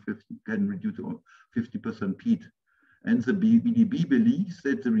can reduce to 50% peat. And the BDB believes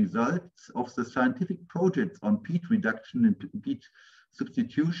that the results of the scientific projects on peat reduction and peat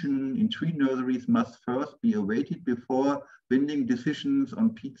substitution in tree nurseries must first be awaited before binding decisions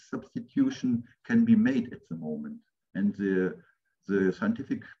on peat substitution can be made at the moment. And the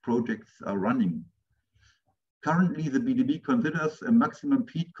scientific projects are running. Currently, the BDB considers a maximum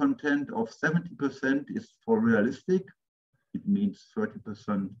peat content of 70% is for realistic. It means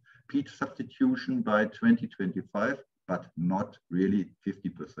 30% peat substitution by 2025, but not really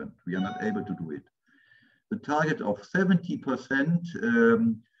 50%. We are not able to do it. The target of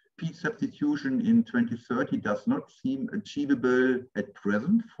 70% peat substitution in 2030 does not seem achievable at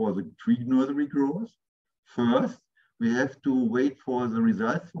present for the tree nursery growers. First, we have to wait for the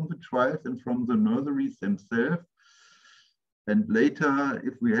results from the trials and from the nurseries themselves. And later,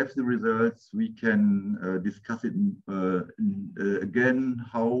 if we have the results, we can discuss it again,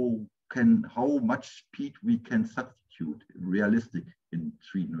 how much peat we can substitute realistic in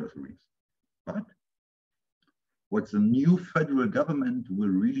tree nurseries. But what the new federal government will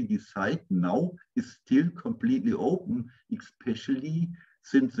really decide now is still completely open, especially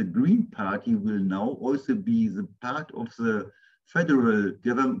since the Green Party will now also be the part of the federal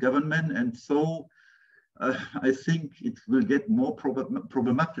government. And so I think it will get more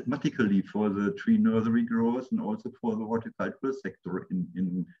problematically for the tree nursery growers and also for the horticultural sector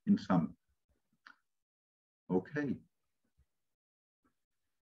in some. Okay.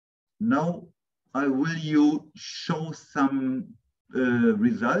 Now I will show some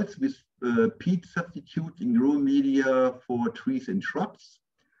results with peat substitute in grow media for trees and shrubs.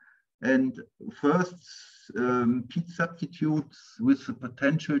 And first, peat substitutes with the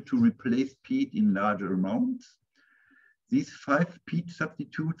potential to replace peat in larger amounts. These 5 peat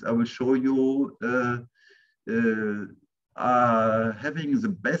substitutes I will show you are having the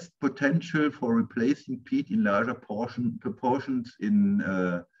best potential for replacing peat in larger proportions in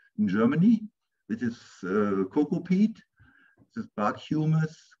Germany. This is cocoa peat. This is bark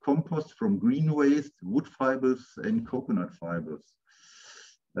humus, compost from green waste, wood fibers, and coconut fibers.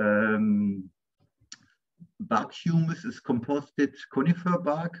 Bark humus is composted conifer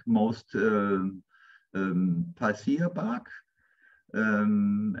bark, most Picea bark,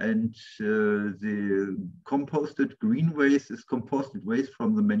 and the composted green waste is composted waste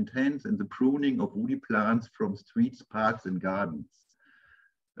from the maintenance and the pruning of woody plants from streets, parks, and gardens.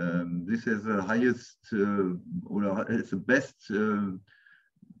 This is the highest, or it's the best,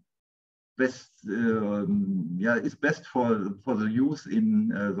 it's best for the use in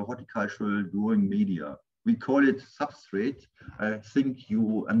the horticultural growing media. We call it substrate. I think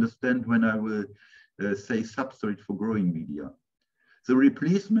you understand when I will say substrate for growing media. The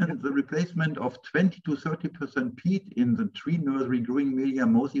replacement of 20 to 30% peat in the tree nursery growing media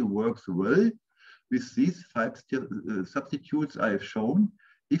mostly works well with these 5 substitutes I have shown,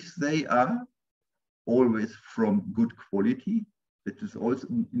 if they are always from good quality. It is also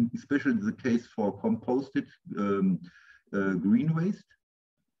especially the case for composted green waste,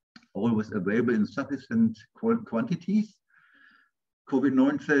 always available in sufficient quantities.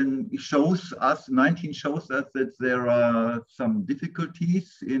 COVID-19 shows us that there are some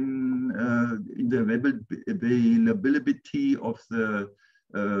difficulties in the availability of the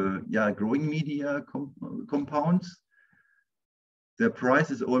growing media compounds. The price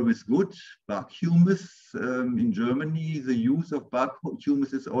is always good. Bark humus in Germany, the use of bark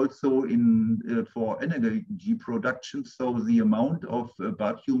humus is also for energy production, so the amount of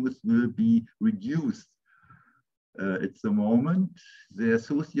bark humus will be reduced. At the moment, the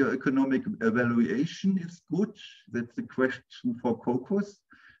socio-economic evaluation is good. That's the question for cocos.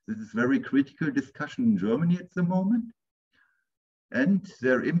 This is very critical discussion in Germany at the moment. And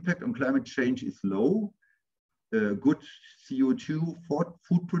their impact on climate change is low. Good CO2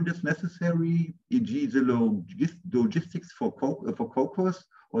 footprint is necessary, e.g. the logistics for cocos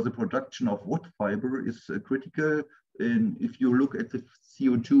or the production of wood fiber is critical. And if you look at the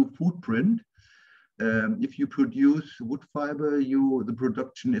CO2 footprint, if you produce wood fiber, the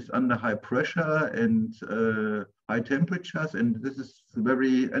production is under high pressure and high temperatures, and this is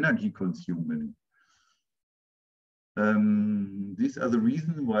very energy consuming. These are the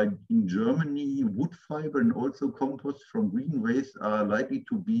reasons why in Germany wood fiber and also compost from green waste are likely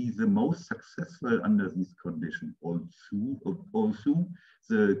to be the most successful under these conditions. Also,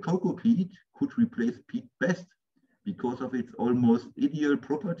 the cocoa peat could replace peat best because of its almost ideal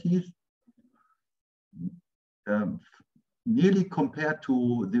properties. Nearly compared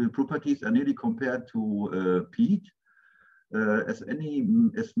to the properties are nearly compared to peat, as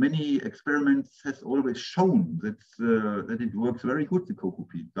many experiments has always shown that it works very good, the cocoa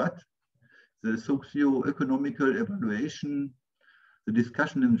peat. But the socio-economical evaluation, the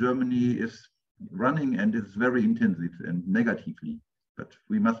discussion in Germany is running and is very intensive and negatively. But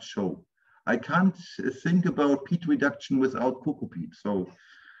we must show. I can't think about peat reduction without cocoa peat, so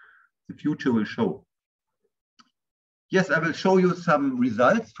the future will show. Yes, I will show you some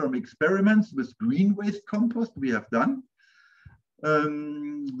results from experiments with green waste compost we have done.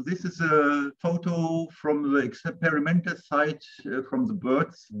 This is a photo from the experimental site from the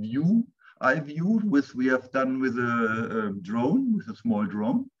bird's view. We have done with a drone, with a small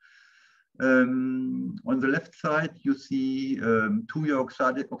drone. On the left side, you see Thuja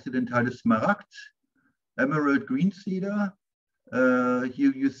occidentalis smaragd, emerald green cedar.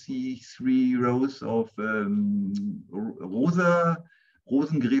 Here you see 3 rows of rosa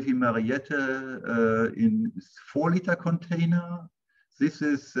Rosengräfin Mariette in 4-liter container. This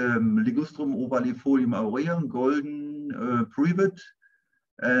is Ligustrum ovalifolium aureum, golden privet.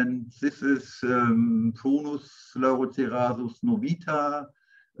 And this is Prunus laurocerasus novita,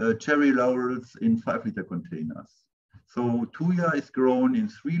 cherry laurels in 5-liter containers. So Thuja is grown in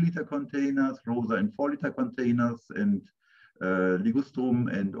 3-liter containers, Rosa in 4-liter containers, and Ligustrum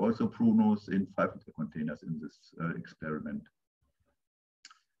and also Prunus in 5-liter containers in this experiment.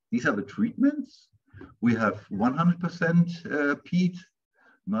 These are the treatments. We have 100% peat,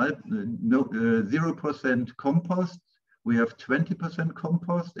 0% compost. We have 20%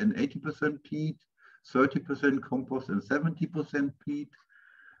 compost and 80% peat, 30% compost and 70% peat,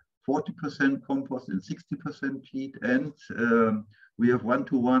 40% compost and 60% peat, and we have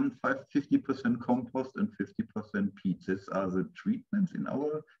 1-to-1, 50% compost and 50% peat. These are the treatments in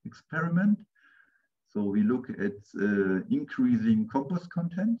our experiment. So we look at increasing compost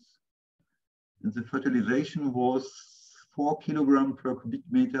contents. And the fertilization was 4 kilograms per cubic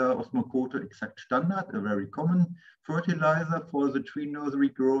meter Osmocote Exact Standard, a very common fertilizer for the tree nursery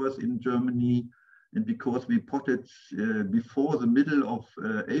growers in Germany. And because we potted before the middle of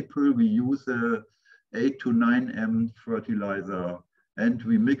April, we use a 8 to 9 M fertilizer. And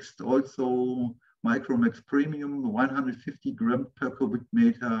we mixed also Micromax Premium, 150 grams per cubic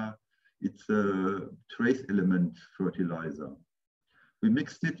meter. It's a trace element fertilizer. We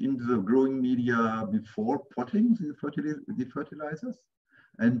mixed it into the growing media before potting the fertilizers.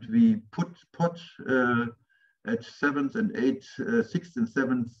 And we put pot at 6th and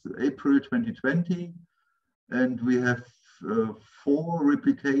 7th April 2020. And we have 3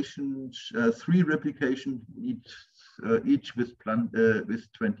 replications, each with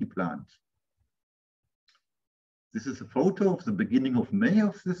 20 plants. This is a photo of the beginning of May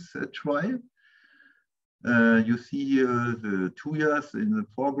of this trial. You see here the Thujas in the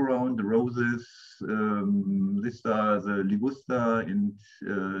foreground, the roses. These are the Ligusta, and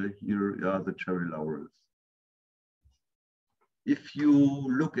here are the cherry laurels. If you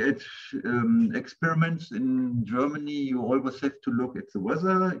look at experiments in Germany, you always have to look at the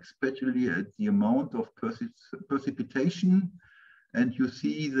weather, especially at the amount of precipitation. And you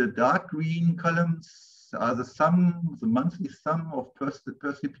see the dark green columns are the monthly sum of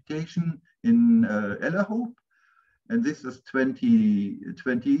precipitation in Ellerhope. and this is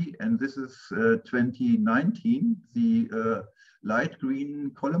 2020, and this is 2019, the light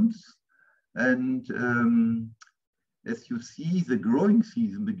green columns. And as you see, the growing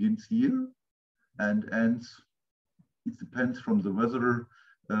season begins here and ends, it depends from the weather,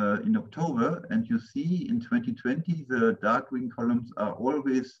 in October. And you see in 2020, the dark green columns are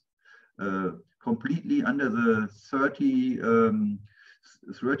always completely under the 30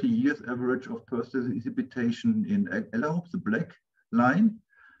 years average of precipitation in Ellerhope, the black line.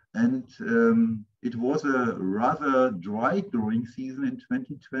 And it was a rather dry growing season in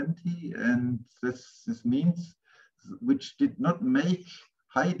 2020. And this means, which did not make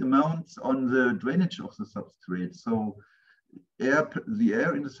high amounts on the drainage of the substrate. So the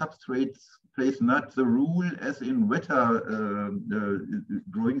air in the substrate plays not the rule as in wetter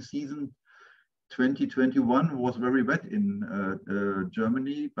growing season. 2021 was very wet in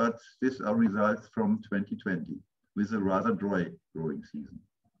Germany, but these are results from 2020 with a rather dry growing season.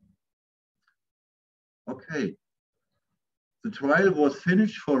 Okay, the trial was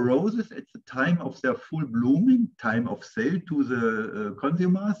finished for roses at the time of their full blooming, time of sale to the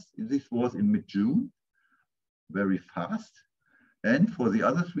consumers. This was in mid-June, very fast. And for the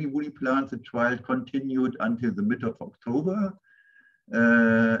other 3 woody plants, the trial continued until the mid of October.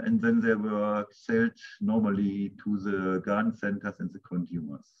 And then they were sold normally to the garden centers and the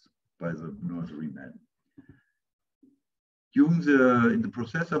consumers by the nurseryman. In the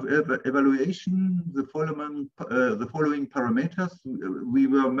process of evaluation, the following parameters we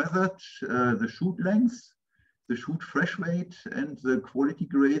were measured: the shoot length, the shoot fresh weight, and the quality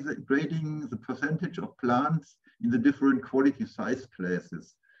grading, the percentage of plants in the different quality size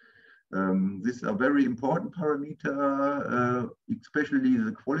classes. These are very important parameter, especially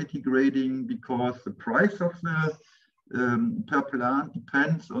the quality grading, because the price of the per plant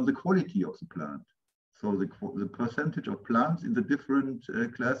depends on the quality of the plant. So the percentage of plants in the different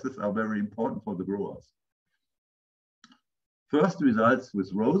classes are very important for the growers. First results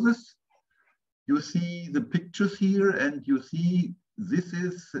with roses. You see the pictures here, and you see this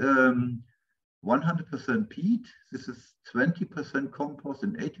is 100% peat. This is 20% compost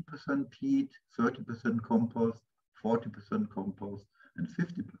and 80% peat, 30% compost, 40% compost, and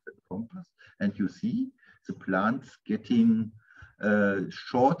 50% compost. And you see the plants getting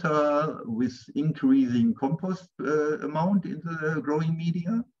shorter with increasing compost amount in the growing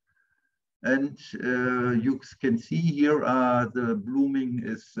media. And you can see here the blooming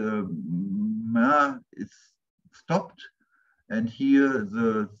is stopped, and here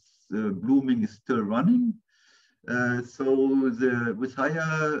the blooming is still running. With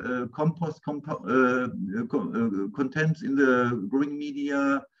higher compost contents in the growing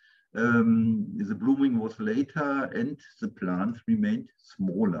media, the blooming was later and the plants remained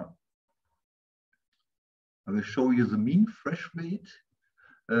smaller. I will show you the mean fresh weight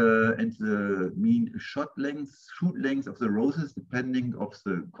and the mean shoot length of the roses depending of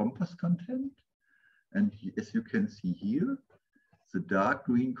the compost content. And as you can see here, the dark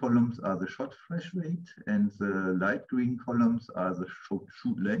green columns are the shot fresh weight, and the light green columns are the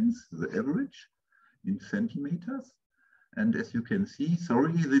shoot length, the average in centimeters. And as you can see,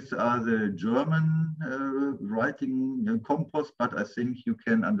 sorry, these are the German writing compost, but I think you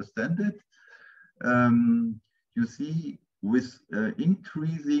can understand it. You see, with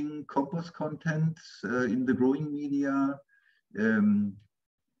increasing compost contents in the growing media,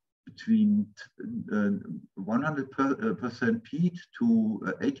 between 100% peat to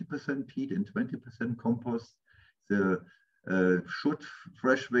 80% peat and 20% compost, the shoot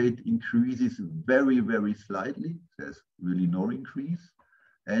fresh weight increases very, very slightly. There's really no increase.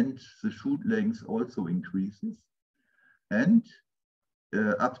 And the shoot length also increases. And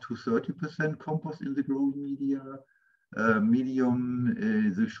up to 30% compost in the growing media,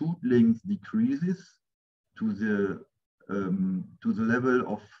 the shoot length decreases to the level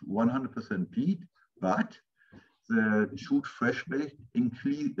of 100% peat, but the shoot fresh weight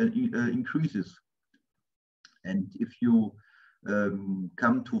increases. And if you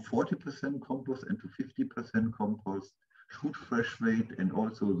come to 40% compost and to 50% compost, shoot fresh weight and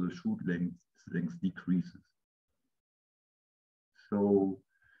also the shoot length decreases. So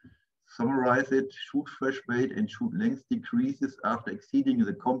summarize it: shoot fresh weight and shoot length decreases after exceeding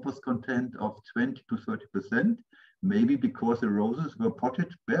the compost content of 20 to 30%. Maybe because the roses were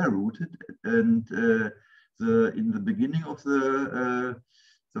potted, bare rooted, and in the beginning of the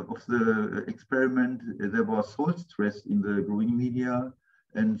experiment, there was soil stress in the growing media,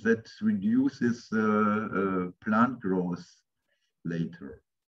 and that reduces plant growth later.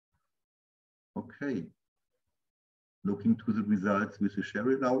 Okay. Looking to the results with the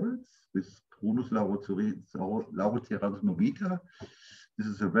cherry laurels, with Prunus lauroceratus novita. This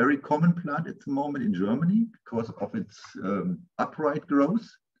is a very common plant at the moment in Germany because of its upright growth.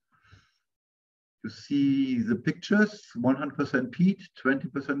 You see the pictures, 100% peat,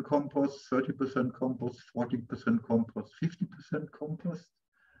 20% compost, 30% compost, 40% compost, 50% compost.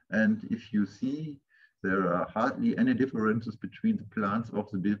 And if you see, there are hardly any differences between the plants of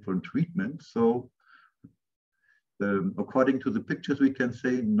the different treatments. So according to the pictures, we can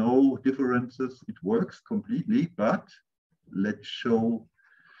say no differences. It works completely, but let's show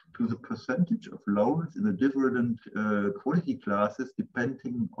to the percentage of laurels in the different quality classes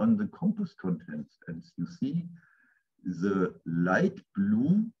depending on the compost contents. And you see the light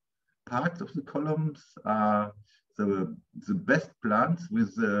blue parts of the columns are the best plants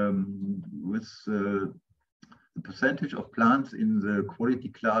with the percentage of plants in the quality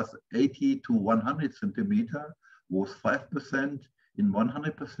class 80 to 100 centimeter was 5% in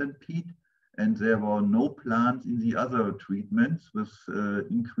 100% peat. And there were no plants in the other treatments with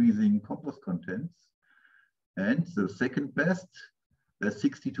increasing compost contents. And the second best,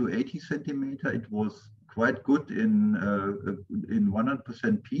 60 to 80 centimeter, it was quite good in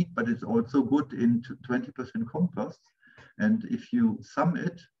 100% peat, but it's also good in 20% compost. And if you sum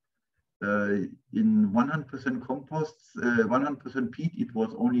it, in 100% compost, 100% peat, it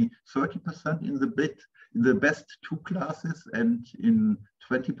was only 30% in the best two classes, and in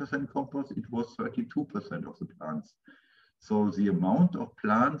 20% compost, it was 32% of the plants. So the amount of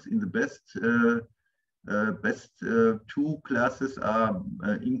plants in the best two classes are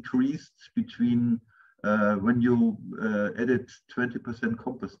increased between when you added 20%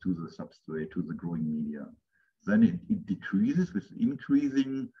 compost to the substrate, to the growing media. Then it decreases with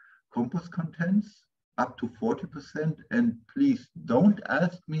increasing compost contents up to 40%. And please don't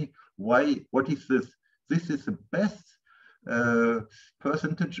ask me what is this? This is the best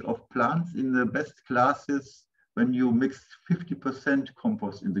percentage of plants in the best classes when you mix 50%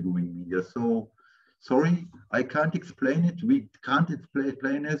 compost in the growing media. So sorry, I can't explain it. We can't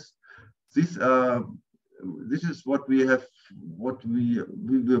explain this. This is what we have, what we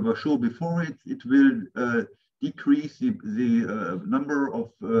were sure before it. It will decrease the number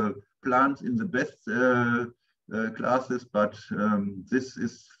of plants in the best classes, but this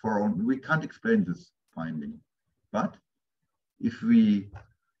is we can't explain this finding. But if we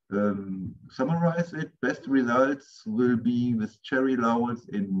summarize it, best results will be with cherry laurels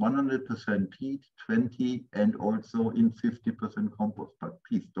in 100% peat, 20, and also in 50% compost. But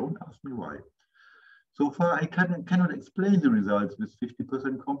please don't ask me why. So far, I cannot explain the results with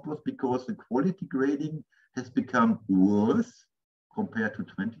 50% compost because the quality grading has become worse compared to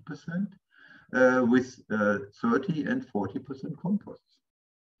 20% with 30 and 40% compost.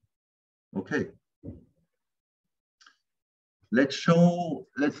 Okay. Let's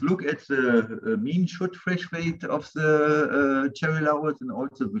look at the mean shoot fresh weight of the cherry laurels and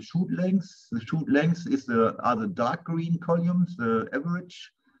also the shoot lengths. The shoot lengths are the dark green columns, the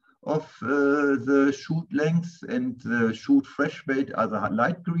average of the shoot lengths, and the shoot fresh weight are the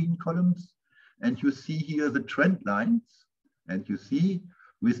light green columns. And you see here the trend lines, and you see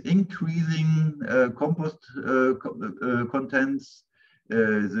with increasing compost contents,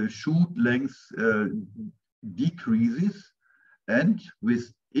 the shoot length decreases, and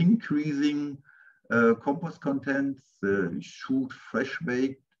with increasing compost contents, the shoot fresh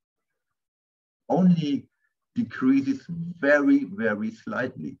weight only decreases very, very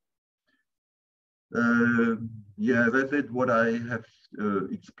slightly. Yeah, that's it, what I have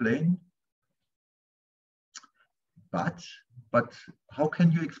explained. But how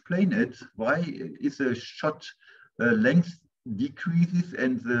can you explain it? Why is the shot length decreases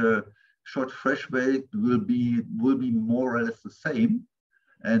and the shot fresh weight will be more or less the same?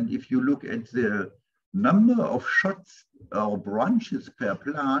 And if you look at the number of shots or branches per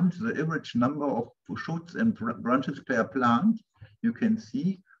plant, the average number of shoots and branches per plant, you can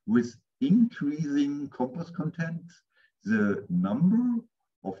see with increasing compost contents, the number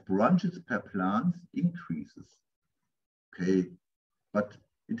of branches per plant increases. Okay, but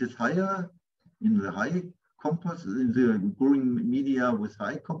it is higher in the high compost, in the growing media with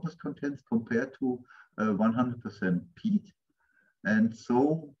high compost contents compared to 100% peat. And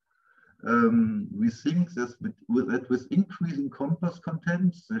so we think that with increasing compost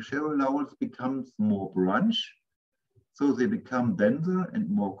contents, the cherry laurels becomes more branch, so they become denser and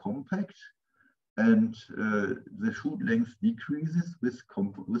more compact, and the shoot length decreases with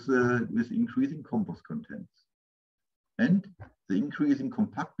increasing compost contents. And the increasing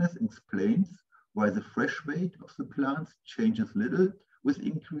compactness explains why the fresh weight of the plants changes little with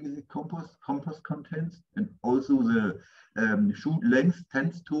increasing compost contents, and also the shoot length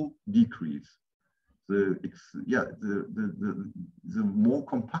tends to decrease. The more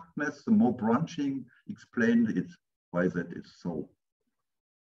compactness, the more branching explained it why that is so.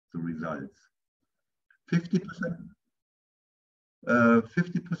 The results: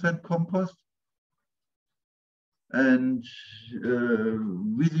 50% compost, and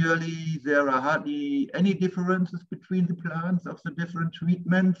visually there are hardly any differences between the plants of the different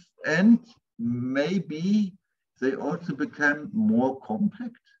treatments, and maybe they also become more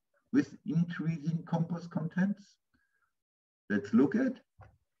compact with increasing compost contents. Let's look at.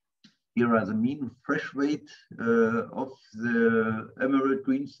 Here are the mean fresh weight of the emerald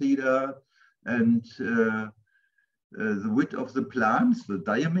green cedar and the width of the plants, the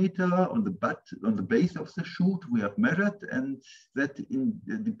diameter on the base of the shoot we have measured, and that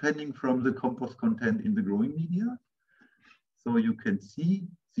depending from the compost content in the growing media. So you can see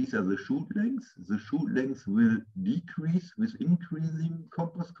these are the shoot lengths. The shoot length will decrease with increasing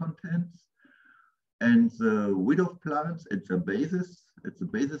compost contents, and the width of plants at the basis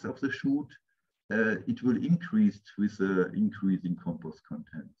of the shoot, it will increase with increasing compost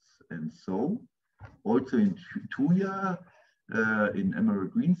contents. And so also in Thuja, in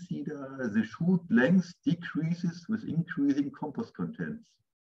emerald green cedar, the shoot length decreases with increasing compost contents.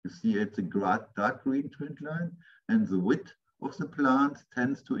 You see at the dark green trend line, and the width of the plant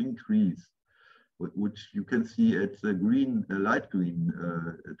tends to increase, which you can see at the green, light green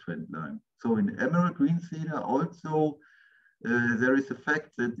trend line. So in emerald green cedar also, there is a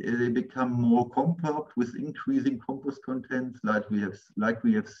fact that they become more compact with increasing compost contents, like we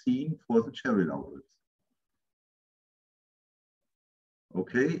have seen for the cherry laurels.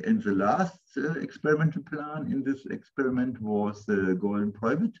 Okay, and the last experimental plant in this experiment was the golden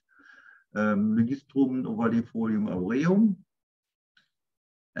privet, Lygistrum ovalifolium aureum.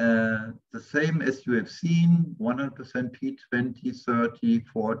 The same as you have seen, 100% peat, 20, 30,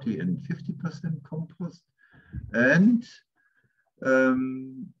 40, and 50% compost. And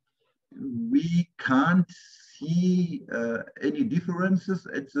we can't see any differences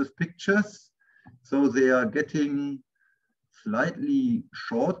at these pictures. So they are getting slightly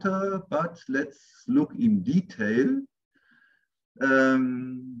shorter, but let's look in detail.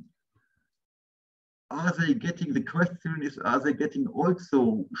 Are they getting, the question is, are they getting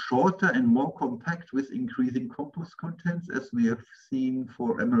also shorter and more compact with increasing compost contents, as we have seen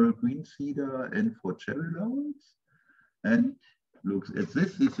for emerald green cedar and for cherry laurels? And look at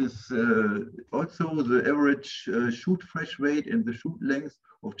this. This is also the average shoot fresh weight and the shoot length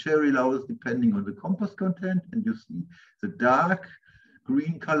of cherry laurels depending on the compost content. And you see the dark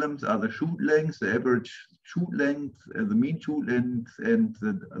green columns are the shoot lengths, the average shoot length, and the mean shoot length, and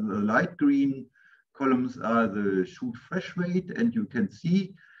the light green columns are the shoot fresh weight. And you can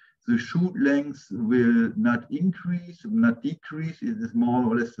see the shoot length will not increase, not decrease. It is more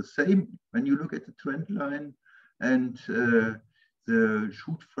or less the same when you look at the trend line. And the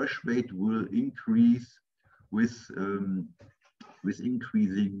shoot fresh weight will increase with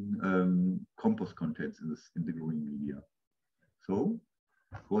increasing compost contents in the growing media. So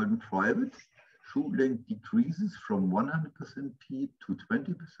golden privet shoot length decreases from 100% peat to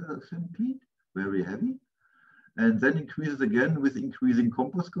 20% peat, very heavy, and then increases again with increasing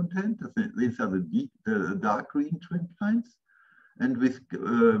compost content. These are the dark green trend lines. And with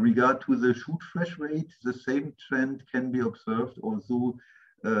regard to the shoot fresh weight, the same trend can be observed, although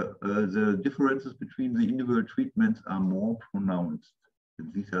the differences between the individual treatments are more pronounced.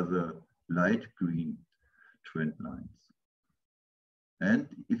 And these are the light green trend lines. And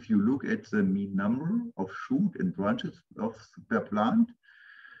if you look at the mean number of shoot and branches per plant,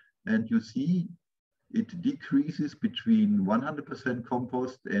 and you see it decreases between 100%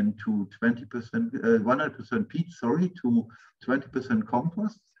 compost and to 20%, 100% peat, sorry, to 20%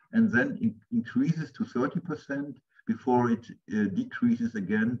 compost, and then increases to 30% before it decreases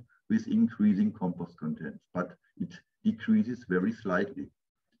again with increasing compost content, but it decreases very slightly.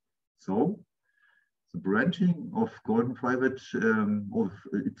 So the branching of golden privet,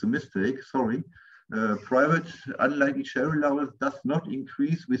 it's a mistake, sorry. Privet, unlike cherry laurels, does not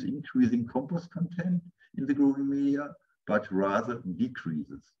increase with increasing compost content in the growing media, but rather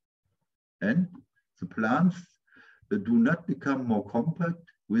decreases. And the plants do not become more compact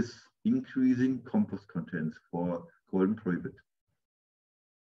with increasing compost contents for golden privet.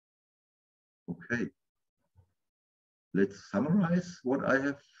 Okay, let's summarize what I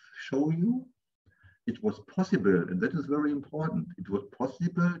have shown you. It was possible, and that is very important, it was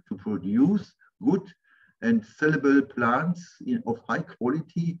possible to produce good and sellable plants of high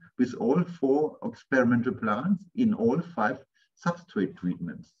quality with all 4 experimental plants in all 5 substrate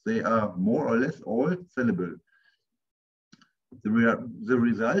treatments. They are more or less all sellable. The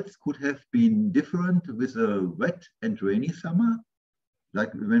results could have been different with a wet and rainy summer,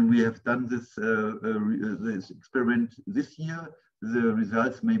 like when we have done this, this experiment this year. The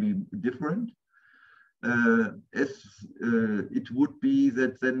results may be different. It would be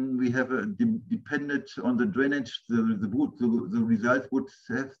that then we have a dependent on the drainage. The results would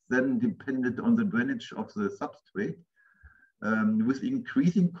have then depended on the drainage of the substrate. With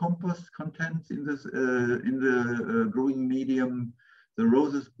increasing compost contents in this the growing medium, the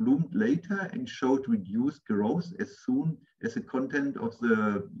roses bloomed later and showed reduced growth as soon as the content of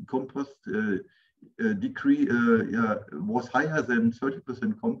the compost was higher than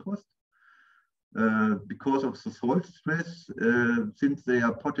 30% compost. Because of the soil stress, since they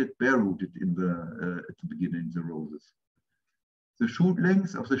are potted bare-rooted in at the beginning, the roses. The shoot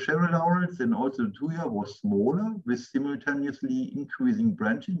length of the cherry laurels and also the tuya was smaller, with simultaneously increasing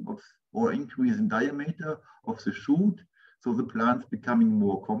branching or increasing diameter of the shoot, so the plants becoming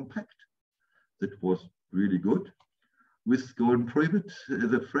more compact. That was really good. With golden prohibit,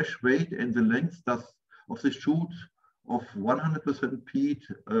 the fresh weight and the length thus of the shoot of 100% peat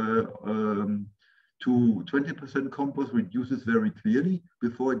to 20% compost reduces very clearly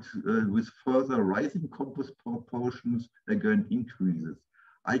before it, with further rising compost proportions, again increases.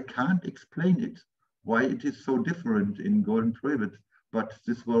 I can't explain it, why it is so different in golden prohibit, but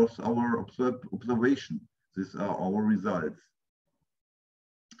this was our observation. These are our results.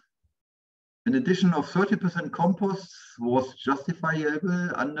 An addition of 30% compost was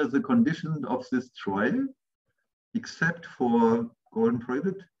justifiable under the conditions of this trial, except for golden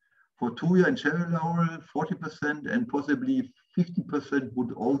prohibit. For tuya and cherry laurel, 40% and possibly 50%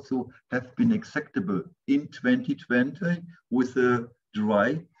 would also have been acceptable in 2020 with a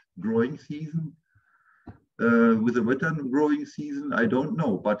dry growing season. With a wetter growing season, I don't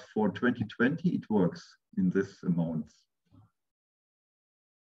know, but for 2020 it works in this amount.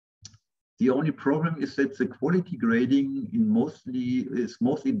 The only problem is that the quality grading is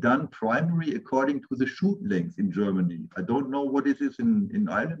mostly done primary according to the shoot length in Germany. I don't know what it is in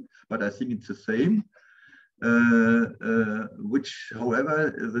Ireland, but I think it's the same. Which,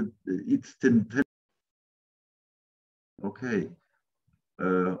 however, it's 10. Okay.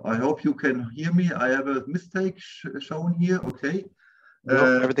 I hope you can hear me. I have a mistake shown here. Okay.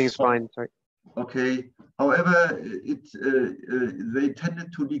 No, everything's fine. Sorry. Okay. However, they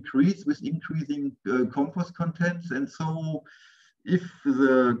tended to decrease with increasing compost contents, and so if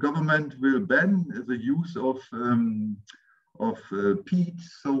the government will ban the use of peat,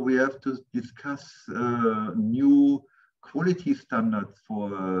 so we have to discuss new quality standards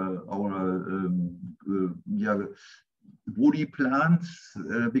for our woody plants,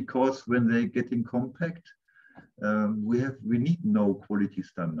 because when they get in compact, we need no quality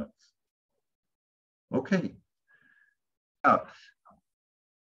standards. Okay.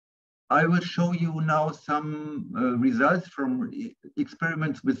 I will show you now some results from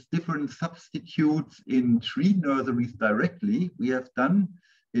experiments with different substitutes in tree nurseries directly we have done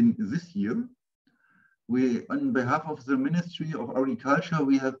in this year. On behalf of the Ministry of Agriculture,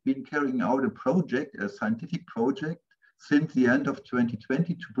 we have been carrying out a project, a scientific project, since the end of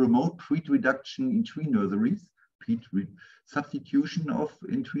 2020 to promote peat reduction in tree nurseries, peat substitution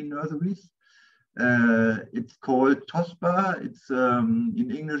in tree nurseries. It's called TOSBA. It's in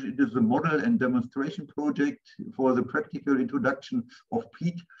English, it is a model and demonstration project for the practical introduction of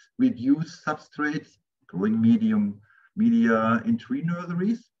peat reduced substrates, growing media in tree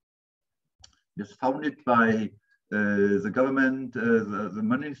nurseries. It's founded by the government, the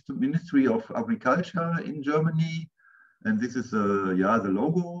Ministry of Agriculture in Germany, and this is the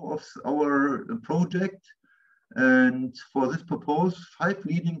logo of our project. And for this purpose, 5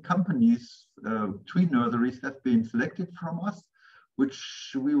 leading companies, tree nurseries, have been selected from us,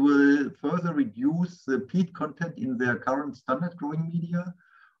 which we will further reduce the peat content in their current standard growing media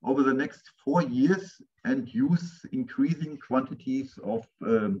over the next 4 years and use increasing quantities of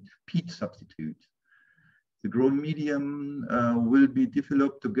peat substitute. The growing medium will be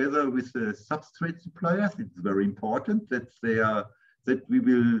developed together with the substrate suppliers. It's very important that we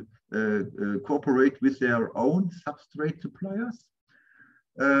will cooperate with their own substrate suppliers,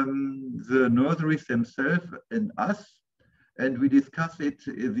 the nurseries themselves and us, and we discuss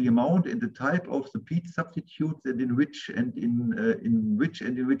the amount and the type of the peat substitutes and in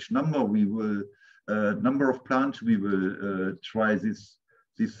which number we will number of plants we will try this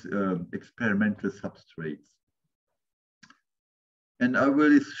experimental substrates. And I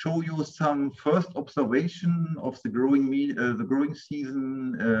will show you some first observation of the growing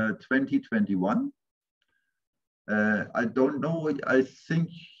season 2021. I don't know, I think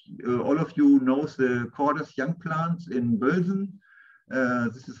all of you know the Teagasc young plants in Belgium.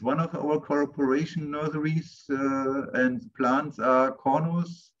 This is one of our cooperation nurseries, and plants are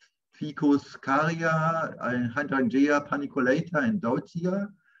Cornus, Ficus caria, Hydrangea paniculata, and Deutzia.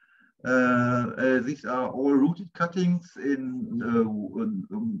 These are all rooted cuttings in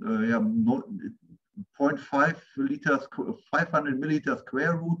 0.5 liters, 500 milliliter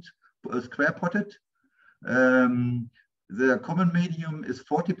square root, square potted. The common medium is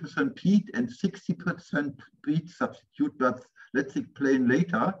 40% peat and 60% peat substitute, but let's explain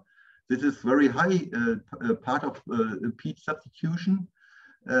later. This is very high part of peat substitution.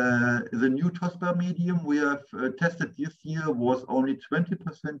 The new TOSPA medium we have tested this year was only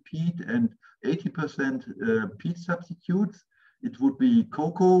 20% peat and 80% peat substitutes. It would be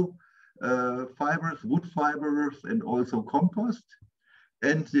cocoa fibers, wood fibers, and also compost.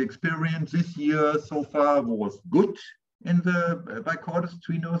 And the experience this year so far was good in the by Teagasc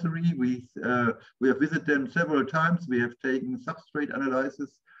tree nursery. We have visited them several times. We have taken substrate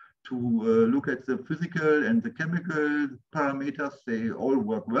analysis to look at the physical and the chemical parameters. They all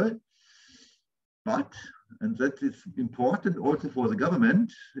work well. But, and that is important also for the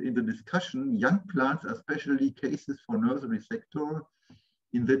government in the discussion, young plants are especially cases for nursery sector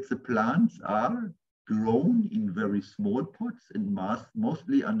in that the plants are grown in very small pots and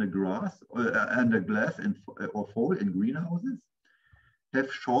mostly under grass, under glass and or fall in greenhouses,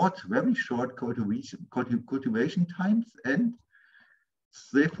 have short, very short cultivation times, and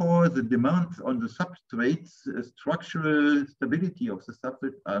therefore the demands on the substrates, structural stability of the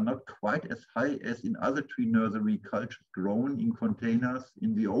substrate are not quite as high as in other tree nursery cultures grown in containers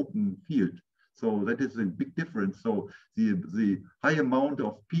in the open field. So that is a big difference. So the high amount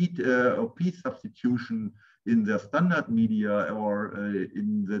of peat substitution in the standard media or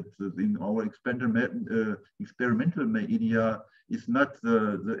in our experimental media is not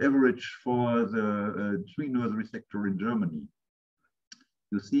the average for the tree nursery sector in Germany.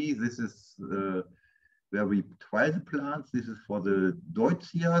 You see, this is where we try the plants. This is for the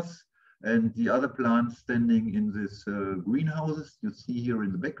Deutzias and the other plants standing in this greenhouses you see here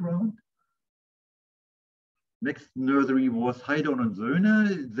in the background. Next nursery was Heidon and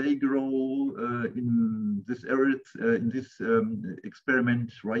Söhne. They grow in this area, in this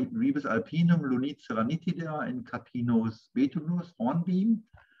experiment, Ribes alpinum, Lunicera nitida, and Capinus betunus, hornbeam,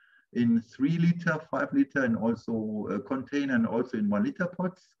 in 3 liter, 5 liter, and also a container, and also in 1 liter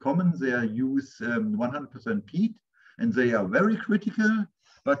pots. Common, they use 100% peat, and they are very critical,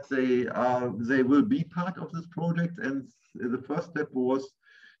 but they will be part of this project. And the first step was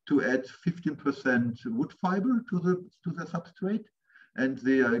to add 15% wood fiber to the substrate, and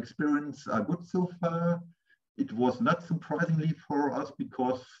their experience are good so far. It was not surprisingly for us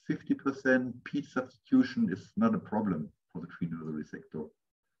because 50% peat substitution is not a problem for the tree nursery sector.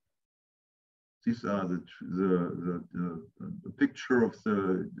 These are the picture of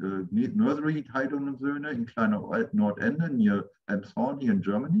the nursery Heidon and Söhne in Kleiner Nordende near Elmshorn here in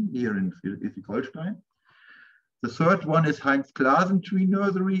Germany, here in Schleswig Holstein. The third one is Heinz Klassen Tree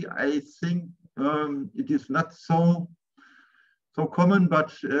Nursery. I think it is not so common,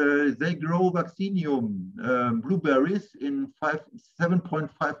 but they grow vaccinium blueberries in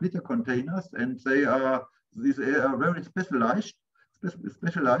 7.5 liter containers, and these are very specialized,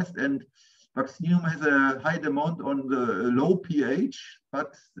 and vaccinium has a high demand on the low pH,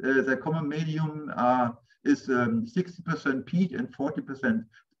 but the common medium is 60% peat and 40%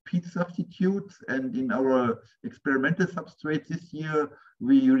 peat substitutes. And in our experimental substrate this year,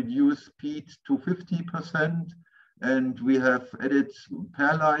 we reduce peat to 50%, and we have added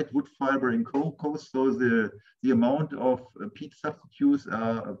perlite, wood fiber, and cocoa. So the amount of peat substitutes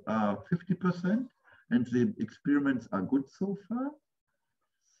are 50%, and the experiments are good so far.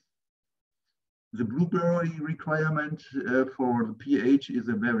 The blueberry requirement for the pH is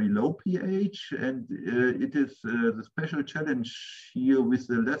a very low pH, and it is the special challenge here with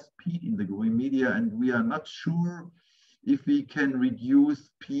the less peat in the growing media, and we are not sure if we can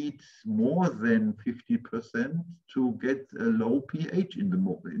reduce peat more than 50% to get a low pH in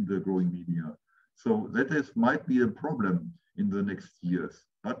the growing media. So that might be a problem in the next years,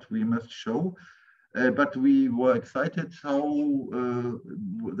 but we must show. But we were excited how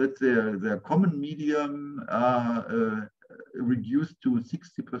that their common medium are reduced to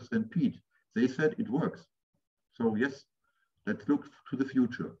 60% peat. They said it works. So yes, let's look to the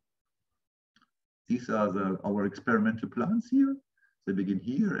future. These are our experimental plants here. They begin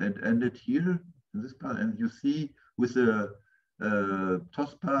here and ended here in this part. And you see with a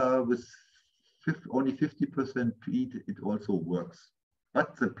TOSPA with only 50% peat, it also works.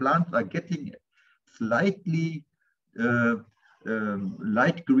 But the plants are getting slightly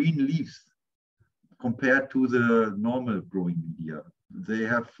light green leaves compared to the normal growing media. They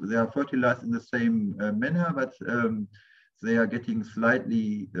are fertilized in the same manner, but they are getting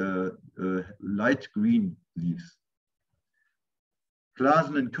slightly light green leaves.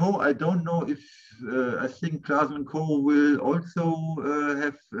 Klassman & Co. I don't know if I think Klassman & Co. will also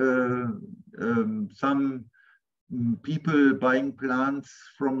have some people buying plants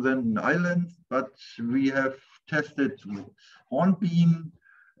from the islands, but we have tested hornbeam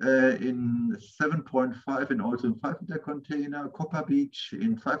in 7.5 and also in 5-liter container, copper beech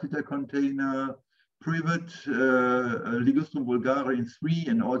in 5-liter container, privet, Ligustrum vulgare in 3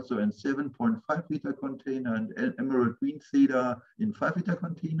 and also in 7.5-liter container, and emerald green cedar in 5-liter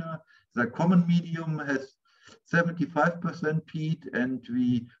container. The common medium has 75% peat, and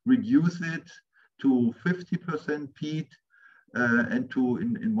we reduce it to 50% peat, and to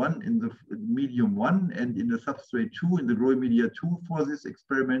in the medium 1 and in the substrate 2, in the growing media 2 for this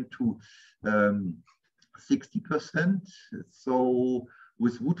experiment to 60%. So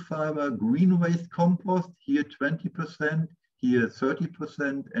with wood fiber, green waste compost, here 20%, here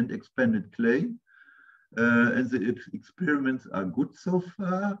 30%, and expanded clay. And the experiments are good so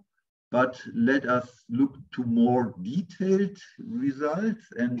far, but let us look to more detailed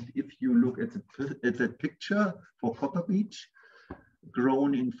results. And if you look at the picture for copper beech,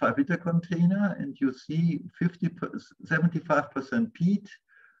 grown in 5-liter container, and you see 75% peat.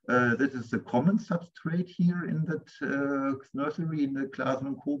 This is the common substrate here in that nursery, in the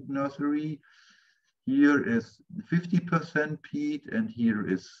Klassman & Co. nursery. Here is 50% peat, and here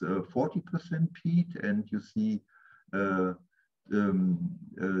is 40% peat, and you see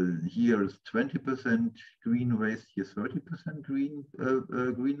here is 20% green waste, here 30% green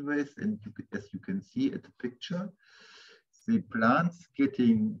waste, and as you can see at the picture, the plants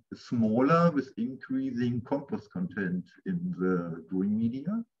getting smaller with increasing compost content in the growing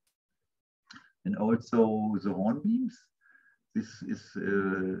media, and also the hornbeams. This is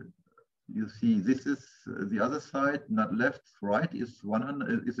you see, this is the other side, not left, right, is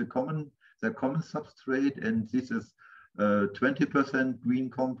 100 is the common substrate, and this is 20% green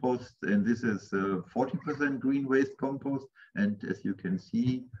compost, and this is 40% green waste compost. And as you can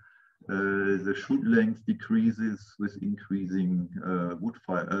see, the shoot length decreases with increasing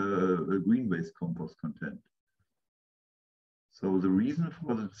green waste compost content. So the reason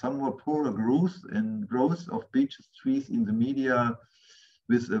for the somewhat poorer growth of beech trees in the media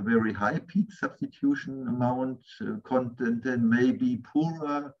with a very high peat substitution amount content and may be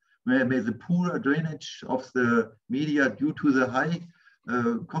poorer, may the poorer drainage of the media due to the high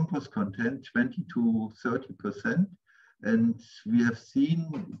compost content, 20 to 30%. And we have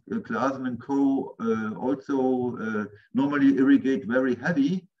seen Klassman & Co. Also normally irrigate very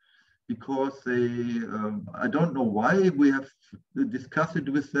heavy, because they, I don't know why, we have discussed it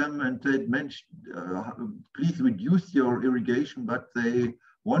with them, and they mentioned, please reduce your irrigation, but they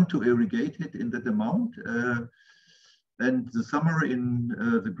want to irrigate it in that amount. And the summer in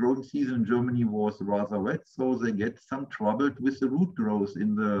the growing season in Germany was rather wet, so they get some trouble with the root growth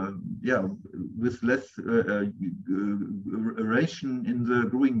in the, with less aeration in the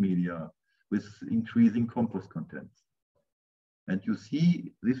growing media, with increasing compost content. And you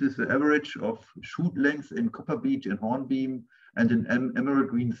see, this is the average of shoot length in copper beech and hornbeam and in emerald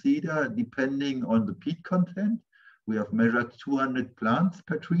green cedar, depending on the peat content. We have measured 200 plants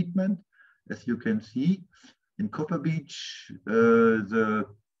per treatment. As you can see, in copper beech, the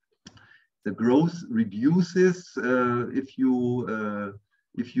growth reduces if you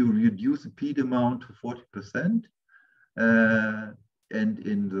reduce the peat amount to 40%. And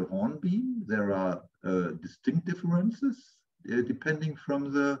in the hornbeam, there are distinct differences. Depending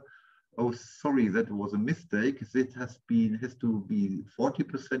from the, oh sorry, that was a mistake. It has to be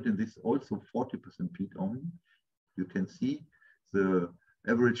 40%, and this also 40% peat only. You can see the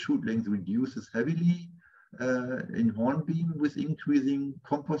average shoot length reduces heavily in hornbeam with increasing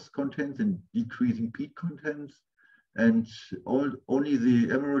compost contents and decreasing peat contents, and only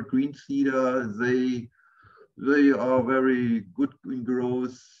the emerald green cedar, they are very good in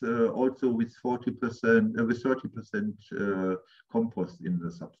growth, also with 40%, with 30% compost in the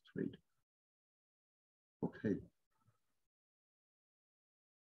substrate. Okay.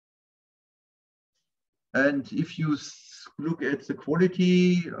 And if you look at the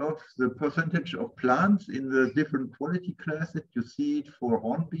quality of the percentage of plants in the different quality classes, you see it for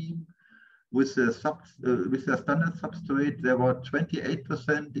hornbeam. With the standard substrate, there were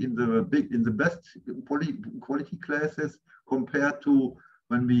 28% in the best quality classes, compared to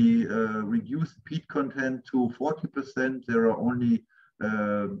when we reduce peat content to 40%. There are only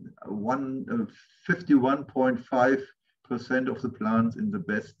 51.5% of the plants in the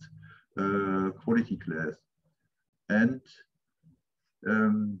best quality class. And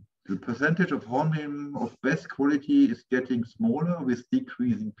the percentage of hornbeam of best quality is getting smaller with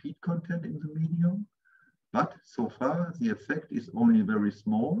decreasing peat content in the medium. But so far, the effect is only very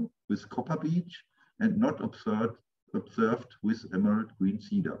small with copper beech and not observed with emerald green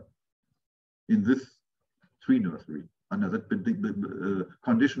cedar in this tree nursery under that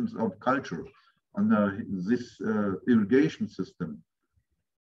conditions of culture, under this irrigation system.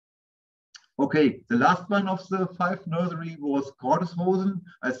 Okay, the last one of the 5 nursery was Cordesrosen.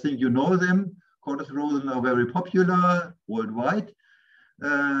 I think you know them. Cordesrosen are very popular worldwide.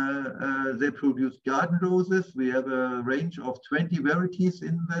 They produce garden roses. We have a range of 20 varieties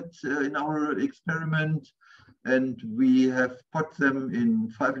in that in our experiment, and we have put them in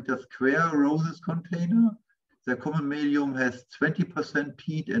 5-liter square roses container. The common medium has 20%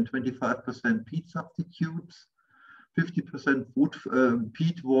 peat and 25% peat substitutes. 50% wood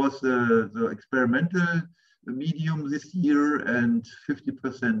peat was the experimental medium this year, and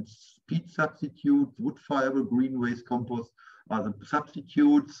 50% peat substitute, wood fiber, green waste compost are the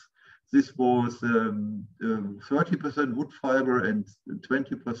substitutes. This was 30% wood fiber and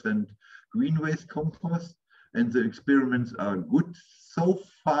 20% green waste compost, and the experiments are good so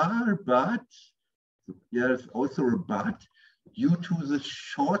far, but there's also a but. Due to the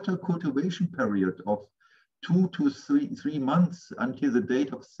shorter cultivation period of 2 to 3 months until the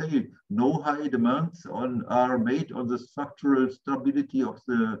date of sale, no high demands are made on the structural stability of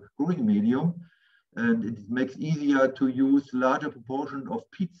the growing medium, and it makes easier to use larger proportion of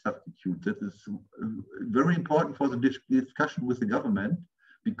peat substitute. That is very important for the discussion with the government,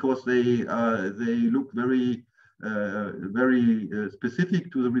 because they look very specific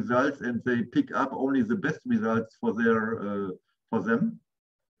to the results, and they pick up only the best results for them.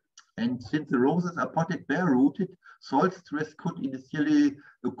 And since the roses are potted bare-rooted, soil stress could initially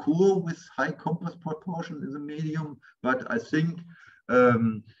occur with high compost proportion in the medium, but I think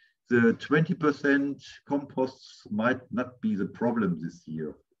the 20% composts might not be the problem this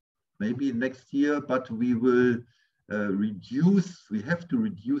year. Maybe next year, but we will we have to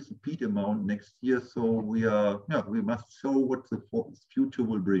reduce the peat amount next year, so we must show what the future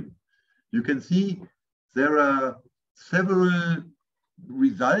will bring. You can see there are several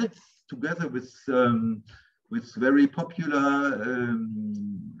results together with very popular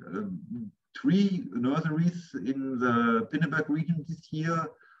tree nurseries in the Pinneberg region this year,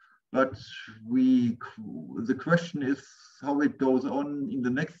 but the question is how it goes on in the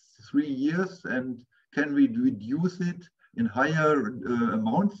next 3 years, and can we reduce it in higher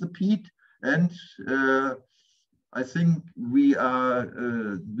amounts of peat? And I think we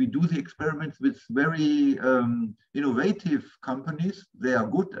do the experiments with very innovative companies. They are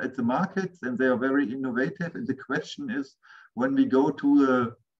good at the markets and they are very innovative. And the question is, when we go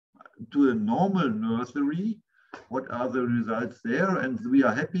to a normal nursery, what are the results there? And we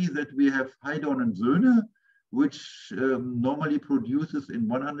are happy that we have Heidorn and Söhne, which normally produces in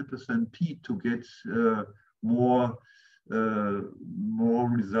 100% peat to get more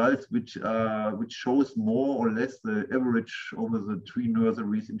results, which shows more or less the average over the tree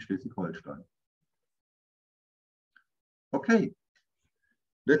nurseries in Schleswig-Holstein. Okay,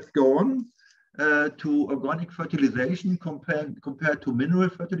 let's go on to organic fertilization compared to mineral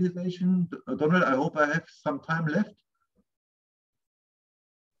fertilization. Dónall, I hope I have some time left.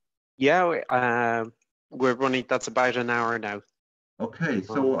 Yeah, we're running, that's about an hour now. Okay,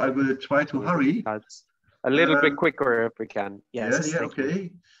 so I will try to hurry. That's a little bit quicker if we can. Yes. Yeah,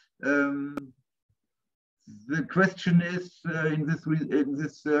 okay. The question is, in this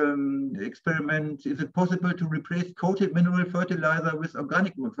experiment, is it possible to replace coated mineral fertilizer with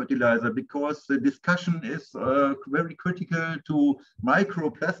organic fertilizer? Because the discussion is very critical to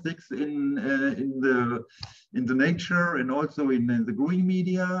microplastics in the nature and also in the growing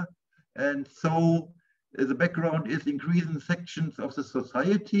media. And so the background is increasing sections of the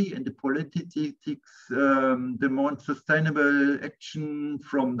society, and the politics demand sustainable action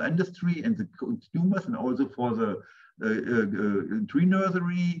from the industry and the consumers, and also for the tree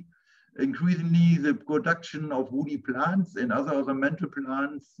nursery. Increasingly, the production of woody plants and other ornamental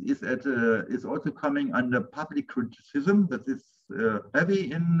plants is also coming under public criticism that is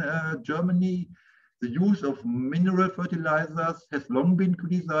heavy in Germany. The use of mineral fertilizers has long been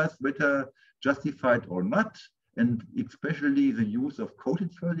criticized, whether justified or not, and especially the use of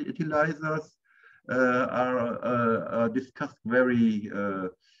coated fertilizers are discussed very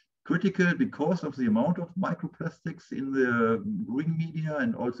critical because of the amount of microplastics in the growing media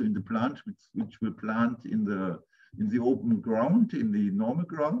and also in the plant which will plant in the in the open ground, in the normal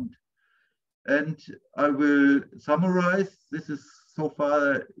ground. And I will summarize. This is so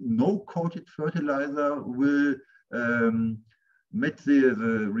far no coated fertilizer will meet the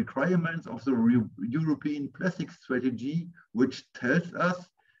requirements of the European plastic strategy, which tells us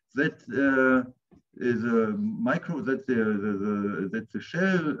that the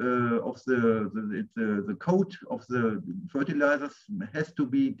shell of the coat of the fertilizers has to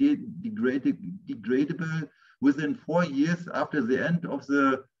be degradable within 4 years after the end of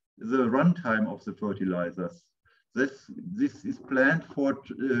the runtime of the fertilizers. This is planned for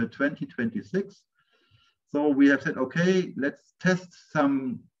 2026. So we have said, okay, let's test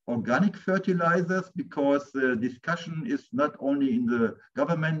some organic fertilizers, because the discussion is not only in the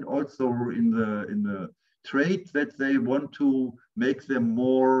government, also in the trade, that they want to make them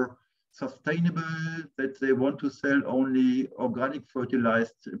more sustainable, that they want to sell only organic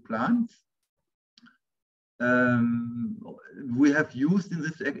fertilized plants. We have used in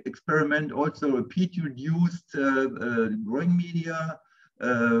this experiment also a peat-reduced growing media,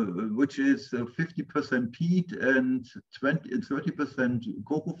 which is 50% peat and 30%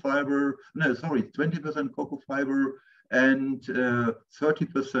 cocoa fiber. No, sorry, 20% cocoa fiber and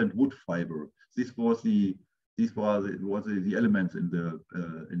 30% wood fiber. This was the elements in the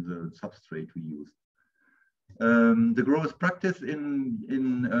substrate we used. The growers' practice in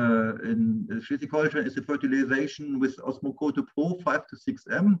Schleswig Holstein is the fertilization with Osmocote Pro 5 to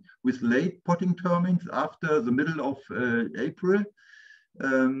 6M with late potting termings after the middle of April.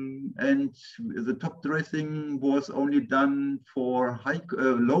 And the top dressing was only done for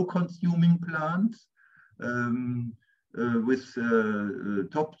low consuming plants with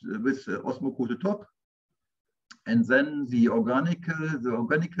Osmocote Top. And then the organic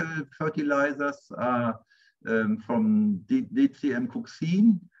fertilizers are from DCM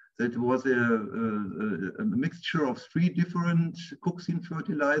Coxine. That was a mixture of 3 different Coxine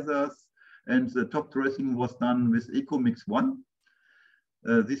fertilizers, and the top dressing was done with EcoMix 1.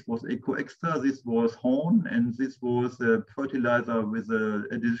 This was Eco Extra, this was Mahon, and this was a fertilizer with the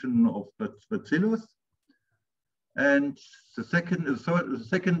addition of bacillus. And the second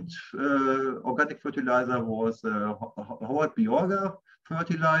organic fertilizer was Howard Biorga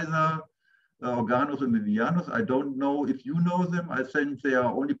fertilizer, Organos and Vivianus. I don't know if you know them. I think they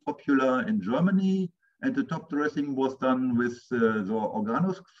are only popular in Germany. And the top dressing was done with the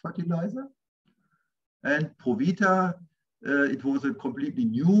Organos fertilizer. And Provita, it was a completely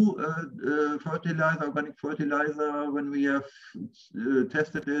new fertilizer, organic fertilizer. When we have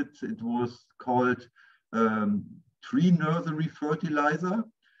tested it, it was called tree nursery fertilizer,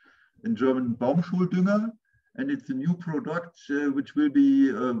 in German Baumschuldünger. And it's a new product which will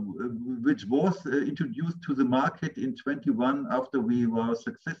be, which was introduced to the market in 21 after we were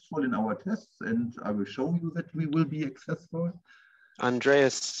successful in our tests, and I will show you that we will be successful.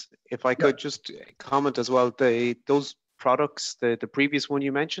 Andreas, if I could just comment as well, those products, the previous one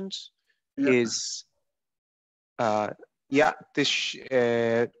you mentioned is, the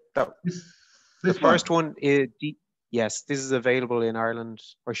first one is. Yes, this is available in Ireland,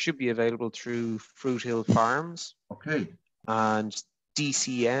 or should be available through Fruit Hill Farms. Okay. And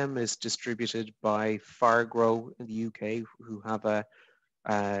DCM is distributed by Fargrow in the UK, who have a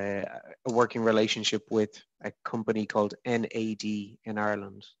working relationship with a company called NAD in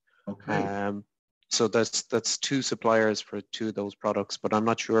Ireland. Okay. So that's 2 suppliers for 2 of those products, but I'm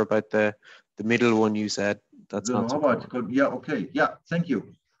not sure about the middle one you said. That's not so cool. Yeah, okay. Yeah, thank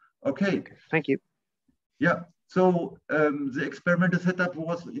you. Okay. Thank you. Yeah. So the experimental setup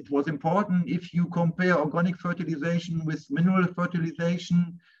was important. If you compare organic fertilization with mineral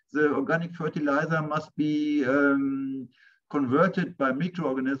fertilization, the organic fertilizer must be converted by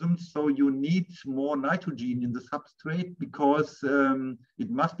microorganisms. So you need more nitrogen in the substrate because it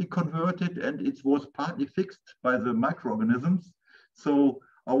must be converted, and it was partly fixed by the microorganisms. So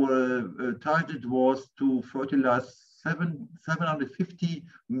our target was to fertilize 750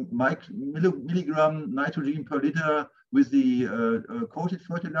 milligram nitrogen per liter with the coated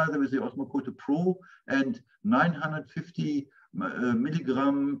fertilizer, with the Osmocote Pro, and 950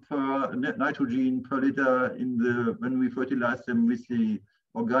 milligram per nitrogen per liter when we fertilize them with the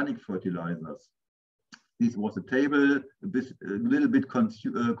organic fertilizers. This was a table, a little bit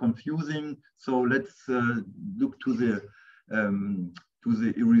confusing. So let's look to the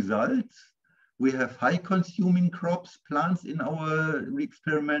results. We have high consuming crops, plants in our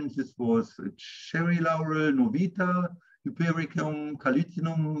experiment. This was cherry laurel, novita, hypericum,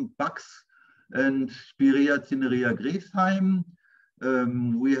 calicinum, bucks, and Spirea cinerea Gresheim.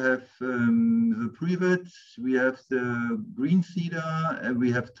 We have the privet, we have the green cedar, and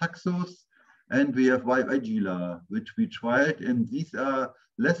we have taxus. And we have Weigela, which we tried, and these are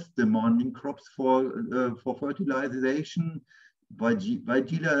less demanding crops for fertilization.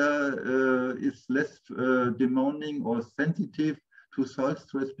 Weigela is less demanding or sensitive to soil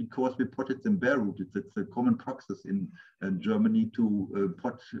stress because we potted them bare-rooted. That's a common practice in Germany to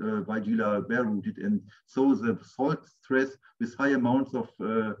pot Weigela bare-rooted, and so the soil stress with high amounts of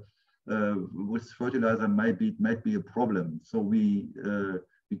with fertilizer might be a problem. So we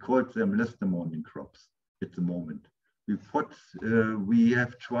called them less demanding crops at the moment. We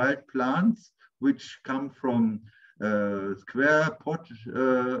have tried plants which come from square pot,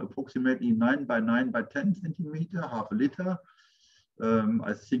 approximately 9 by 9 by 10 centimeter, half a liter.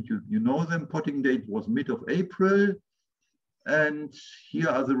 I think you know them. Potting date was mid of April. And here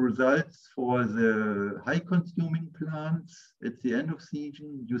are the results for the high consuming plants at the end of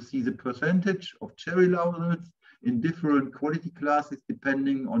season. You see the percentage of cherry laurels in different quality classes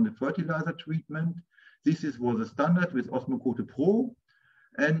depending on the fertilizer treatment. This was a standard with Osmocote Pro.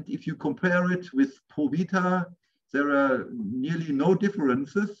 And if you compare it with Provita, there are nearly no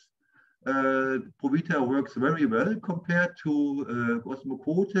differences. Provita works very well compared to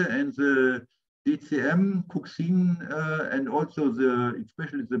Osmocote, and the DCM, Cuxin, and also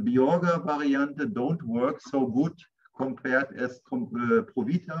especially the Biorga variant don't work so good compared as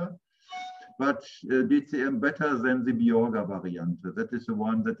Provita, but DCM better than the Biorga variant. That is the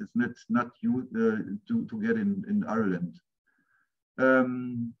one that is not used to get in Ireland.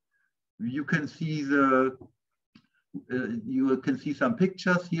 You can see some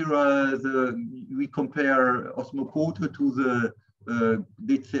pictures here. We compare Osmocote to the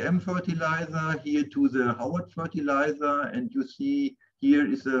DCM fertilizer, here to the Howard fertilizer, and you see here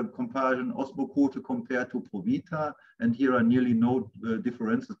is a comparison Osmocote compared to Provita, and here are nearly no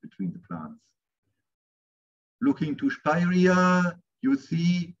differences between the plants. Looking to Styria, you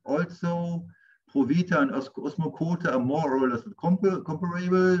see also Provita and Osmocote are more or less comparable.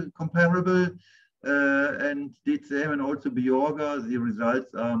 And DCM and also Biorga, the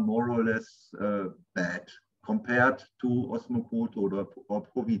results are more or less bad compared to Osmocote or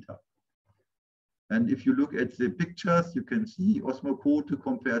Provita. And if you look at the pictures, you can see Osmocote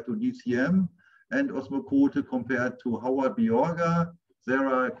compared to DCM and Osmocote compared to Howard Biorga. There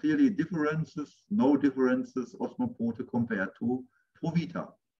are clearly differences, no differences, Osmocote compared to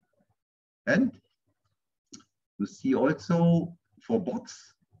Provita. And you see also for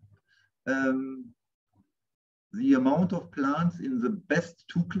box, the amount of plants in the best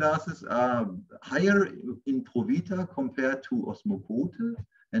two classes are higher in Provita compared to Osmocote,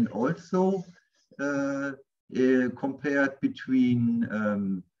 and also compared between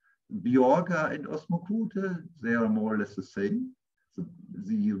Biorga and Osmocote, they are more or less the same. So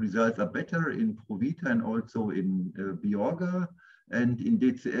the results are better in Provita and also in Biorga, and in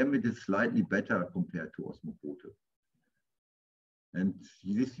DCM it is slightly better compared to Osmocote. And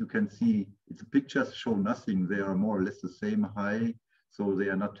this you can see, the pictures show nothing. They are more or less the same high, so they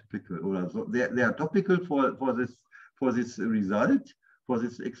are not typical. Or so they are topical for this result, for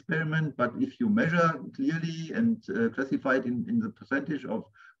this experiment. But if you measure clearly and classify it in the percentage of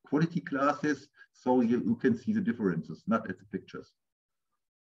quality classes, so you can see the differences, not at the pictures.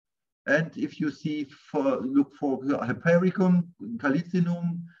 And if you see look for Hypericum,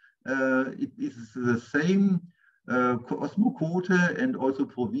 Calicinum, it is the same. Osmocote and also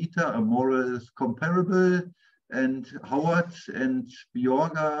Provita are more or less comparable, and Howard and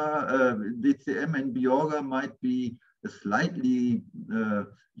Biorga, DCM and Biorga might be slightly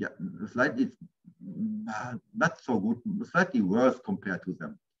not so good, slightly worse compared to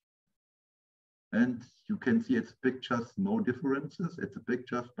them. And you can see at the pictures no differences at the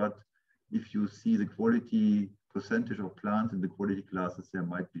pictures, but if you see the quality percentage of plants in the quality classes, there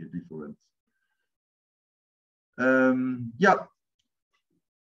might be a difference.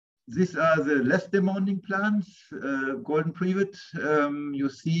 These are the less demanding plants. Golden privet, you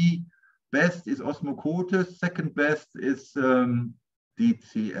see best is Osmocote, second best is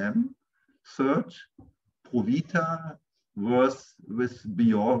DCM, third Provita, worse with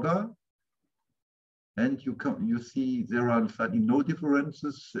Biorga. And you see there are slightly no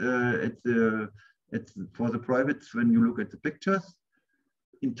differences for the privates when you look at the pictures.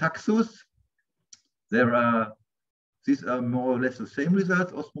 In Taxus, these are more or less the same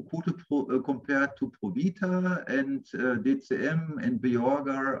results. Osmocote compared to Provita, and DCM and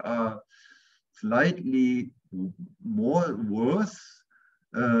Biorga are slightly worse.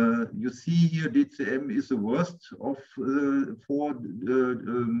 You see here DCM is the worst of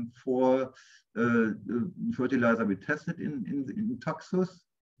for fertilizer we tested in Taxus.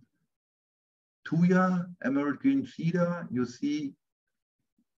 Tuya, emerald green cedar, you see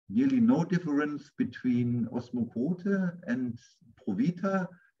nearly no difference between Osmocote and Provita,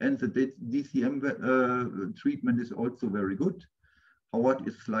 and the DCM treatment is also very good. Howard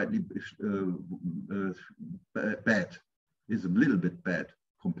is slightly bad, is a little bit bad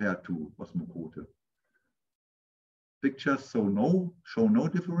compared to Osmocote. Pictures show no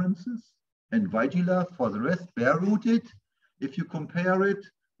differences. And Vigila, for the rest, bare-rooted. If you compare it,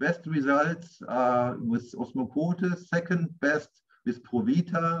 best results are with Osmocote, second best with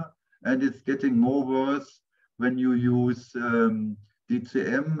Provita, and it's getting more worse when you use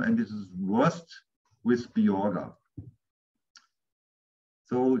DCM, and it is worst with Biorga.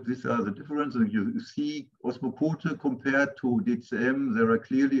 So these are the differences. You see Osmocote compared to DCM, there are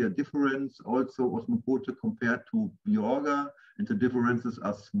clearly a difference. Also Osmocote compared to Biorga, and the differences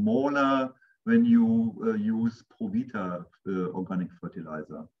are smaller when you use Provita organic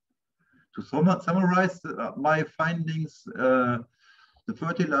fertilizer. To summarize my findings, the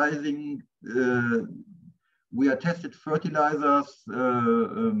fertilizing, we are tested fertilizers,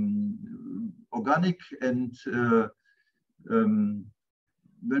 organic, and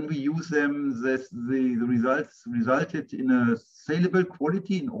when we use them, the results resulted in a saleable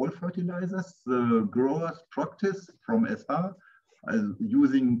quality in all fertilizers. The growers practice from SR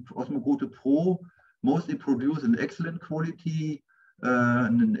using Osmocote Pro mostly produce an excellent quality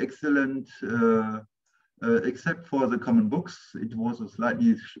and an excellent, except for the common books, it was a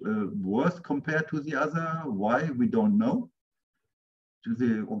slightly worse compared to the other. Why? We don't know. To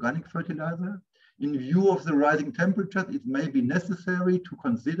the organic fertilizer. In view of the rising temperatures, it may be necessary to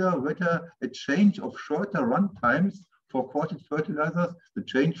consider whether a change of shorter run times for coated fertilizers, the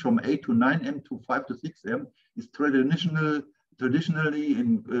change from 8 to 9M to 5 to 6M, is traditionally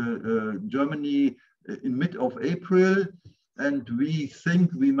in Germany in mid of April, and we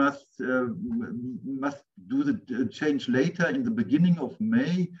think we must do the change later in the beginning of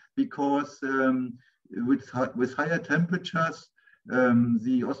May, because with higher temperatures,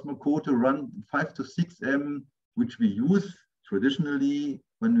 the Osmocote run 5 to 6M, which we use traditionally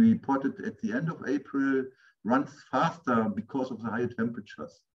when we pot it at the end of April, runs faster because of the higher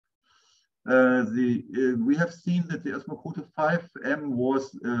temperatures. We have seen that the Osmocote 5M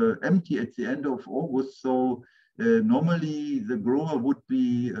was empty at the end of August, so normally the grower would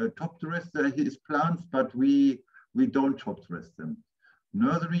be top dress his plants, but we don't top dress them.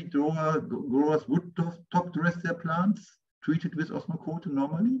 Nursery growers would top dress their plants, treated with Osmocote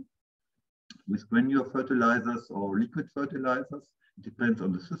normally, with granular fertilizers or liquid fertilizers. It depends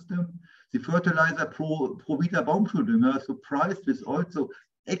on the system. The fertilizer Provita Baumschuldünger surprised with also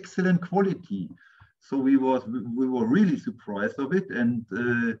excellent quality. So we were really surprised of it, and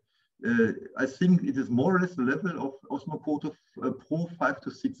I think it is more or less the level of Osmocote Pro 5 to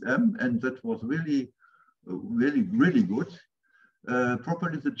 6M, and that was really good.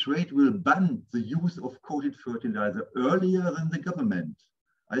 Probably the trade will ban the use of coated fertilizer earlier than the government.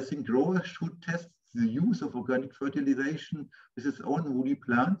 I think growers should test the use of organic fertilization with its own woody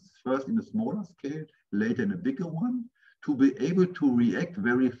plants, first in a smaller scale, later in a bigger one, to be able to react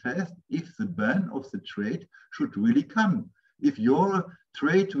very fast if the ban of the trade should really come. If your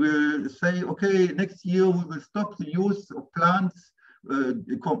trade will say, okay, next year we will stop the use of plants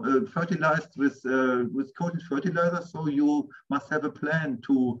fertilized with coated fertilizer, so you must have a plan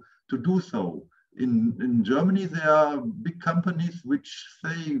to do so. In Germany, there are big companies which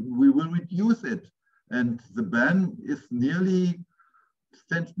say we will reduce it, and the ban is nearly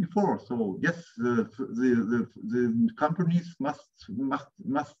stands before. So yes, the companies must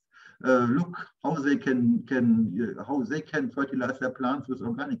look how they can fertilize their plants with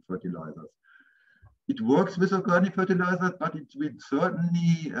organic fertilizers. It works with organic fertilizers, but it will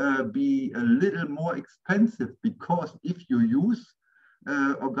certainly be a little more expensive, because if you use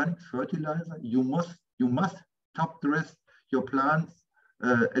organic fertilizer, you must top dress your plants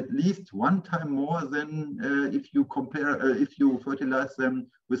at least one time more than if you fertilize them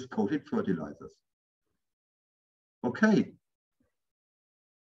with coated fertilizers. Okay,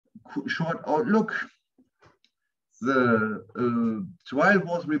 short outlook. The trial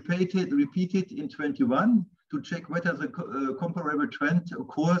was repeated in 21 to check whether the comparable trend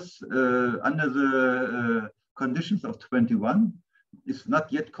occurs under the conditions of 21. It's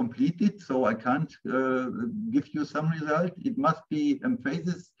not yet completed, so I can't give you some result. It must be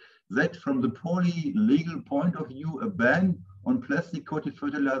emphasis that from the purely legal point of view, a ban on plastic coated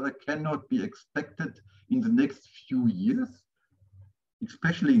fertilizer cannot be expected in the next few years,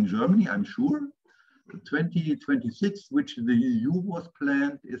 especially in Germany, I'm sure. 2026, which the EU was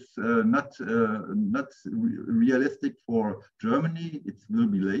planned, is not realistic for Germany. It will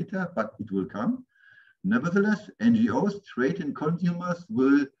be later, but it will come. Nevertheless, NGOs, trade and consumers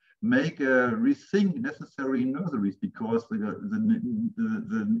will make a rethink necessary in nurseries, because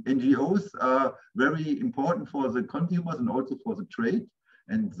the NGOs are very important for the consumers and also for the trade.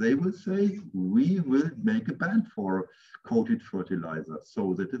 And they will say, we will make a ban for coated fertilizer.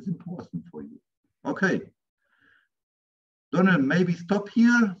 So that is important for you. Okay. Dónall, maybe stop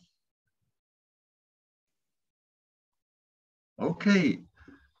here. Okay.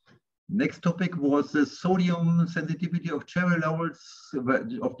 Next topic was the sodium sensitivity of cherry laurels,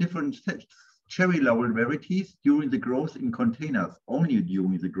 of different cherry laurel varieties during the growth in containers, only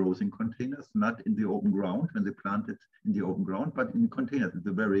during the growth in containers, not in the open ground when they planted in the open ground, but in containers. It's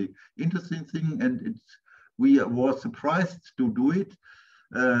a very interesting thing, and we were surprised to do it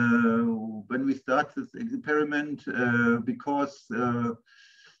when we start this experiment, because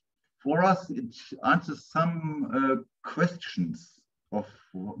for us it answers some questions of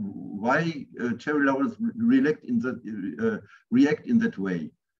why cherry laurels react in that way.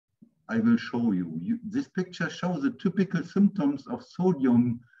 I will show you. This picture shows the typical symptoms of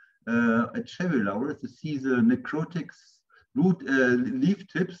sodium at cherry laurels. You see the necrotics, root, leaf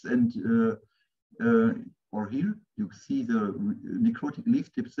tips, and or here you see the necrotic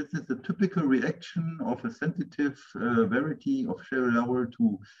leaf tips. This is the typical reaction of a sensitive variety of cherry laurel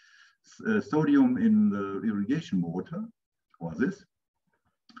to sodium in the irrigation water, or this.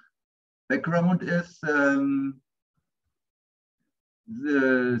 Background is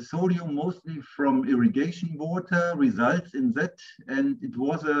the sodium, mostly from irrigation water, results in that, and it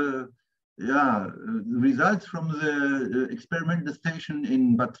was results from the experimental station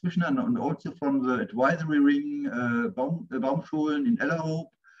in Bad Zwischenahn and also from the advisory ring Baumschulen in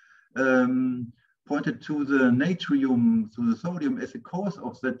Ellerhope, pointed to the natrium, to the sodium, as a cause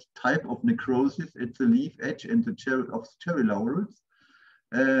of that type of necrosis at the leaf edge and the cherry laurels.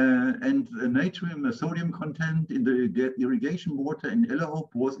 And the natrium, the sodium content in the irrigation water in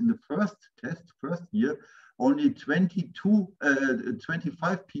Ellerhope was in the first year, only 25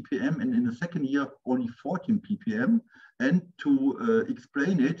 ppm, and in the second year, only 14 ppm. And to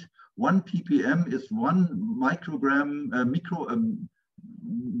explain it, 1 ppm is 1 microgram,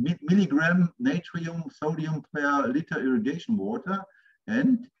 milligram natrium sodium per liter irrigation water,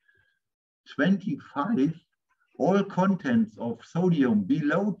 and 25 all contents of sodium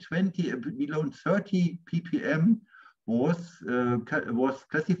below 30 ppm was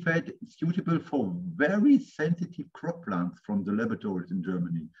classified suitable for very sensitive crop plants from the laboratories in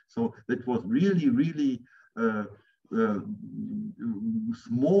Germany. So that was really, really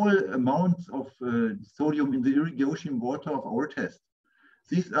small amounts of sodium in the irrigation water of our test.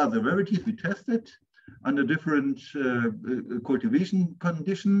 These are the varieties we tested under different cultivation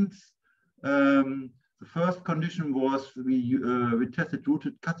conditions. The first condition was we tested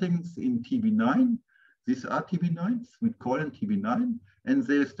rooted cuttings in TB9. These are TB9s, we call them TB9, and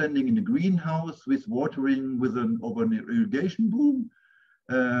they're standing in the greenhouse with watering over an irrigation boom.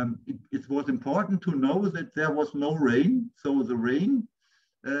 It was important to know that there was no rain, so the rain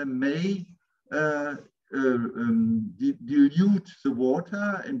may dilute the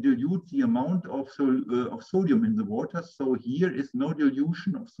water and dilute the amount of sodium in the water. So here is no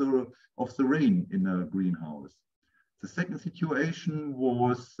dilution of the rain in a greenhouse. The second situation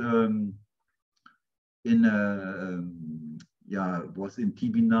was in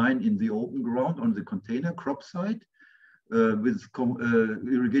TB9 in the open ground on the container crop site,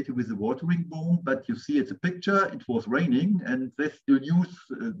 irrigated with the watering boom. But you see at the picture, it was raining, and this diluted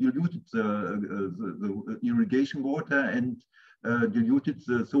the irrigation water and diluted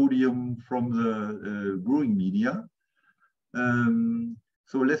the sodium from the growing media.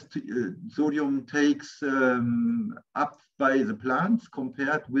 So less sodium takes up by the plants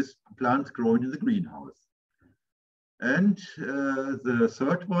compared with plants growing in the greenhouse. And the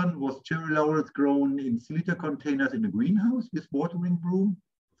third one was cherry laurels grown in liter containers in a greenhouse with watering broom.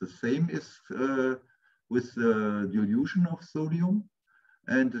 The same is with the dilution of sodium.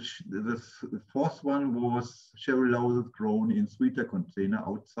 And the fourth one was cherry laurels grown in liter container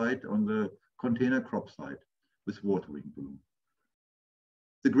outside on the container crop site with watering broom.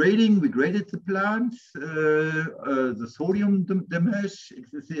 The grading, we graded the plants, the sodium damage,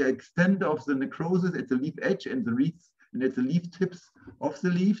 the extent of the necrosis at the leaf edge and the leaves, and at the leaf tips of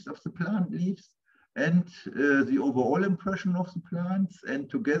the leaves, of the plant leaves, and the overall impression of the plants. And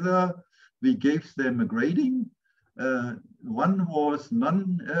together we gave them a grading. One was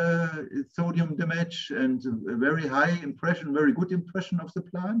non-sodium damage and a very high impression, very good impression of the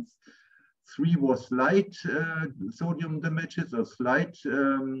plants. 3 was slight sodium damages or slight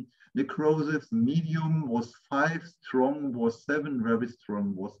necrosis. Medium was 5, strong was 7, very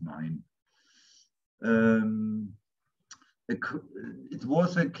strong was 9. it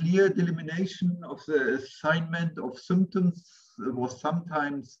was a clear delimitation of the assignment of symptoms. It was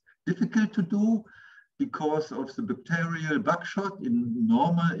sometimes difficult to do because of the bacterial buckshot.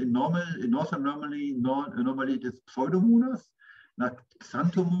 Normally it is Pseudomonas, not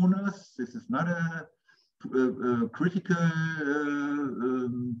Xanthomonas. This is not a critical.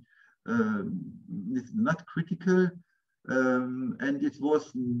 It's not critical. And it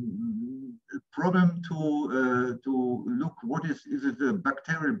was a problem to look what is it a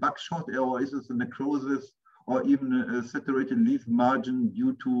bacterial buckshot or is it a necrosis or even a saturated leaf margin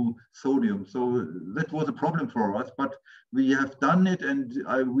due to sodium. So that was a problem for us, but we have done it, and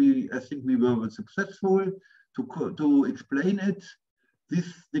I think we were successful to explain it. This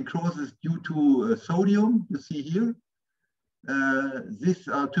necrosis due to sodium, you see here. These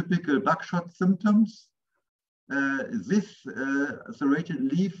are typical buckshot symptoms. This serrated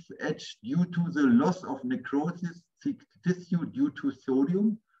leaf edge due to the loss of necrosis tissue due to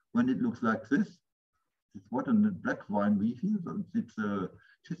sodium, when it looks like this. It's what a black vine leaf is. It's a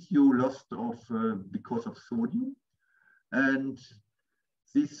tissue lost because of sodium. And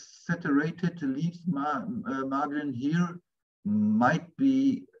this saturated leaf margin here might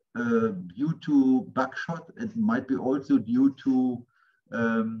be due to buckshot. It might be also due to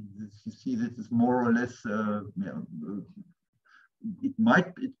you see, this is more or less.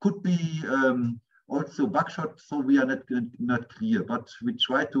 It could be also buckshot. So we are not clear, but we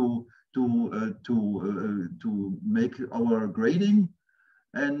try to make our grading,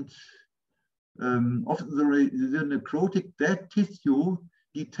 and often the necrotic dead tissue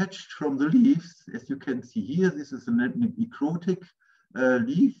detached from the leaves, as you can see here. This is a necrotic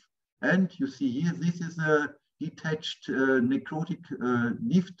leaf, and you see here this is a detached necrotic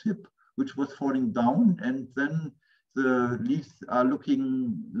leaf tip which was falling down, and then the leaves are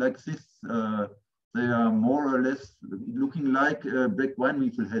looking like this. They are more or less looking like a black wine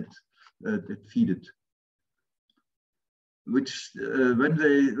weevil head that feeded. Which when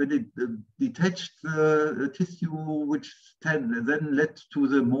they detached the tissue, which then led to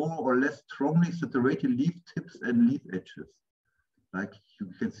the more or less strongly saturated leaf tips and leaf edges, like you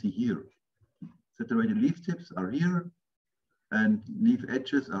can see here. Saturated leaf tips are here, and leaf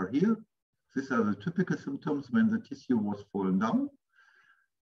edges are here. These are the typical symptoms when the tissue was fallen down.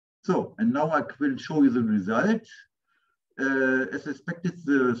 So, and now I will show you the result. As expected,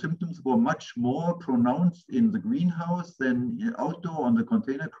 the symptoms were much more pronounced in the greenhouse than outdoor on the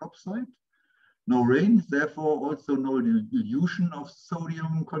container crop site. No rain, therefore also no dilution of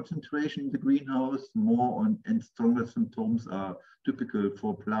sodium concentration in the greenhouse. More and stronger symptoms are typical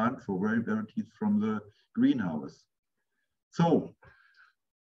for plant, for varieties from the greenhouse. So,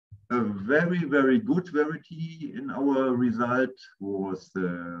 a very, very good variety in our result was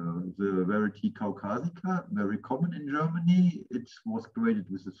the variety Caucasica, very common in Germany. It was graded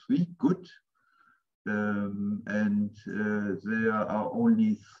with a 3, good. There are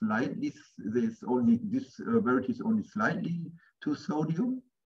only slightly, this variety is only slightly to sodium.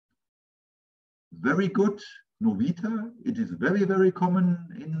 Very good, Novita. It is very, very common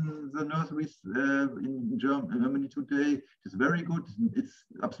in the nurseries in Germany today. It is very good. It's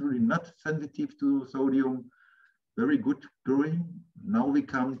absolutely not sensitive to sodium. Very good growing. Now we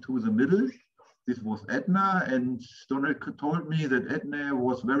come to the middle. This was Etna, and Dónall told me that Etna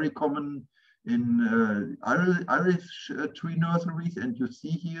was very common in Irish tree nurseries, and you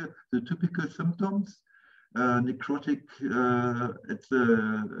see here the typical symptoms. Necrotic, it's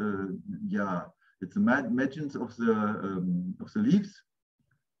the margins of the leaves.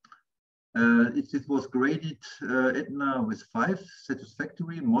 It was graded Etna with 5,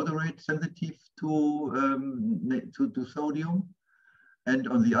 satisfactory, moderate, sensitive to sodium. And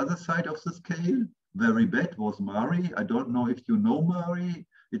on the other side of the scale, very bad was Mari. I don't know if you know Mari.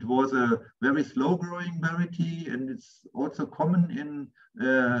 It was a very slow growing variety, and it's also common in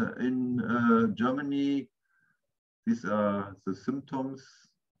Germany. These are the symptoms.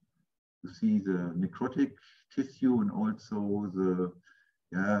 You see the necrotic tissue and also the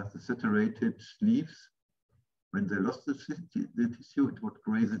saturated leaves. When they lost the tissue, it was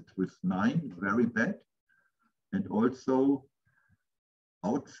graded with 9, very bad. And also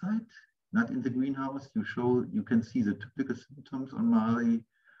outside, not in the greenhouse, you can see the typical symptoms on Mari.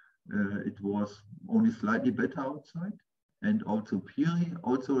 It was only slightly better outside, and also Piri,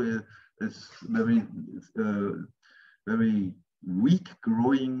 also a very weak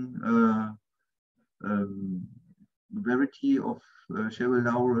growing variety of Cheryl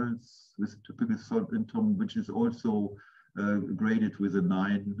laurels with typical symptom, which is also graded with a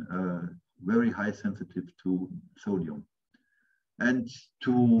 9, very high sensitive to sodium. And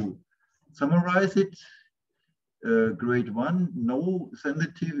to summarize it, grade 1, no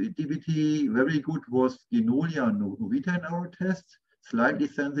sensitivity, very good was Ginolia and Novita in our test. Slightly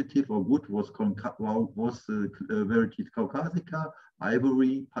sensitive or good was varieties Caucasica,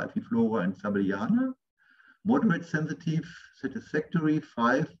 Ivory, Passiflora, and Sabelliana. Moderate sensitive, satisfactory,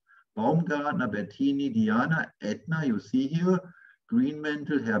 5, Baumgartner, Bertini, Diana, Etna, you see here.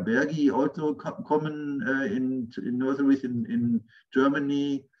 Greenmantle, Herbergi, also common in nurseries in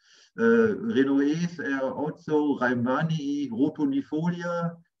Germany. Renoes are also Raimani,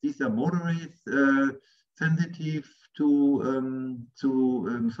 Rotonifolia. These are moderate, sensitive to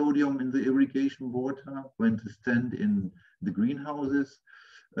sodium in the irrigation water when they stand in the greenhouses.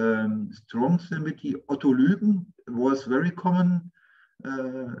 Strong sensitivity, Ottolygen was very common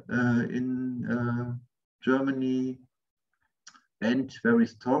in Germany, and very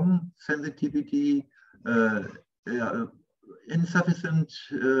strong sensitivity. Insufficient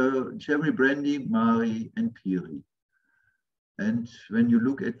cherry brandy, Mari, and Piri. And when you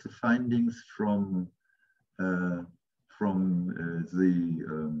look at the findings from the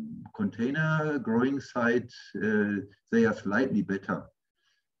container growing site, they are slightly better.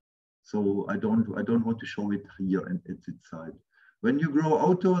 So I don't want to show it here at its side. When you grow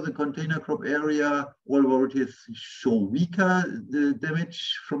outdoor the container crop area, all varieties show weaker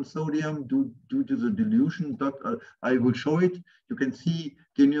damage from sodium due to the dilution. I will show it. You can see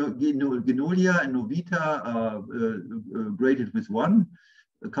Ginolia and Novita are graded with 1.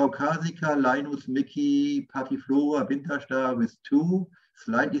 Caucasica, Linus, Mickey, Passiflora, Winterstar with 2.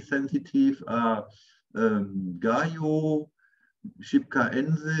 Slightly sensitive are Gaio,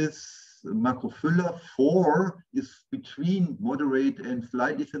 Schipkaensis, Macrophylla. 4 is between moderate and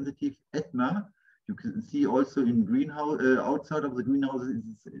slightly sensitive, Etna. You can see also in greenhouse, outside of the greenhouse,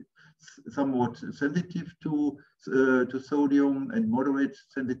 it's somewhat sensitive to sodium, and moderate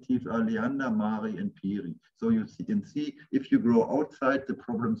sensitive are Leander, Mari, and Piri. So you can see if you grow outside, the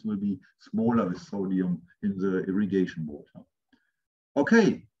problems will be smaller with sodium in the irrigation water.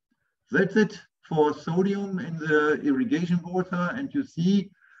 Okay, that's it for sodium in the irrigation water, and you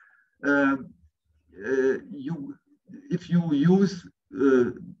see. If you use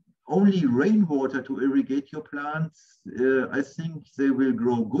only rainwater to irrigate your plants, I think they will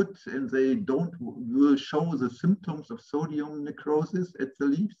grow good, and they will show the symptoms of sodium necrosis at the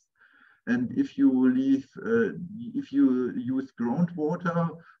leaves. And if you use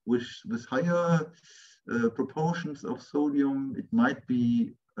groundwater with higher proportions of sodium, it might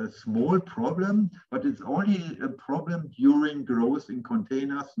be a small problem, but it's only a problem during growth in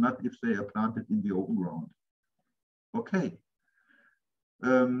containers, not if they are planted in the open ground. Okay.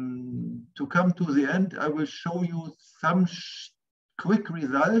 To come to the end, I will show you some quick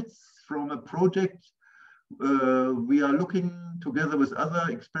results from a project. We are looking together with other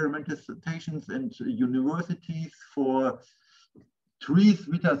experimental stations and universities for trees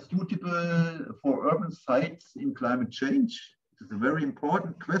which are suitable for urban sites in climate change. It's a very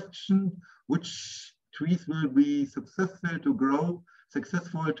important question: which trees will be successful to grow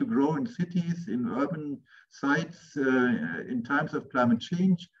in cities, in urban sites, in times of climate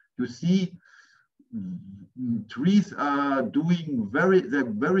change. You see, trees are doing very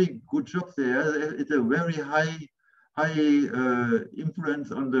good jobs there. It's a very high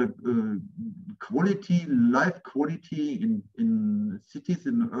influence on the life quality in cities,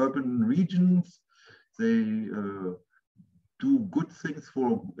 in urban regions. They do good things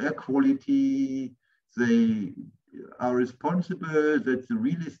for air quality. They are responsible that the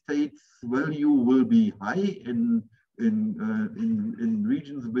real estate value will be high in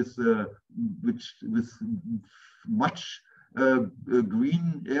regions with much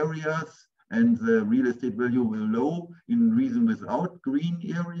green areas, and the real estate value will low in regions without green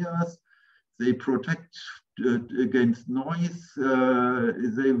areas. They protect against noise.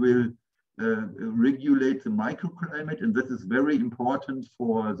 They will regulate the microclimate, and this is very important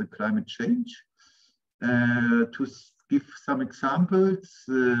for the climate change. To give some examples,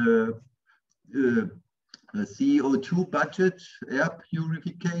 CO2 budget, air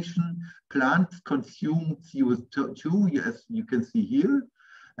purification, plants consume CO2, as you can see here,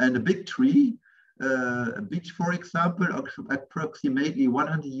 and a big tree, a beech, for example, approximately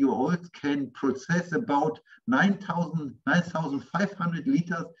 100-year-old, can process about 9,500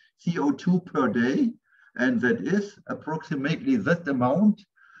 liters CO2 per day, and that is approximately that amount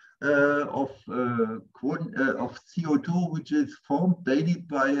of CO2 which is formed daily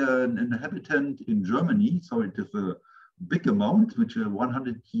by an inhabitant in Germany. So it is a big amount which a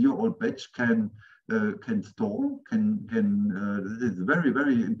 100-year-old batch can store. This is very,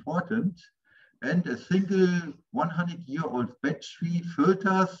 very important. And a single 100-year-old batch tree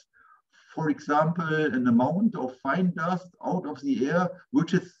filters for example, an amount of fine dust out of the air,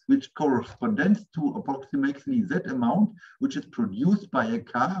 which corresponds to approximately that amount, which is produced by a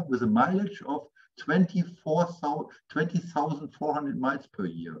car with a mileage of 20,400 miles per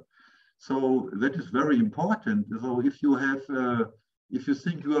year. So that is very important. So if you have, if you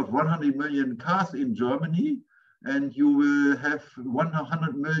think you have 100 million cars in Germany, and you will have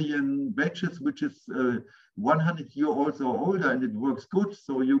 100 million batches, which is 100 years old or older, and it works good.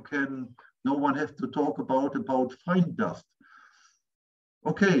 So you can, no one has to talk about fine dust.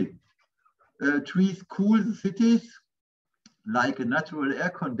 Okay, trees cool the cities like a natural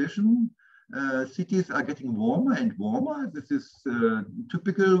air condition. Cities are getting warmer and warmer. This is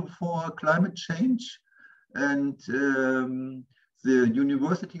typical for climate change. And the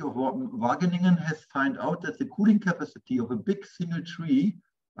University of Wageningen has found out that the cooling capacity of a big single tree,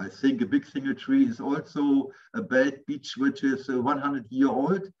 I think a big single tree is also a bad beech which is 100 years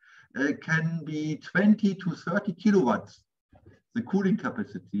old, can be 20 to 30 kilowatts, the cooling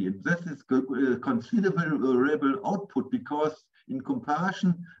capacity. And this is a considerable output, because in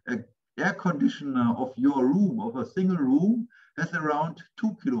comparison, an air conditioner of your room, of a single room, has around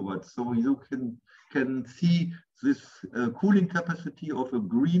 2 kilowatts. So you can see this cooling capacity of a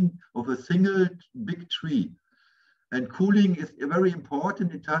single big tree. And cooling is very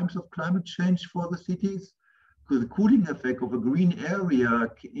important in times of climate change for the cities, because the cooling effect of a green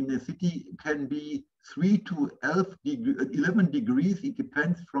area in a city can be 3 to 11 degrees. It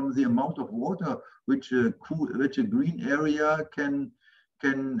depends from the amount of water which a green area can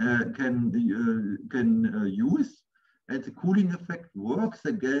use. And the cooling effect works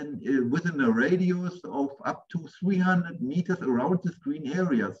again within a radius of up to 300 meters around this green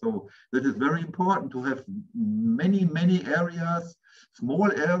area. So that is very important to have many areas,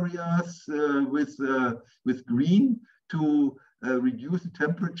 small areas with green to reduce the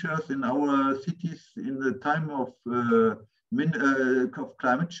temperatures in our cities in the time of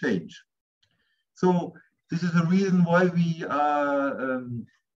climate change. So this is the reason why we are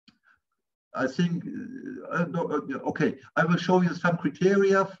I think, okay, I will show you some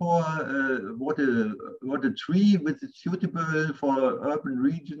criteria for what a tree which is suitable for urban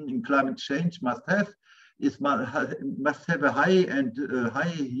region in climate change must have. It must have a high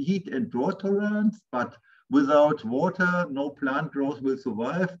heat and drought tolerance, but without water, no plant growth will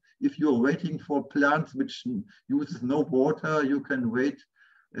survive. If you're waiting for plants which uses no water, you can wait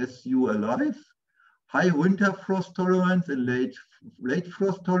as you are alive. High winter frost tolerance and late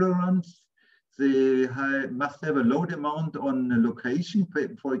frost tolerance. They must have a low amount on location,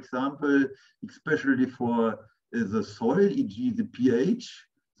 for example, especially for the soil, e.g. the pH,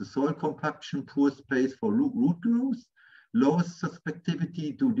 the soil compaction, poor space for root growth, low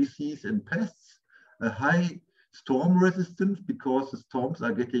susceptibility to disease and pests, a high storm resistance, because the storms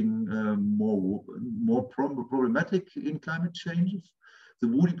are getting more problematic in climate changes. The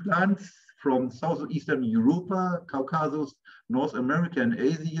woody plants from southeastern Europe, Caucasus, North America, and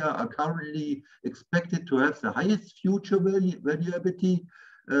Asia are currently expected to have the highest future variability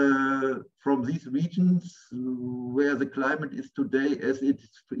from these regions where the climate is today, as it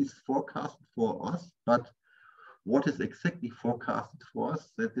is forecasted for us. But what is exactly forecasted for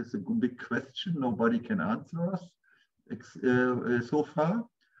us? That is a big question. Nobody can answer us so far.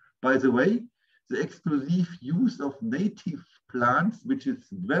 By the way, the exclusive use of native plants, which is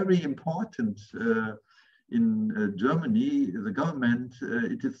very important in Germany, the government,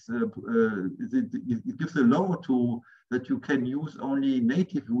 it gives a law that you can use only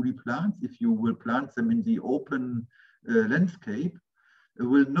native woody plants if you will plant them in the open landscape. It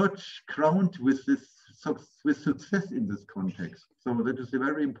will not count with success in this context. So that is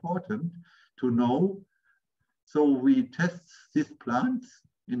very important to know. So we test these plants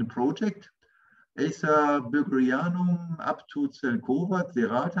in a project. Acer bulgarianum up to Zelkova,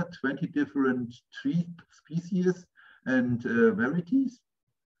 Serrata, 20 different tree species and varieties.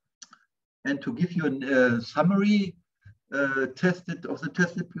 And to give you a summary of the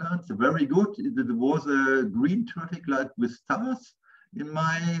tested plants, very good. It was a green traffic light with stars in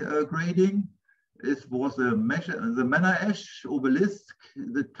my grading. It was the Manor Ash obelisk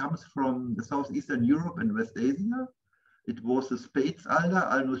that comes from the southeastern Europe and West Asia. It was a Spätsalder,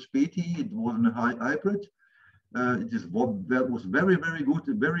 Alnus Späti. It was a hybrid. It was very good,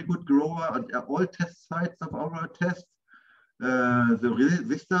 a very good grower at all test sites of our test. The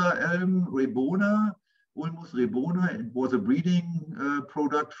Vista Elm Rebona, Ulmus Rebona, it was a breeding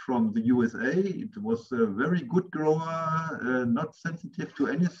product from the USA. It was a very good grower, not sensitive to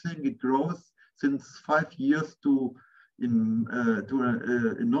anything. It grows since 5 years to to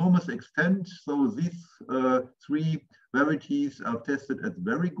an enormous extent. So these 3 varieties are tested as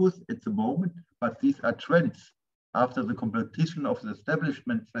very good at the moment, but these are trends. After the competition of the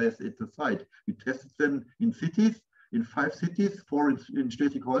establishment phase at the site, we tested them in cities, in 5 cities, 4 in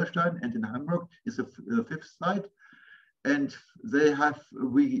Schleswig-Holstein, and in Hamburg is the 5th site. And they have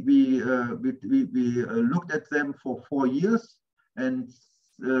we looked at them for 4 years, and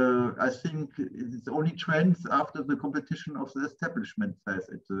I think it's only trends after the competition of the establishment phase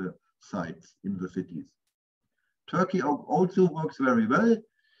at the sites in the cities. Turkey also works very well.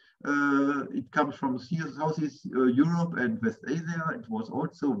 It comes from Southeast Europe and West Asia. It was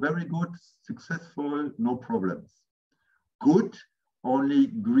also very good, successful, no problems. Good, only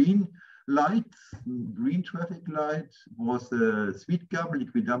green lights, green traffic light was sweet gum,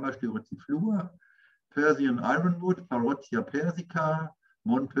 Liquidamma styriciflua, Persian ironwood, Parotia persica,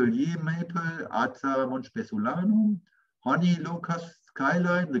 Montpellier maple, Aza montespesulanum, honey locust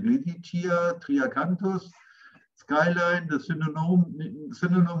skyline, the Glittichia, Triacanthus, skyline, the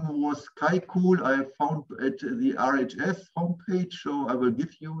synonym was Skycool. I found at the RHS homepage, so I will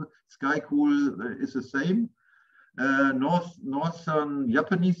give you Skycool is the same. Northern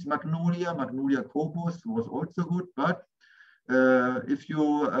Japanese magnolia, Magnolia cobus was also good, but if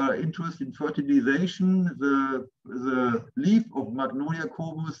you are interested in fertilization, the leaf of Magnolia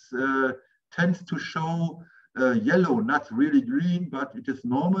cobus tends to show yellow, not really green, but it is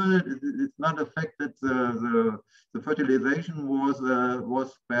normal. It's not a fact that the fertilization was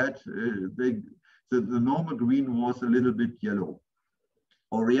bad. The normal green was a little bit yellow.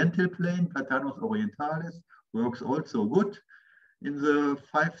 Oriental plane, Platanus orientalis, works also good. In the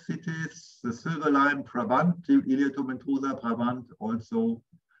 5 cities, the silver lime Brabant, Iliatomentosa Brabant, also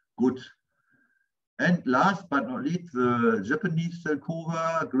good. And last but not least, the Japanese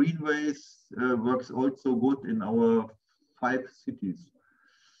Selkova greenways works also good in our 5 cities.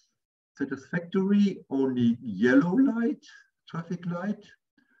 Satisfactory, only yellow light, traffic light.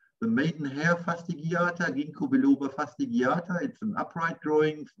 The maidenhair fastigiata, Ginkgo biloba fastigiata, it's an upright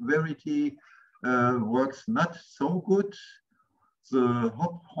growing variety, works not so good. The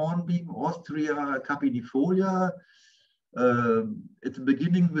hop hornbeam, Austria capinifolia, at the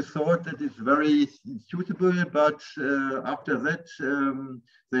beginning we thought that it's very suitable, but after that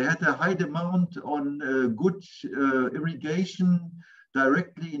they had a high demand on good irrigation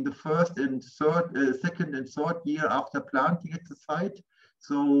directly in the second and third year after planting at the site.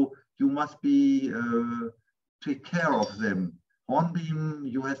 So you must take care of them. Hornbeam,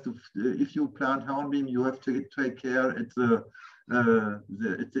 you have to, if you plant hornbeam, you have to take care at the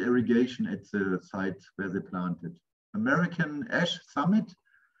irrigation at the site where they planted. American ash summit,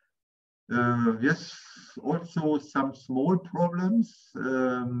 yes, also some small problems.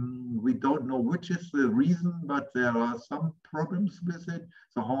 We don't know which is the reason, but there are some problems with it.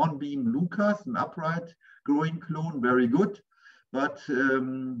 The hornbeam Lucas, an upright growing clone, very good, but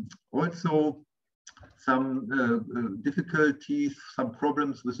also some difficulties, some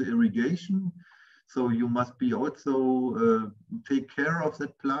problems with the irrigation. So you must be also take care of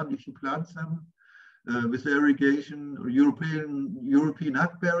that plant if you plant them. With the irrigation, European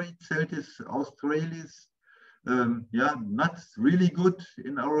hackberry, Celtis australis, yeah, not really good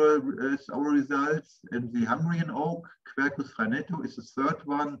in our results. And the Hungarian oak, Quercus freineto, is the third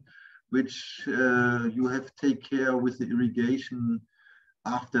one, which you have to take care with the irrigation.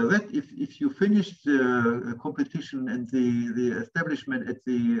 After that, if you finish the competition and the establishment at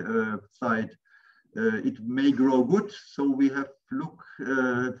the site, it may grow good. So we have to look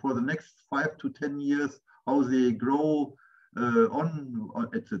for the next 5 to 10 years how they grow on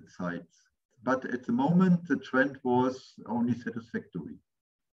at the sites. But at the moment, the trend was only satisfactory.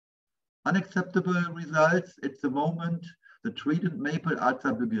 Unacceptable results at the moment, the treated maple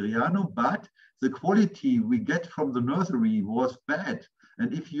Aza bulgariano, but the quality we get from the nursery was bad.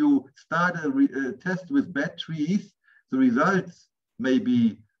 And if you start a test with bad trees, the results may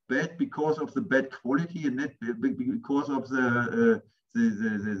be bad because of the bad quality and not because of the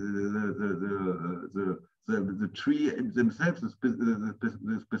tree themselves,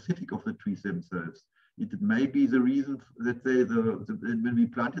 the specific of the trees themselves. It may be the reason that when we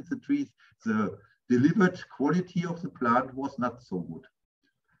planted the trees, the delivered quality of the plant was not so good.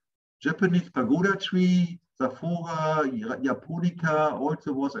 Japanese pagoda tree, Zaphora japonica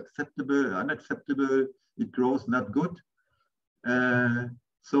also was acceptable, unacceptable. It grows not good.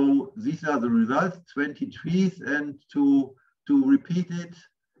 So these are the results, 20 trees, and to repeat it,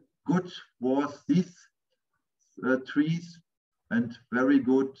 good was these trees, and very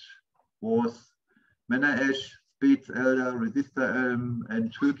good was Manna ash, Spitz elder, resistor elm,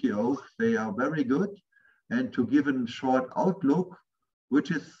 and Turkey oak. They are very good. and to give a short outlook, which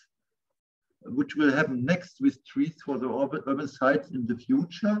will happen next with trees for the urban sites in the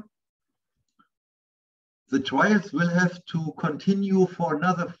future. The trials will have to continue for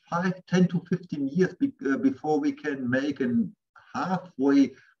another 10 to 15 years before we can make a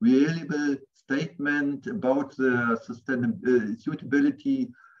halfway reliable statement about the suitability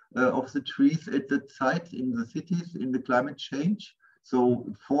of the trees at the sites in the cities in the climate change. So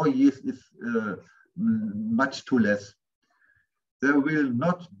 4 years is much too less. There will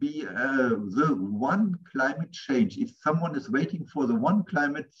not be the one climate change. If someone is waiting for the one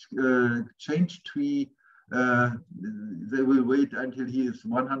climate change tree, they will wait until he is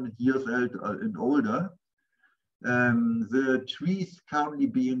 100 years old and older. The trees currently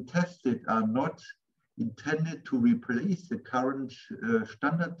being tested are not intended to replace the current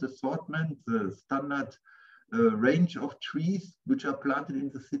standard assortment, the standard range of trees which are planted in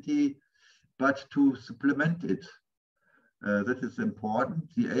the city, but to supplement it. That is important.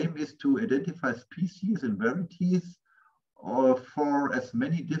 The aim is to identify species and varieties for as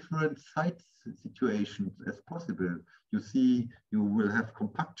many different site situations as possible. You see, you will have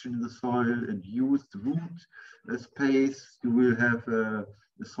compaction in the soil and used root space. You will have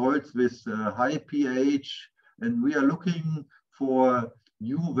soils with high pH, and we are looking for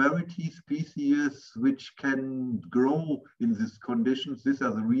new variety species which can grow in these conditions. These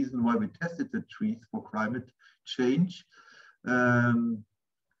are the reason why we tested the trees for climate change.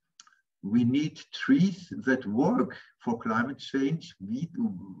 We need trees that work for climate change. We need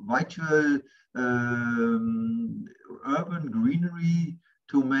vital urban greenery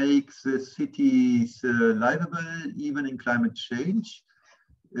to make the cities livable even in climate change.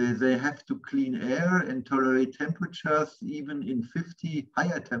 They have to clean air and tolerate temperatures even in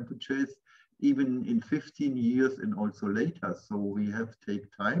higher temperatures, even in 15 years and also later. So we have to take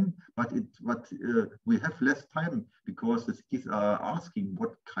time, but we have less time because the cities are asking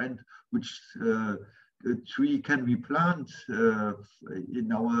which tree can we plant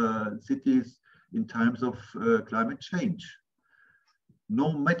in our cities in times of climate change.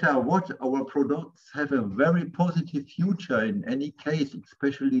 No matter what, our products have a very positive future in any case,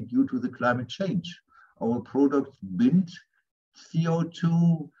 especially due to the climate change. Our products bind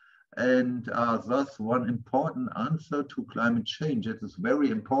CO2 and are thus one important answer to climate change. It is very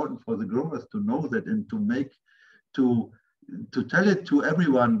important for the growers to know that and to tell it to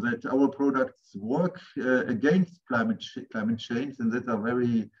everyone that our products work against climate change, and that are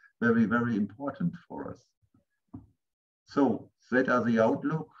very, very, very important for us. So that are the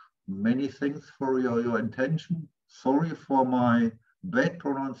outlook. Many thanks for your attention. Sorry for my bad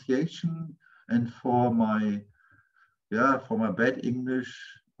pronunciation and for my bad English.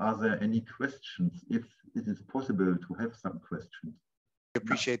 Are there any questions? If it is possible to have some questions. I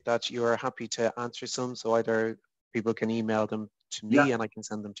appreciate that you are happy to answer some. So either people can email them to me and I can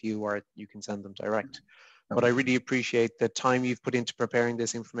send them to you, or you can send them direct. But I really appreciate the time you've put into preparing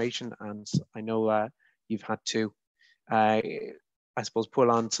this information. And I know you've had to, I suppose, pull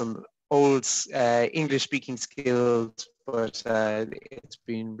on some old English speaking skills, but it's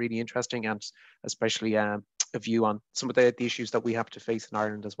been really interesting, and especially a view on some of the issues that we have to face in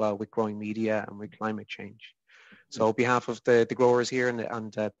Ireland as well with growing media and with climate change. So on behalf of the growers here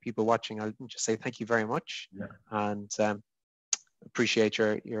and people watching, I'll just say thank you very much and appreciate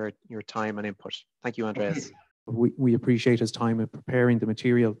your time and input. Thank you, Andreas. We appreciate his time in preparing the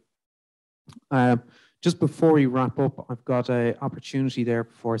material. Just before we wrap up, I've got an opportunity there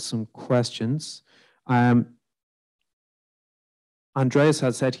for some questions. Andreas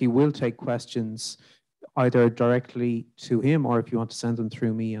has said he will take questions either directly to him, or if you want to send them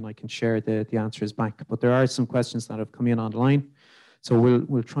through me and I can share the answers back. But there are some questions that have come in online, so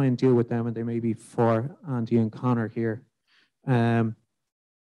we'll try and deal with them, and they may be for Andy and Conor here. And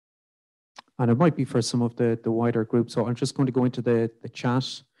it might be for some of the wider group. So I'm just going to go into the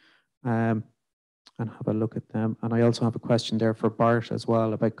chat and have a look at them. And I also have a question there for Bart as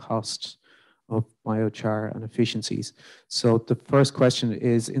well about cost of biochar and efficiencies. So the first question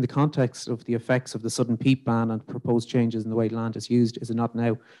is, in the context of the effects of the sudden peat ban and proposed changes in the way land is used, is it not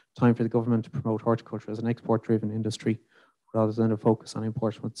now time for the government to promote horticulture as an export-driven industry rather than a focus on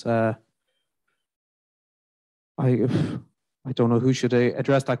imports? I don't know who should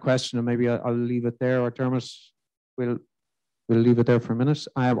address that question, and maybe I'll leave it there, or Dermot, we'll leave it there for a minute.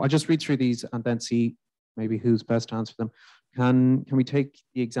 I'll just read through these and then see maybe who's best to answer them. Can we take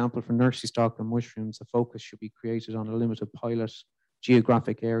the example for nursery stock and mushrooms? A focus should be created on a limited pilot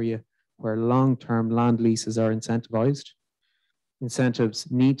geographic area where long-term land leases are incentivized.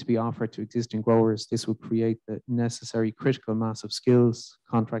 Incentives need to be offered to existing growers. This will create the necessary critical mass of skills,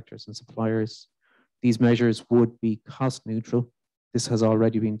 contractors and suppliers. These measures would be cost neutral. This has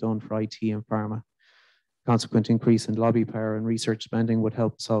already been done for IT and pharma. Consequent increase in lobby power and research spending would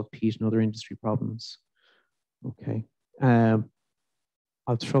help solve peat and other industry problems. Okay.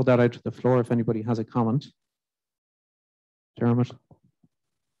 I'll throw that out to the floor if anybody has a comment. Dermot?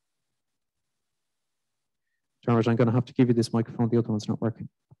 Dermot, I'm going to have to give you this microphone. The other one's not working.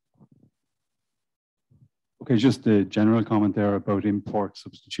 Okay, just a general comment there about import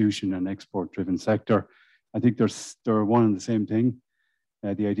substitution and export-driven sector. I think they're one and the same thing.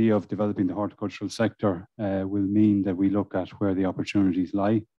 The idea of developing the horticultural sector will mean that we look at where the opportunities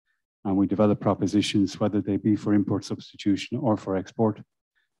lie, and we develop propositions, whether they be for import substitution or for export.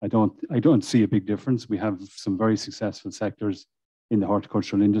 I don't see a big difference. We have some very successful sectors in the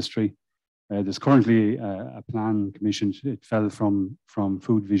horticultural industry. There's currently a plan commissioned. It fell from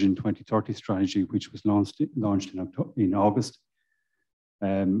Food Vision 2030 strategy, which was launched in August.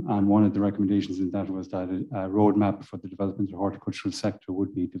 And one of the recommendations in that was that a roadmap for the development of the horticultural sector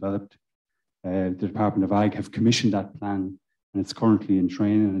would be developed. The Department of Ag have commissioned that plan, and it's currently in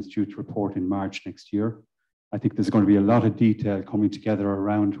training, and it's due to report in March next year. I think there's going to be a lot of detail coming together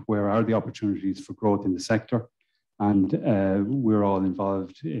around where are the opportunities for growth in the sector. And we're all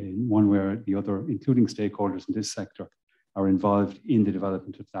involved in one way or the other, including stakeholders in this sector, are involved in the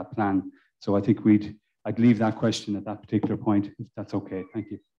development of that plan. So I think I'd leave that question at that particular point, if that's okay.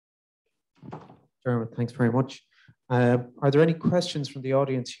 Thank you. Dermot, thanks very much. Are there any questions from the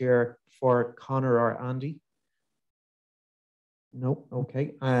audience here for Conor or Andy? No,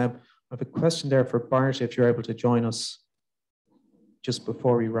 okay. I have a question there for Bart, if you're able to join us just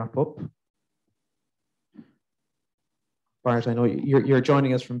before we wrap up. Bart, I know you're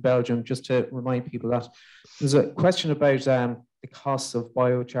joining us from Belgium. Just to remind people that there's a question about the costs of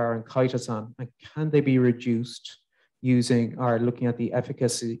biochar and chitosan, and can they be reduced using or looking at the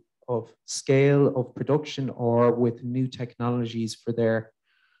efficacy of scale of production or with new technologies for their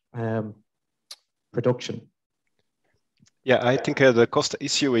production? Yeah, I think the cost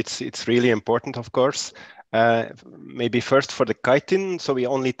issue, it's really important, of course. Maybe first for the chitin. So we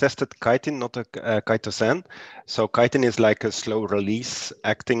only tested chitin, not a chitosan. So chitin is like a slow release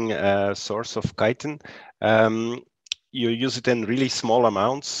acting source of chitin. You use it in really small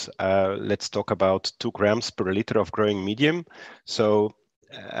amounts. Let's talk about 2 grams per liter of growing medium. So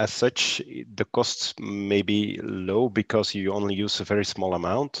as such, the costs may be low because you only use a very small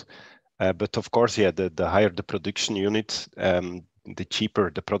amount. But of course, yeah, the higher the production unit, the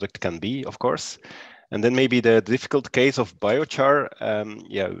cheaper the product can be, of course. And then maybe the difficult case of biochar,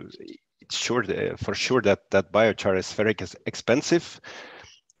 yeah, it's sure for sure that biochar is very expensive.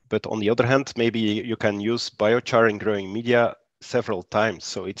 But on the other hand, maybe you can use biochar in growing media several times.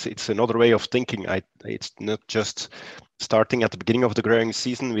 So it's another way of thinking. It's not just starting at the beginning of the growing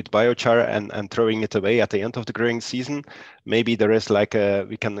season with biochar and throwing it away at the end of the growing season. Maybe there is like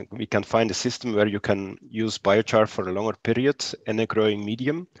we can find a system where you can use biochar for a longer period in a growing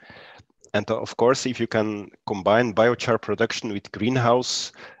medium. And of course, if you can combine biochar production with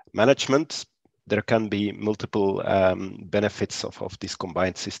greenhouse management, there can be multiple benefits of this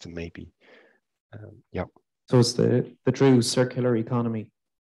combined system, maybe. Yeah. So it's the true circular economy.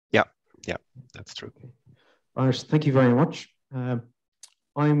 Yeah, that's true. Bart, thank you very much.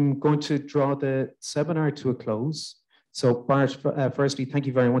 I'm going to draw the seminar to a close. So Bart, firstly, thank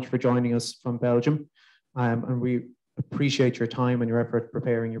you very much for joining us from Belgium. And we appreciate your time and your effort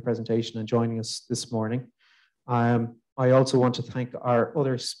preparing your presentation and joining us this morning. I also want to thank our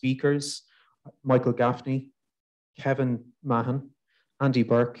other speakers, Michael Gaffney, Kevin Mahon, Andy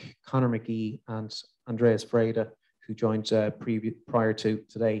Burke, Conor McGee, and Andreas Wrede, who joined prior to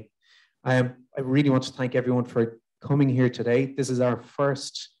today. I really want to thank everyone for coming here today. This is our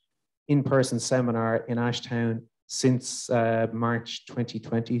first in-person seminar in Ashtown since March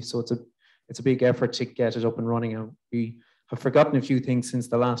 2020. So it's a big effort to get it up and running. And we have forgotten a few things since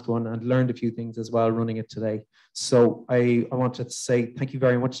the last one and learned a few things as well running it today. So I wanted to say thank you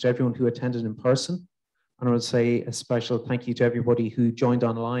very much to everyone who attended in person. And I would say a special thank you to everybody who joined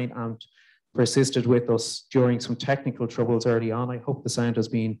online and persisted with us during some technical troubles early on. I hope the sound has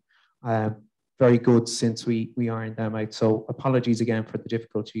been very good since we ironed them out. So apologies again for the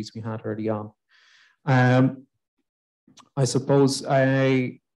difficulties we had early on. I suppose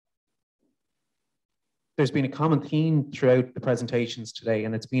there's been a common theme throughout the presentations today,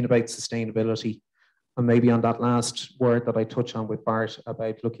 and it's been about sustainability. And maybe on that last word that I touched on with Bart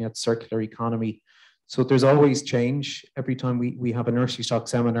about looking at circular economy. So there's always change. Every time we have a nursery stock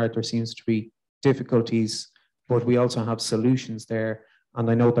seminar, there seems to be difficulties, but we also have solutions there. And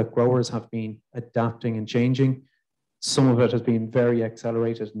I know that growers have been adapting and changing. Some of it has been very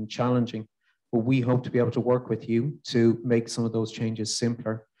accelerated and challenging. but we hope to be able to work with you to make some of those changes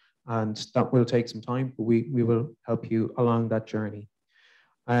simpler. And that will take some time, but we will help you along that journey.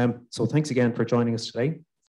 So thanks again for joining us today.